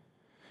 right?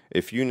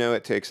 If you know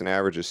it takes an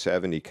average of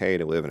 70K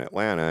to live in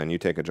Atlanta and you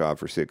take a job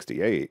for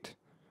 68,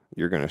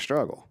 you're going to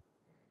struggle,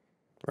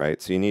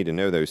 right? So you need to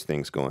know those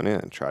things going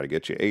in. Try to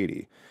get you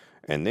 80.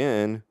 And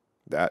then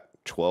that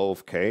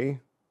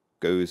 12K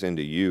goes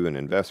into you and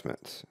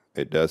investments.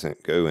 It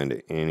doesn't go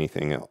into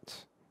anything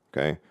else,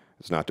 okay?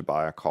 It's not to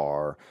buy a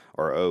car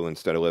or, oh,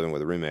 instead of living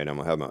with a roommate, I'm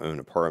going to have my own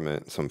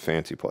apartment in some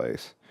fancy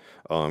place.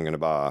 Oh, I'm going to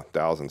buy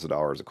thousands of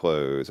dollars of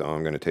clothes. Oh,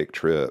 I'm going to take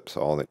trips,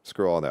 all that.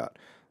 Screw all that.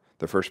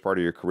 The first part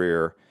of your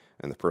career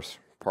and the first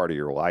part of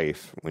your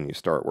life when you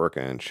start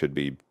working should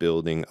be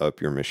building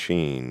up your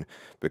machine,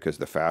 because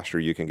the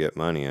faster you can get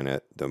money in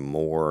it, the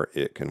more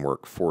it can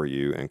work for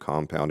you, and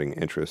compounding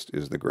interest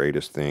is the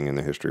greatest thing in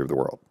the history of the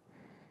world.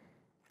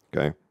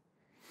 Okay?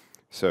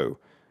 So,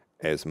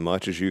 as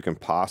much as you can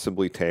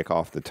possibly take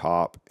off the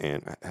top,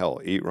 and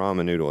hell, eat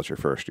ramen noodles your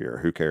first year.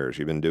 Who cares?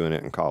 You've been doing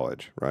it in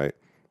college, right?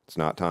 It's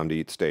not time to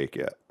eat steak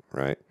yet,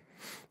 right?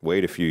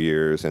 Wait a few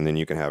years, and then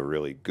you can have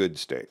really good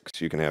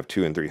steaks. You can have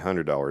 $200 and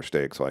 $300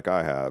 steaks like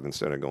I have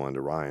instead of going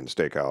to Ryan's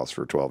Steakhouse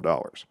for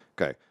 $12.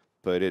 Okay,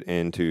 put it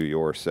into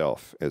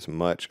yourself as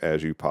much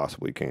as you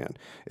possibly can.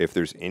 If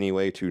there's any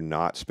way to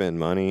not spend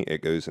money,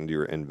 it goes into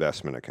your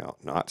investment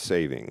account, not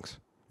savings.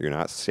 You're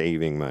not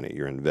saving money,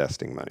 you're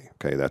investing money.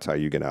 Okay, that's how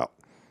you get out.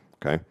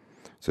 Okay,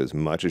 so as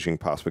much as you can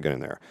possibly get in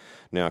there.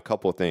 Now, a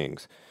couple of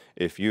things.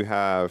 If you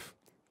have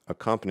a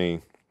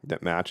company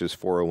that matches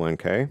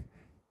 401k,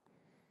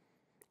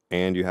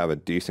 and you have a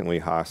decently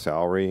high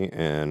salary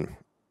in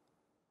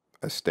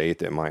a state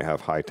that might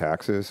have high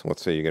taxes,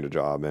 let's say you get a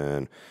job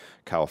in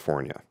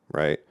California,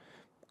 right?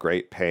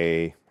 Great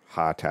pay,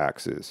 high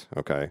taxes,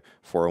 okay?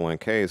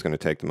 401k is going to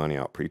take the money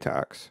out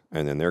pre-tax,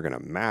 and then they're going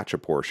to match a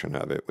portion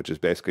of it, which is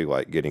basically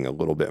like getting a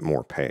little bit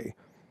more pay.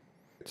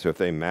 So if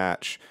they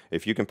match,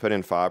 if you can put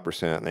in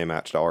 5% and they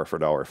match dollar for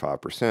dollar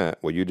 5%,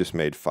 well, you just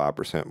made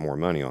 5% more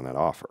money on that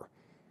offer.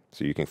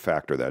 So you can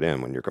factor that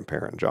in when you're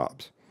comparing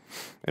jobs.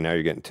 And now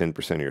you're getting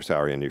 10% of your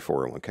salary into your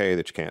 401k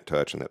that you can't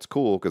touch, and that's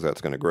cool because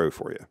that's going to grow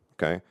for you.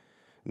 Okay.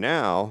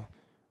 Now,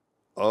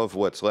 of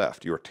what's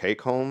left, your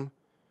take home,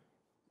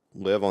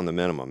 live on the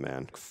minimum,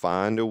 man.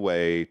 Find a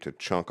way to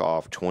chunk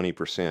off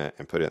 20%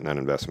 and put it in that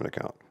investment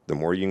account. The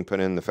more you can put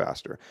in, the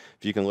faster.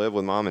 If you can live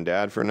with mom and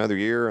dad for another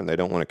year and they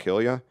don't want to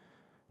kill you,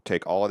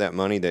 take all of that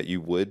money that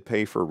you would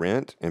pay for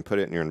rent and put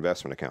it in your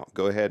investment account.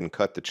 Go ahead and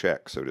cut the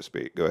check, so to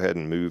speak. Go ahead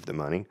and move the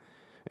money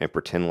and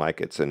pretend like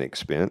it's an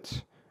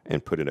expense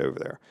and put it over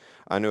there.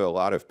 I know a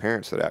lot of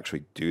parents that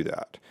actually do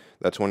that.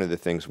 That's one of the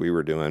things we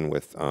were doing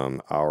with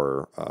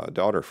our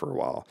daughter for a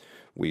while.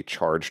 We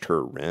charged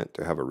her rent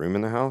to have a room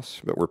in the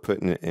house, but we're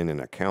putting it in an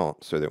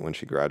account so that when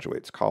she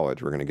graduates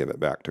college, we're going to give it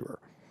back to her.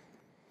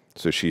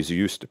 So she's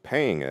used to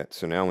paying it.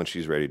 So now when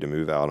she's ready to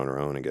move out on her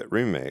own and get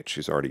roommates,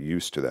 she's already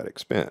used to that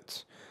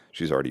expense.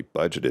 She's already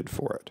budgeted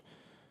for it.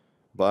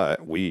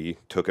 But we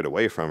took it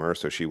away from her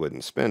so she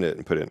wouldn't spend it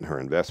and put it in her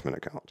investment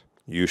account.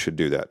 You should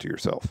do that to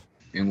yourself.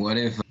 And what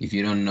if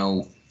you don't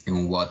know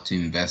in what to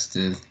invest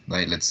it?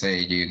 Like, let's say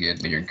you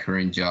get your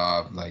current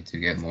job, like to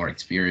get more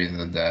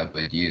experience in that,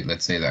 but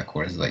let's say that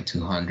course is like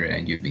 200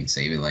 and you've been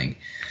saving like,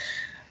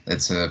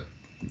 let's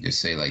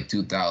just say like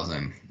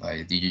 2,000.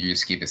 Like, did you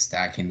just keep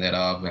stacking that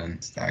up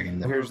and stacking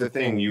that? Here's the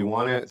thing. You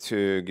want it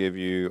to give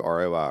you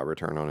ROI,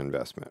 return on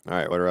investment. All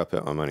right, what do I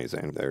put my money,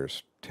 Zane?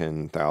 There's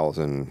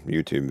 10,000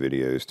 YouTube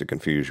videos to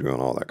confuse you on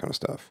all that kind of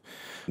stuff.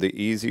 The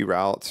easy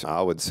routes, I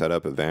would set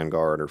up a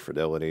Vanguard or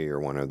Fidelity or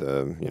one of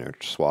the,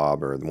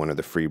 Schwab or one of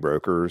the free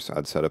brokers.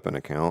 I'd set up an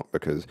account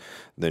because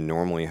they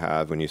normally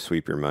have, when you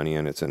sweep your money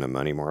in, it's in a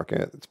money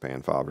market. It's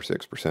paying 5 or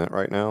 6%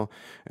 right now.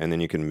 And then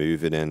you can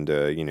move it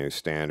into,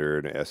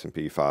 standard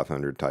S&P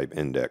 500 type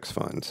index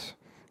funds.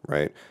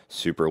 Right?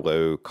 Super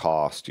low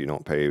cost. You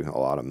don't pay a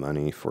lot of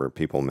money for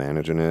people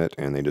managing it,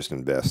 and they just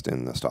invest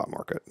in the stock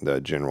market. The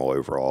general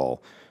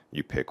overall,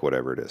 you pick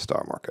whatever it is,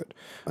 stock market.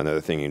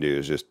 Another thing you do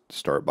is just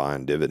start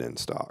buying dividend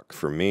stock.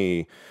 For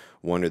me,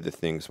 one of the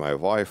things my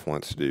wife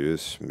wants to do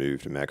is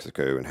move to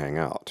Mexico and hang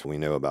out. We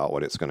know about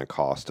what it's going to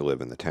cost to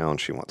live in the town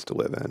she wants to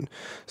live in.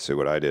 So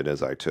what I did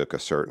is I took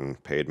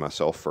paid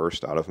myself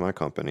first out of my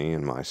company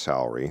and my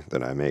salary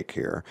that I make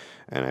here,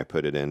 and I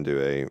put it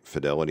into a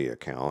Fidelity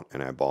account,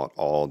 and I bought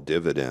all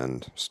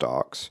dividend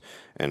stocks.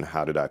 And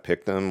how did I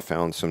pick them?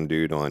 Found some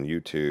dude on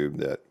YouTube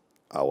that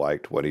I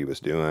liked what he was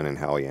doing and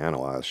how he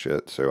analyzed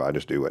shit, so I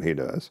just do what he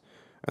does.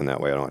 And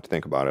that way I don't have to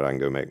think about it. I can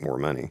go make more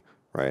money.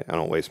 Right? I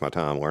don't waste my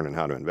time learning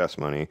how to invest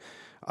money.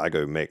 I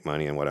go make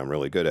money in what I'm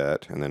really good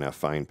at, and then I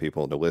find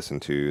people to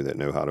listen to that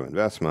know how to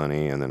invest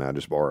money, and then I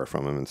just borrow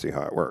from them and see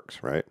how it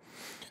works, right?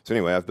 So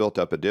anyway, I've built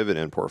up a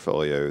dividend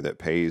portfolio that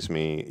pays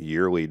me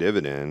yearly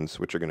dividends,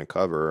 which are going to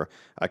cover,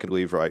 I could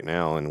leave right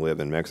now and live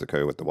in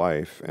Mexico with the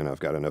wife, and I've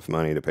got enough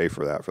money to pay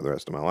for that for the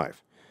rest of my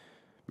life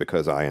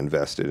because I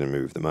invested and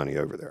moved the money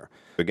over there.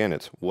 Again,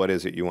 it's what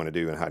is it you want to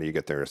do and how do you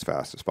get there as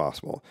fast as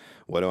possible?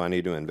 What do I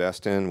need to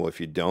invest in? Well,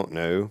 if you don't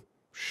know,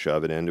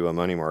 shove it into a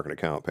money market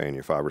account paying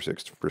you 5 or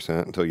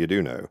 6% until you do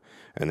know,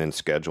 and then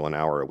schedule an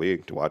hour a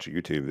week to watch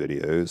YouTube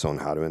videos on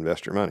how to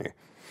invest your money,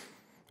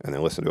 and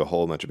then listen to a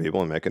whole bunch of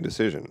people and make a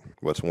decision.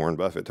 What's Warren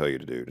Buffett tell you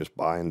to do? Just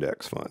buy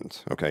index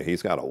funds. Okay,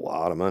 he's got a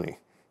lot of money.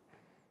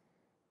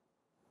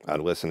 I'd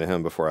listen to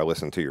him before I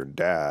listen to your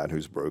dad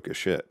who's broke as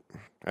shit.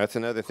 That's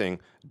another thing.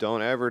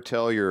 Don't ever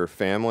tell your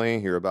family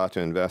you're about to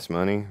invest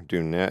money.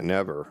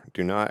 Never.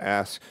 Do not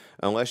ask,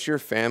 unless your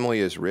family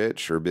is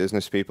rich or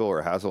business people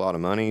or has a lot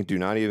of money, do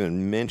not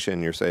even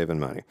mention you're saving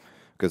money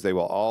because they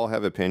will all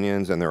have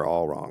opinions and they're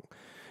all wrong.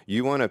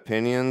 You want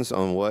opinions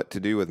on what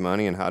to do with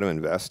money and how to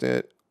invest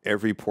it?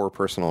 Every poor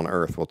person on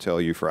earth will tell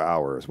you for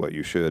hours what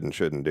you should and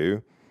shouldn't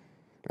do.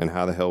 And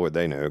how the hell would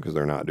they know because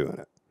they're not doing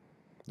it?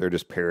 They're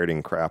just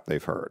parroting crap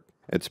they've heard.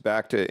 It's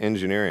back to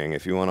engineering.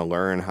 If you want to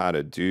learn how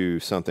to do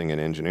something in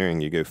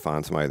engineering, you go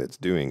find somebody that's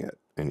doing it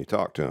and you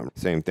talk to them.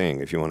 Same thing.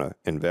 If you want to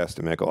invest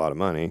and make a lot of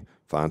money,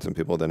 find some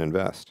people that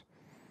invest.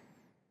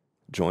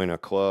 Join a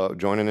club,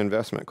 join an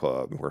investment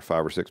club where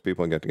 5 or 6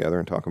 people get together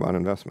and talk about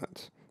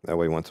investments. That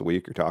way, once a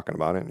week, you're talking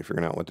about it and you're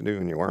figuring out what to do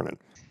and you're learning.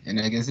 And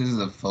I guess this is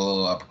a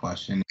follow-up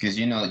question because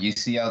you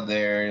see out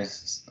there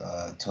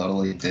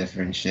totally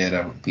different shit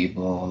of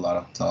people, a lot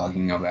of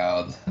talking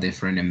about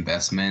different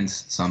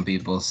investments. Some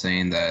people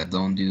saying that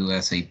don't do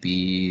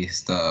SAP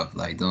stuff,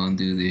 like don't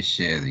do this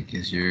shit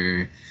because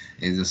it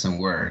doesn't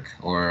work,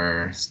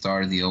 or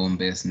start the own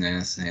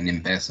business and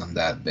invest on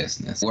that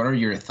business. What are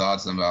your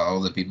thoughts about all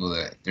the people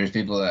there's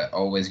people that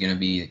always gonna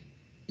be,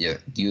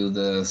 do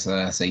this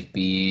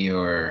SAP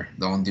or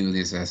don't do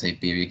this SAP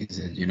because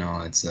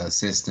it's a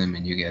system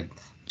and you get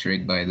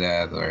tricked by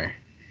that, or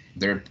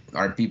there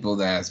are people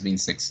that has been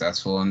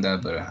successful in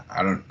that, but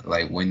I don't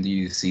when do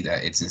you see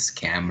that it's a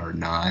scam or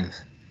not?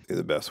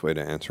 The best way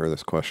to answer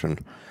this question,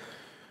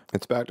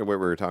 it's back to what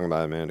we were talking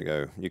about a minute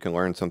ago. You can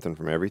learn something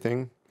from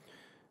everything,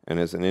 and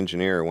as an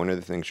engineer, one of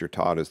the things you're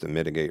taught is to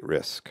mitigate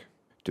risk.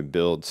 to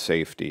build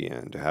safety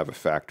in, to have a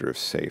factor of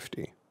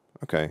safety.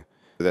 Okay?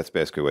 So that's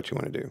basically what you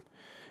want to do.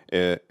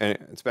 And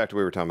it's back to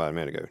what we were talking about a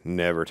minute ago.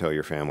 Never tell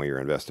your family you're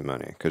investing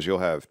money, because you'll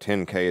have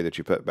 $10K that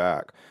you put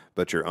back,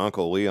 but your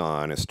Uncle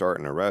Leon is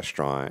starting a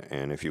restaurant,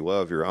 and if you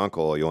love your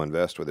uncle, you'll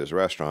invest with his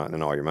restaurant, and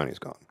then all your money's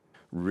gone.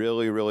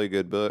 Really, really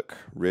good book,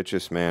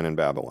 Richest Man in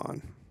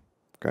Babylon.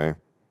 Okay?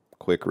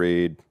 Quick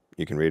read.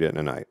 You can read it in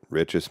a night.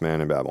 Richest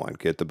Man in Babylon.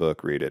 Get the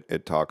book, read it.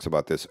 It talks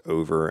about this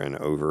over and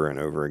over and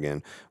over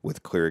again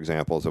with clear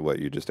examples of what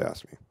you just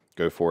asked me.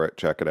 Go for it.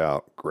 Check it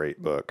out.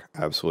 Great book.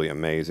 Absolutely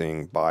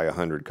amazing. Buy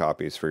 100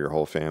 copies for your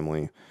whole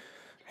family.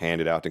 Hand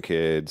it out to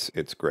kids.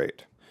 It's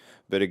great.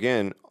 But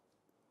again,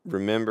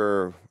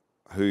 remember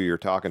who you're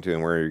talking to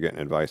and where you're getting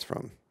advice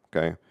from.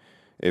 Okay?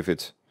 If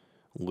it's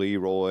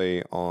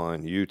Leroy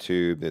on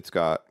YouTube that's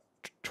got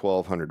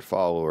 1,200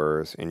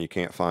 followers and you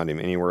can't find him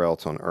anywhere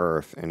else on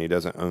earth, and he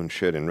doesn't own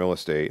shit in real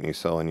estate, and he's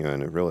selling you a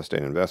real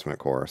estate investment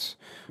course,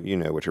 you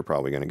know what you're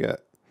probably going to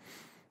get.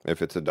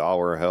 If it's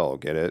 $1, hell,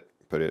 get it,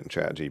 put it in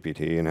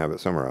ChatGPT and have it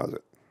summarize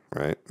it,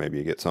 right? Maybe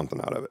you get something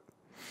out of it.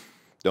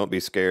 Don't be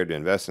scared to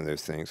invest in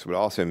those things, but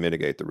also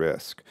mitigate the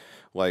risk.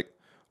 Like,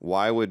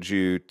 why would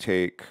you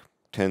take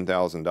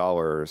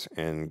 $10,000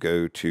 and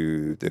go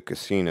to the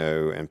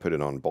casino and put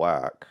it on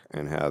black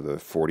and have a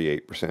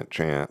 48%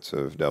 chance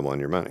of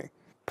doubling your money?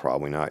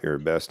 Probably not your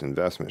best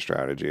investment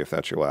strategy if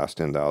that's your last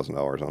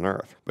 $10,000 on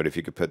earth. But if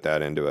you could put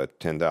that into a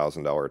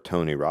 $10,000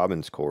 Tony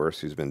Robbins course,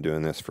 who's been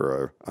doing this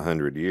for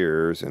 100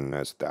 years and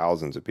has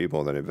thousands of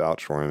people that have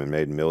vouched for him and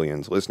made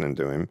millions listening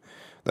to him,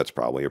 that's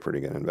probably a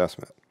pretty good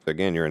investment.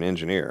 Again, you're an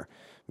engineer.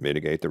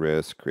 Mitigate the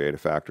risk, create a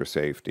factor of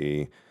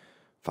safety,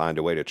 find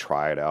a way to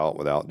try it out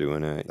without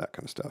doing it, that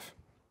kind of stuff.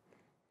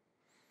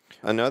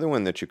 Another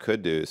one that you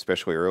could do,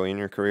 especially early in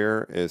your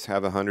career, is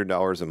have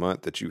 $100 a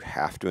month that you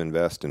have to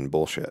invest in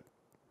bullshit.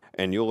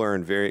 And you'll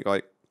learn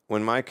like,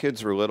 when my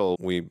kids were little,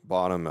 we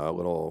bought them a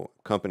little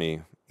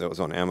company that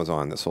was on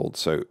Amazon that sold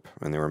soap,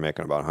 and they were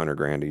making about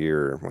 $100,000 a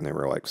year when they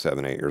were like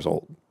 7, 8 years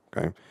old.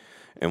 Okay.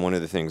 And one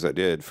of the things I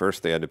did,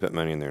 first they had to put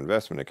money in their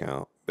investment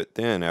account, but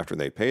then after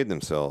they paid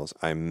themselves,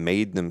 I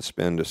made them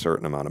spend a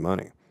certain amount of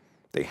money.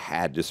 They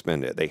had to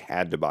spend it. They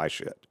had to buy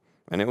shit.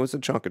 And it was a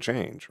chunk of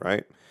change,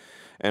 right?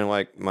 And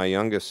like my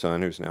youngest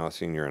son, who's now a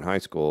senior in high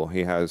school,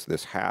 he has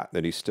this hat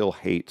that he still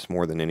hates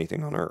more than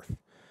anything on earth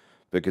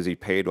because he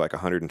paid like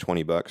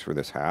 $120 for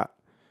this hat.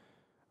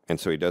 And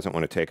so he doesn't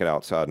want to take it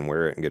outside and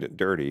wear it and get it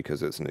dirty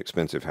because it's an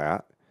expensive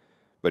hat.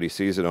 But he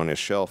sees it on his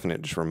shelf and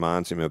it just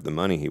reminds him of the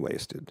money he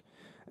wasted.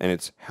 And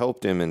it's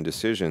helped him in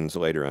decisions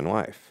later in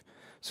life.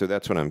 So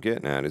that's what I'm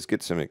getting at, is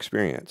get some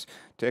experience.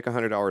 Take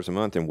 $100 a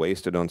month and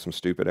waste it on some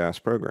stupid-ass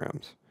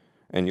programs.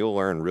 And you'll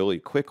learn really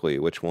quickly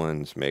which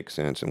ones make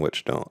sense and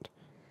which don't.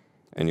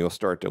 And you'll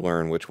start to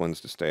learn which ones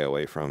to stay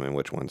away from and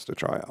which ones to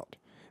try out.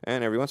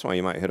 And every once in a while,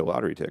 you might hit a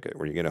lottery ticket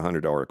where you get a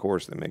 $100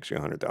 course that makes you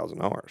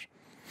 $100,000.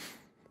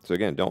 So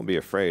again, don't be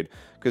afraid.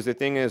 Because the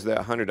thing is that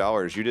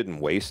 $100, you didn't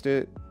waste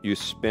it. You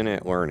spent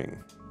it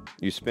learning.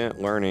 You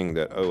spent learning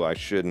that, oh, I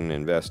shouldn't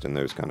invest in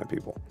those kind of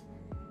people.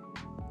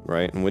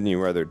 Right? And wouldn't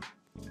you rather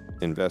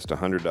invest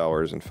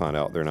 $100 and find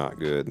out they're not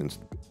good than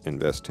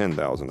invest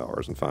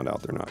 $10,000 and find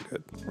out they're not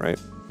good, right?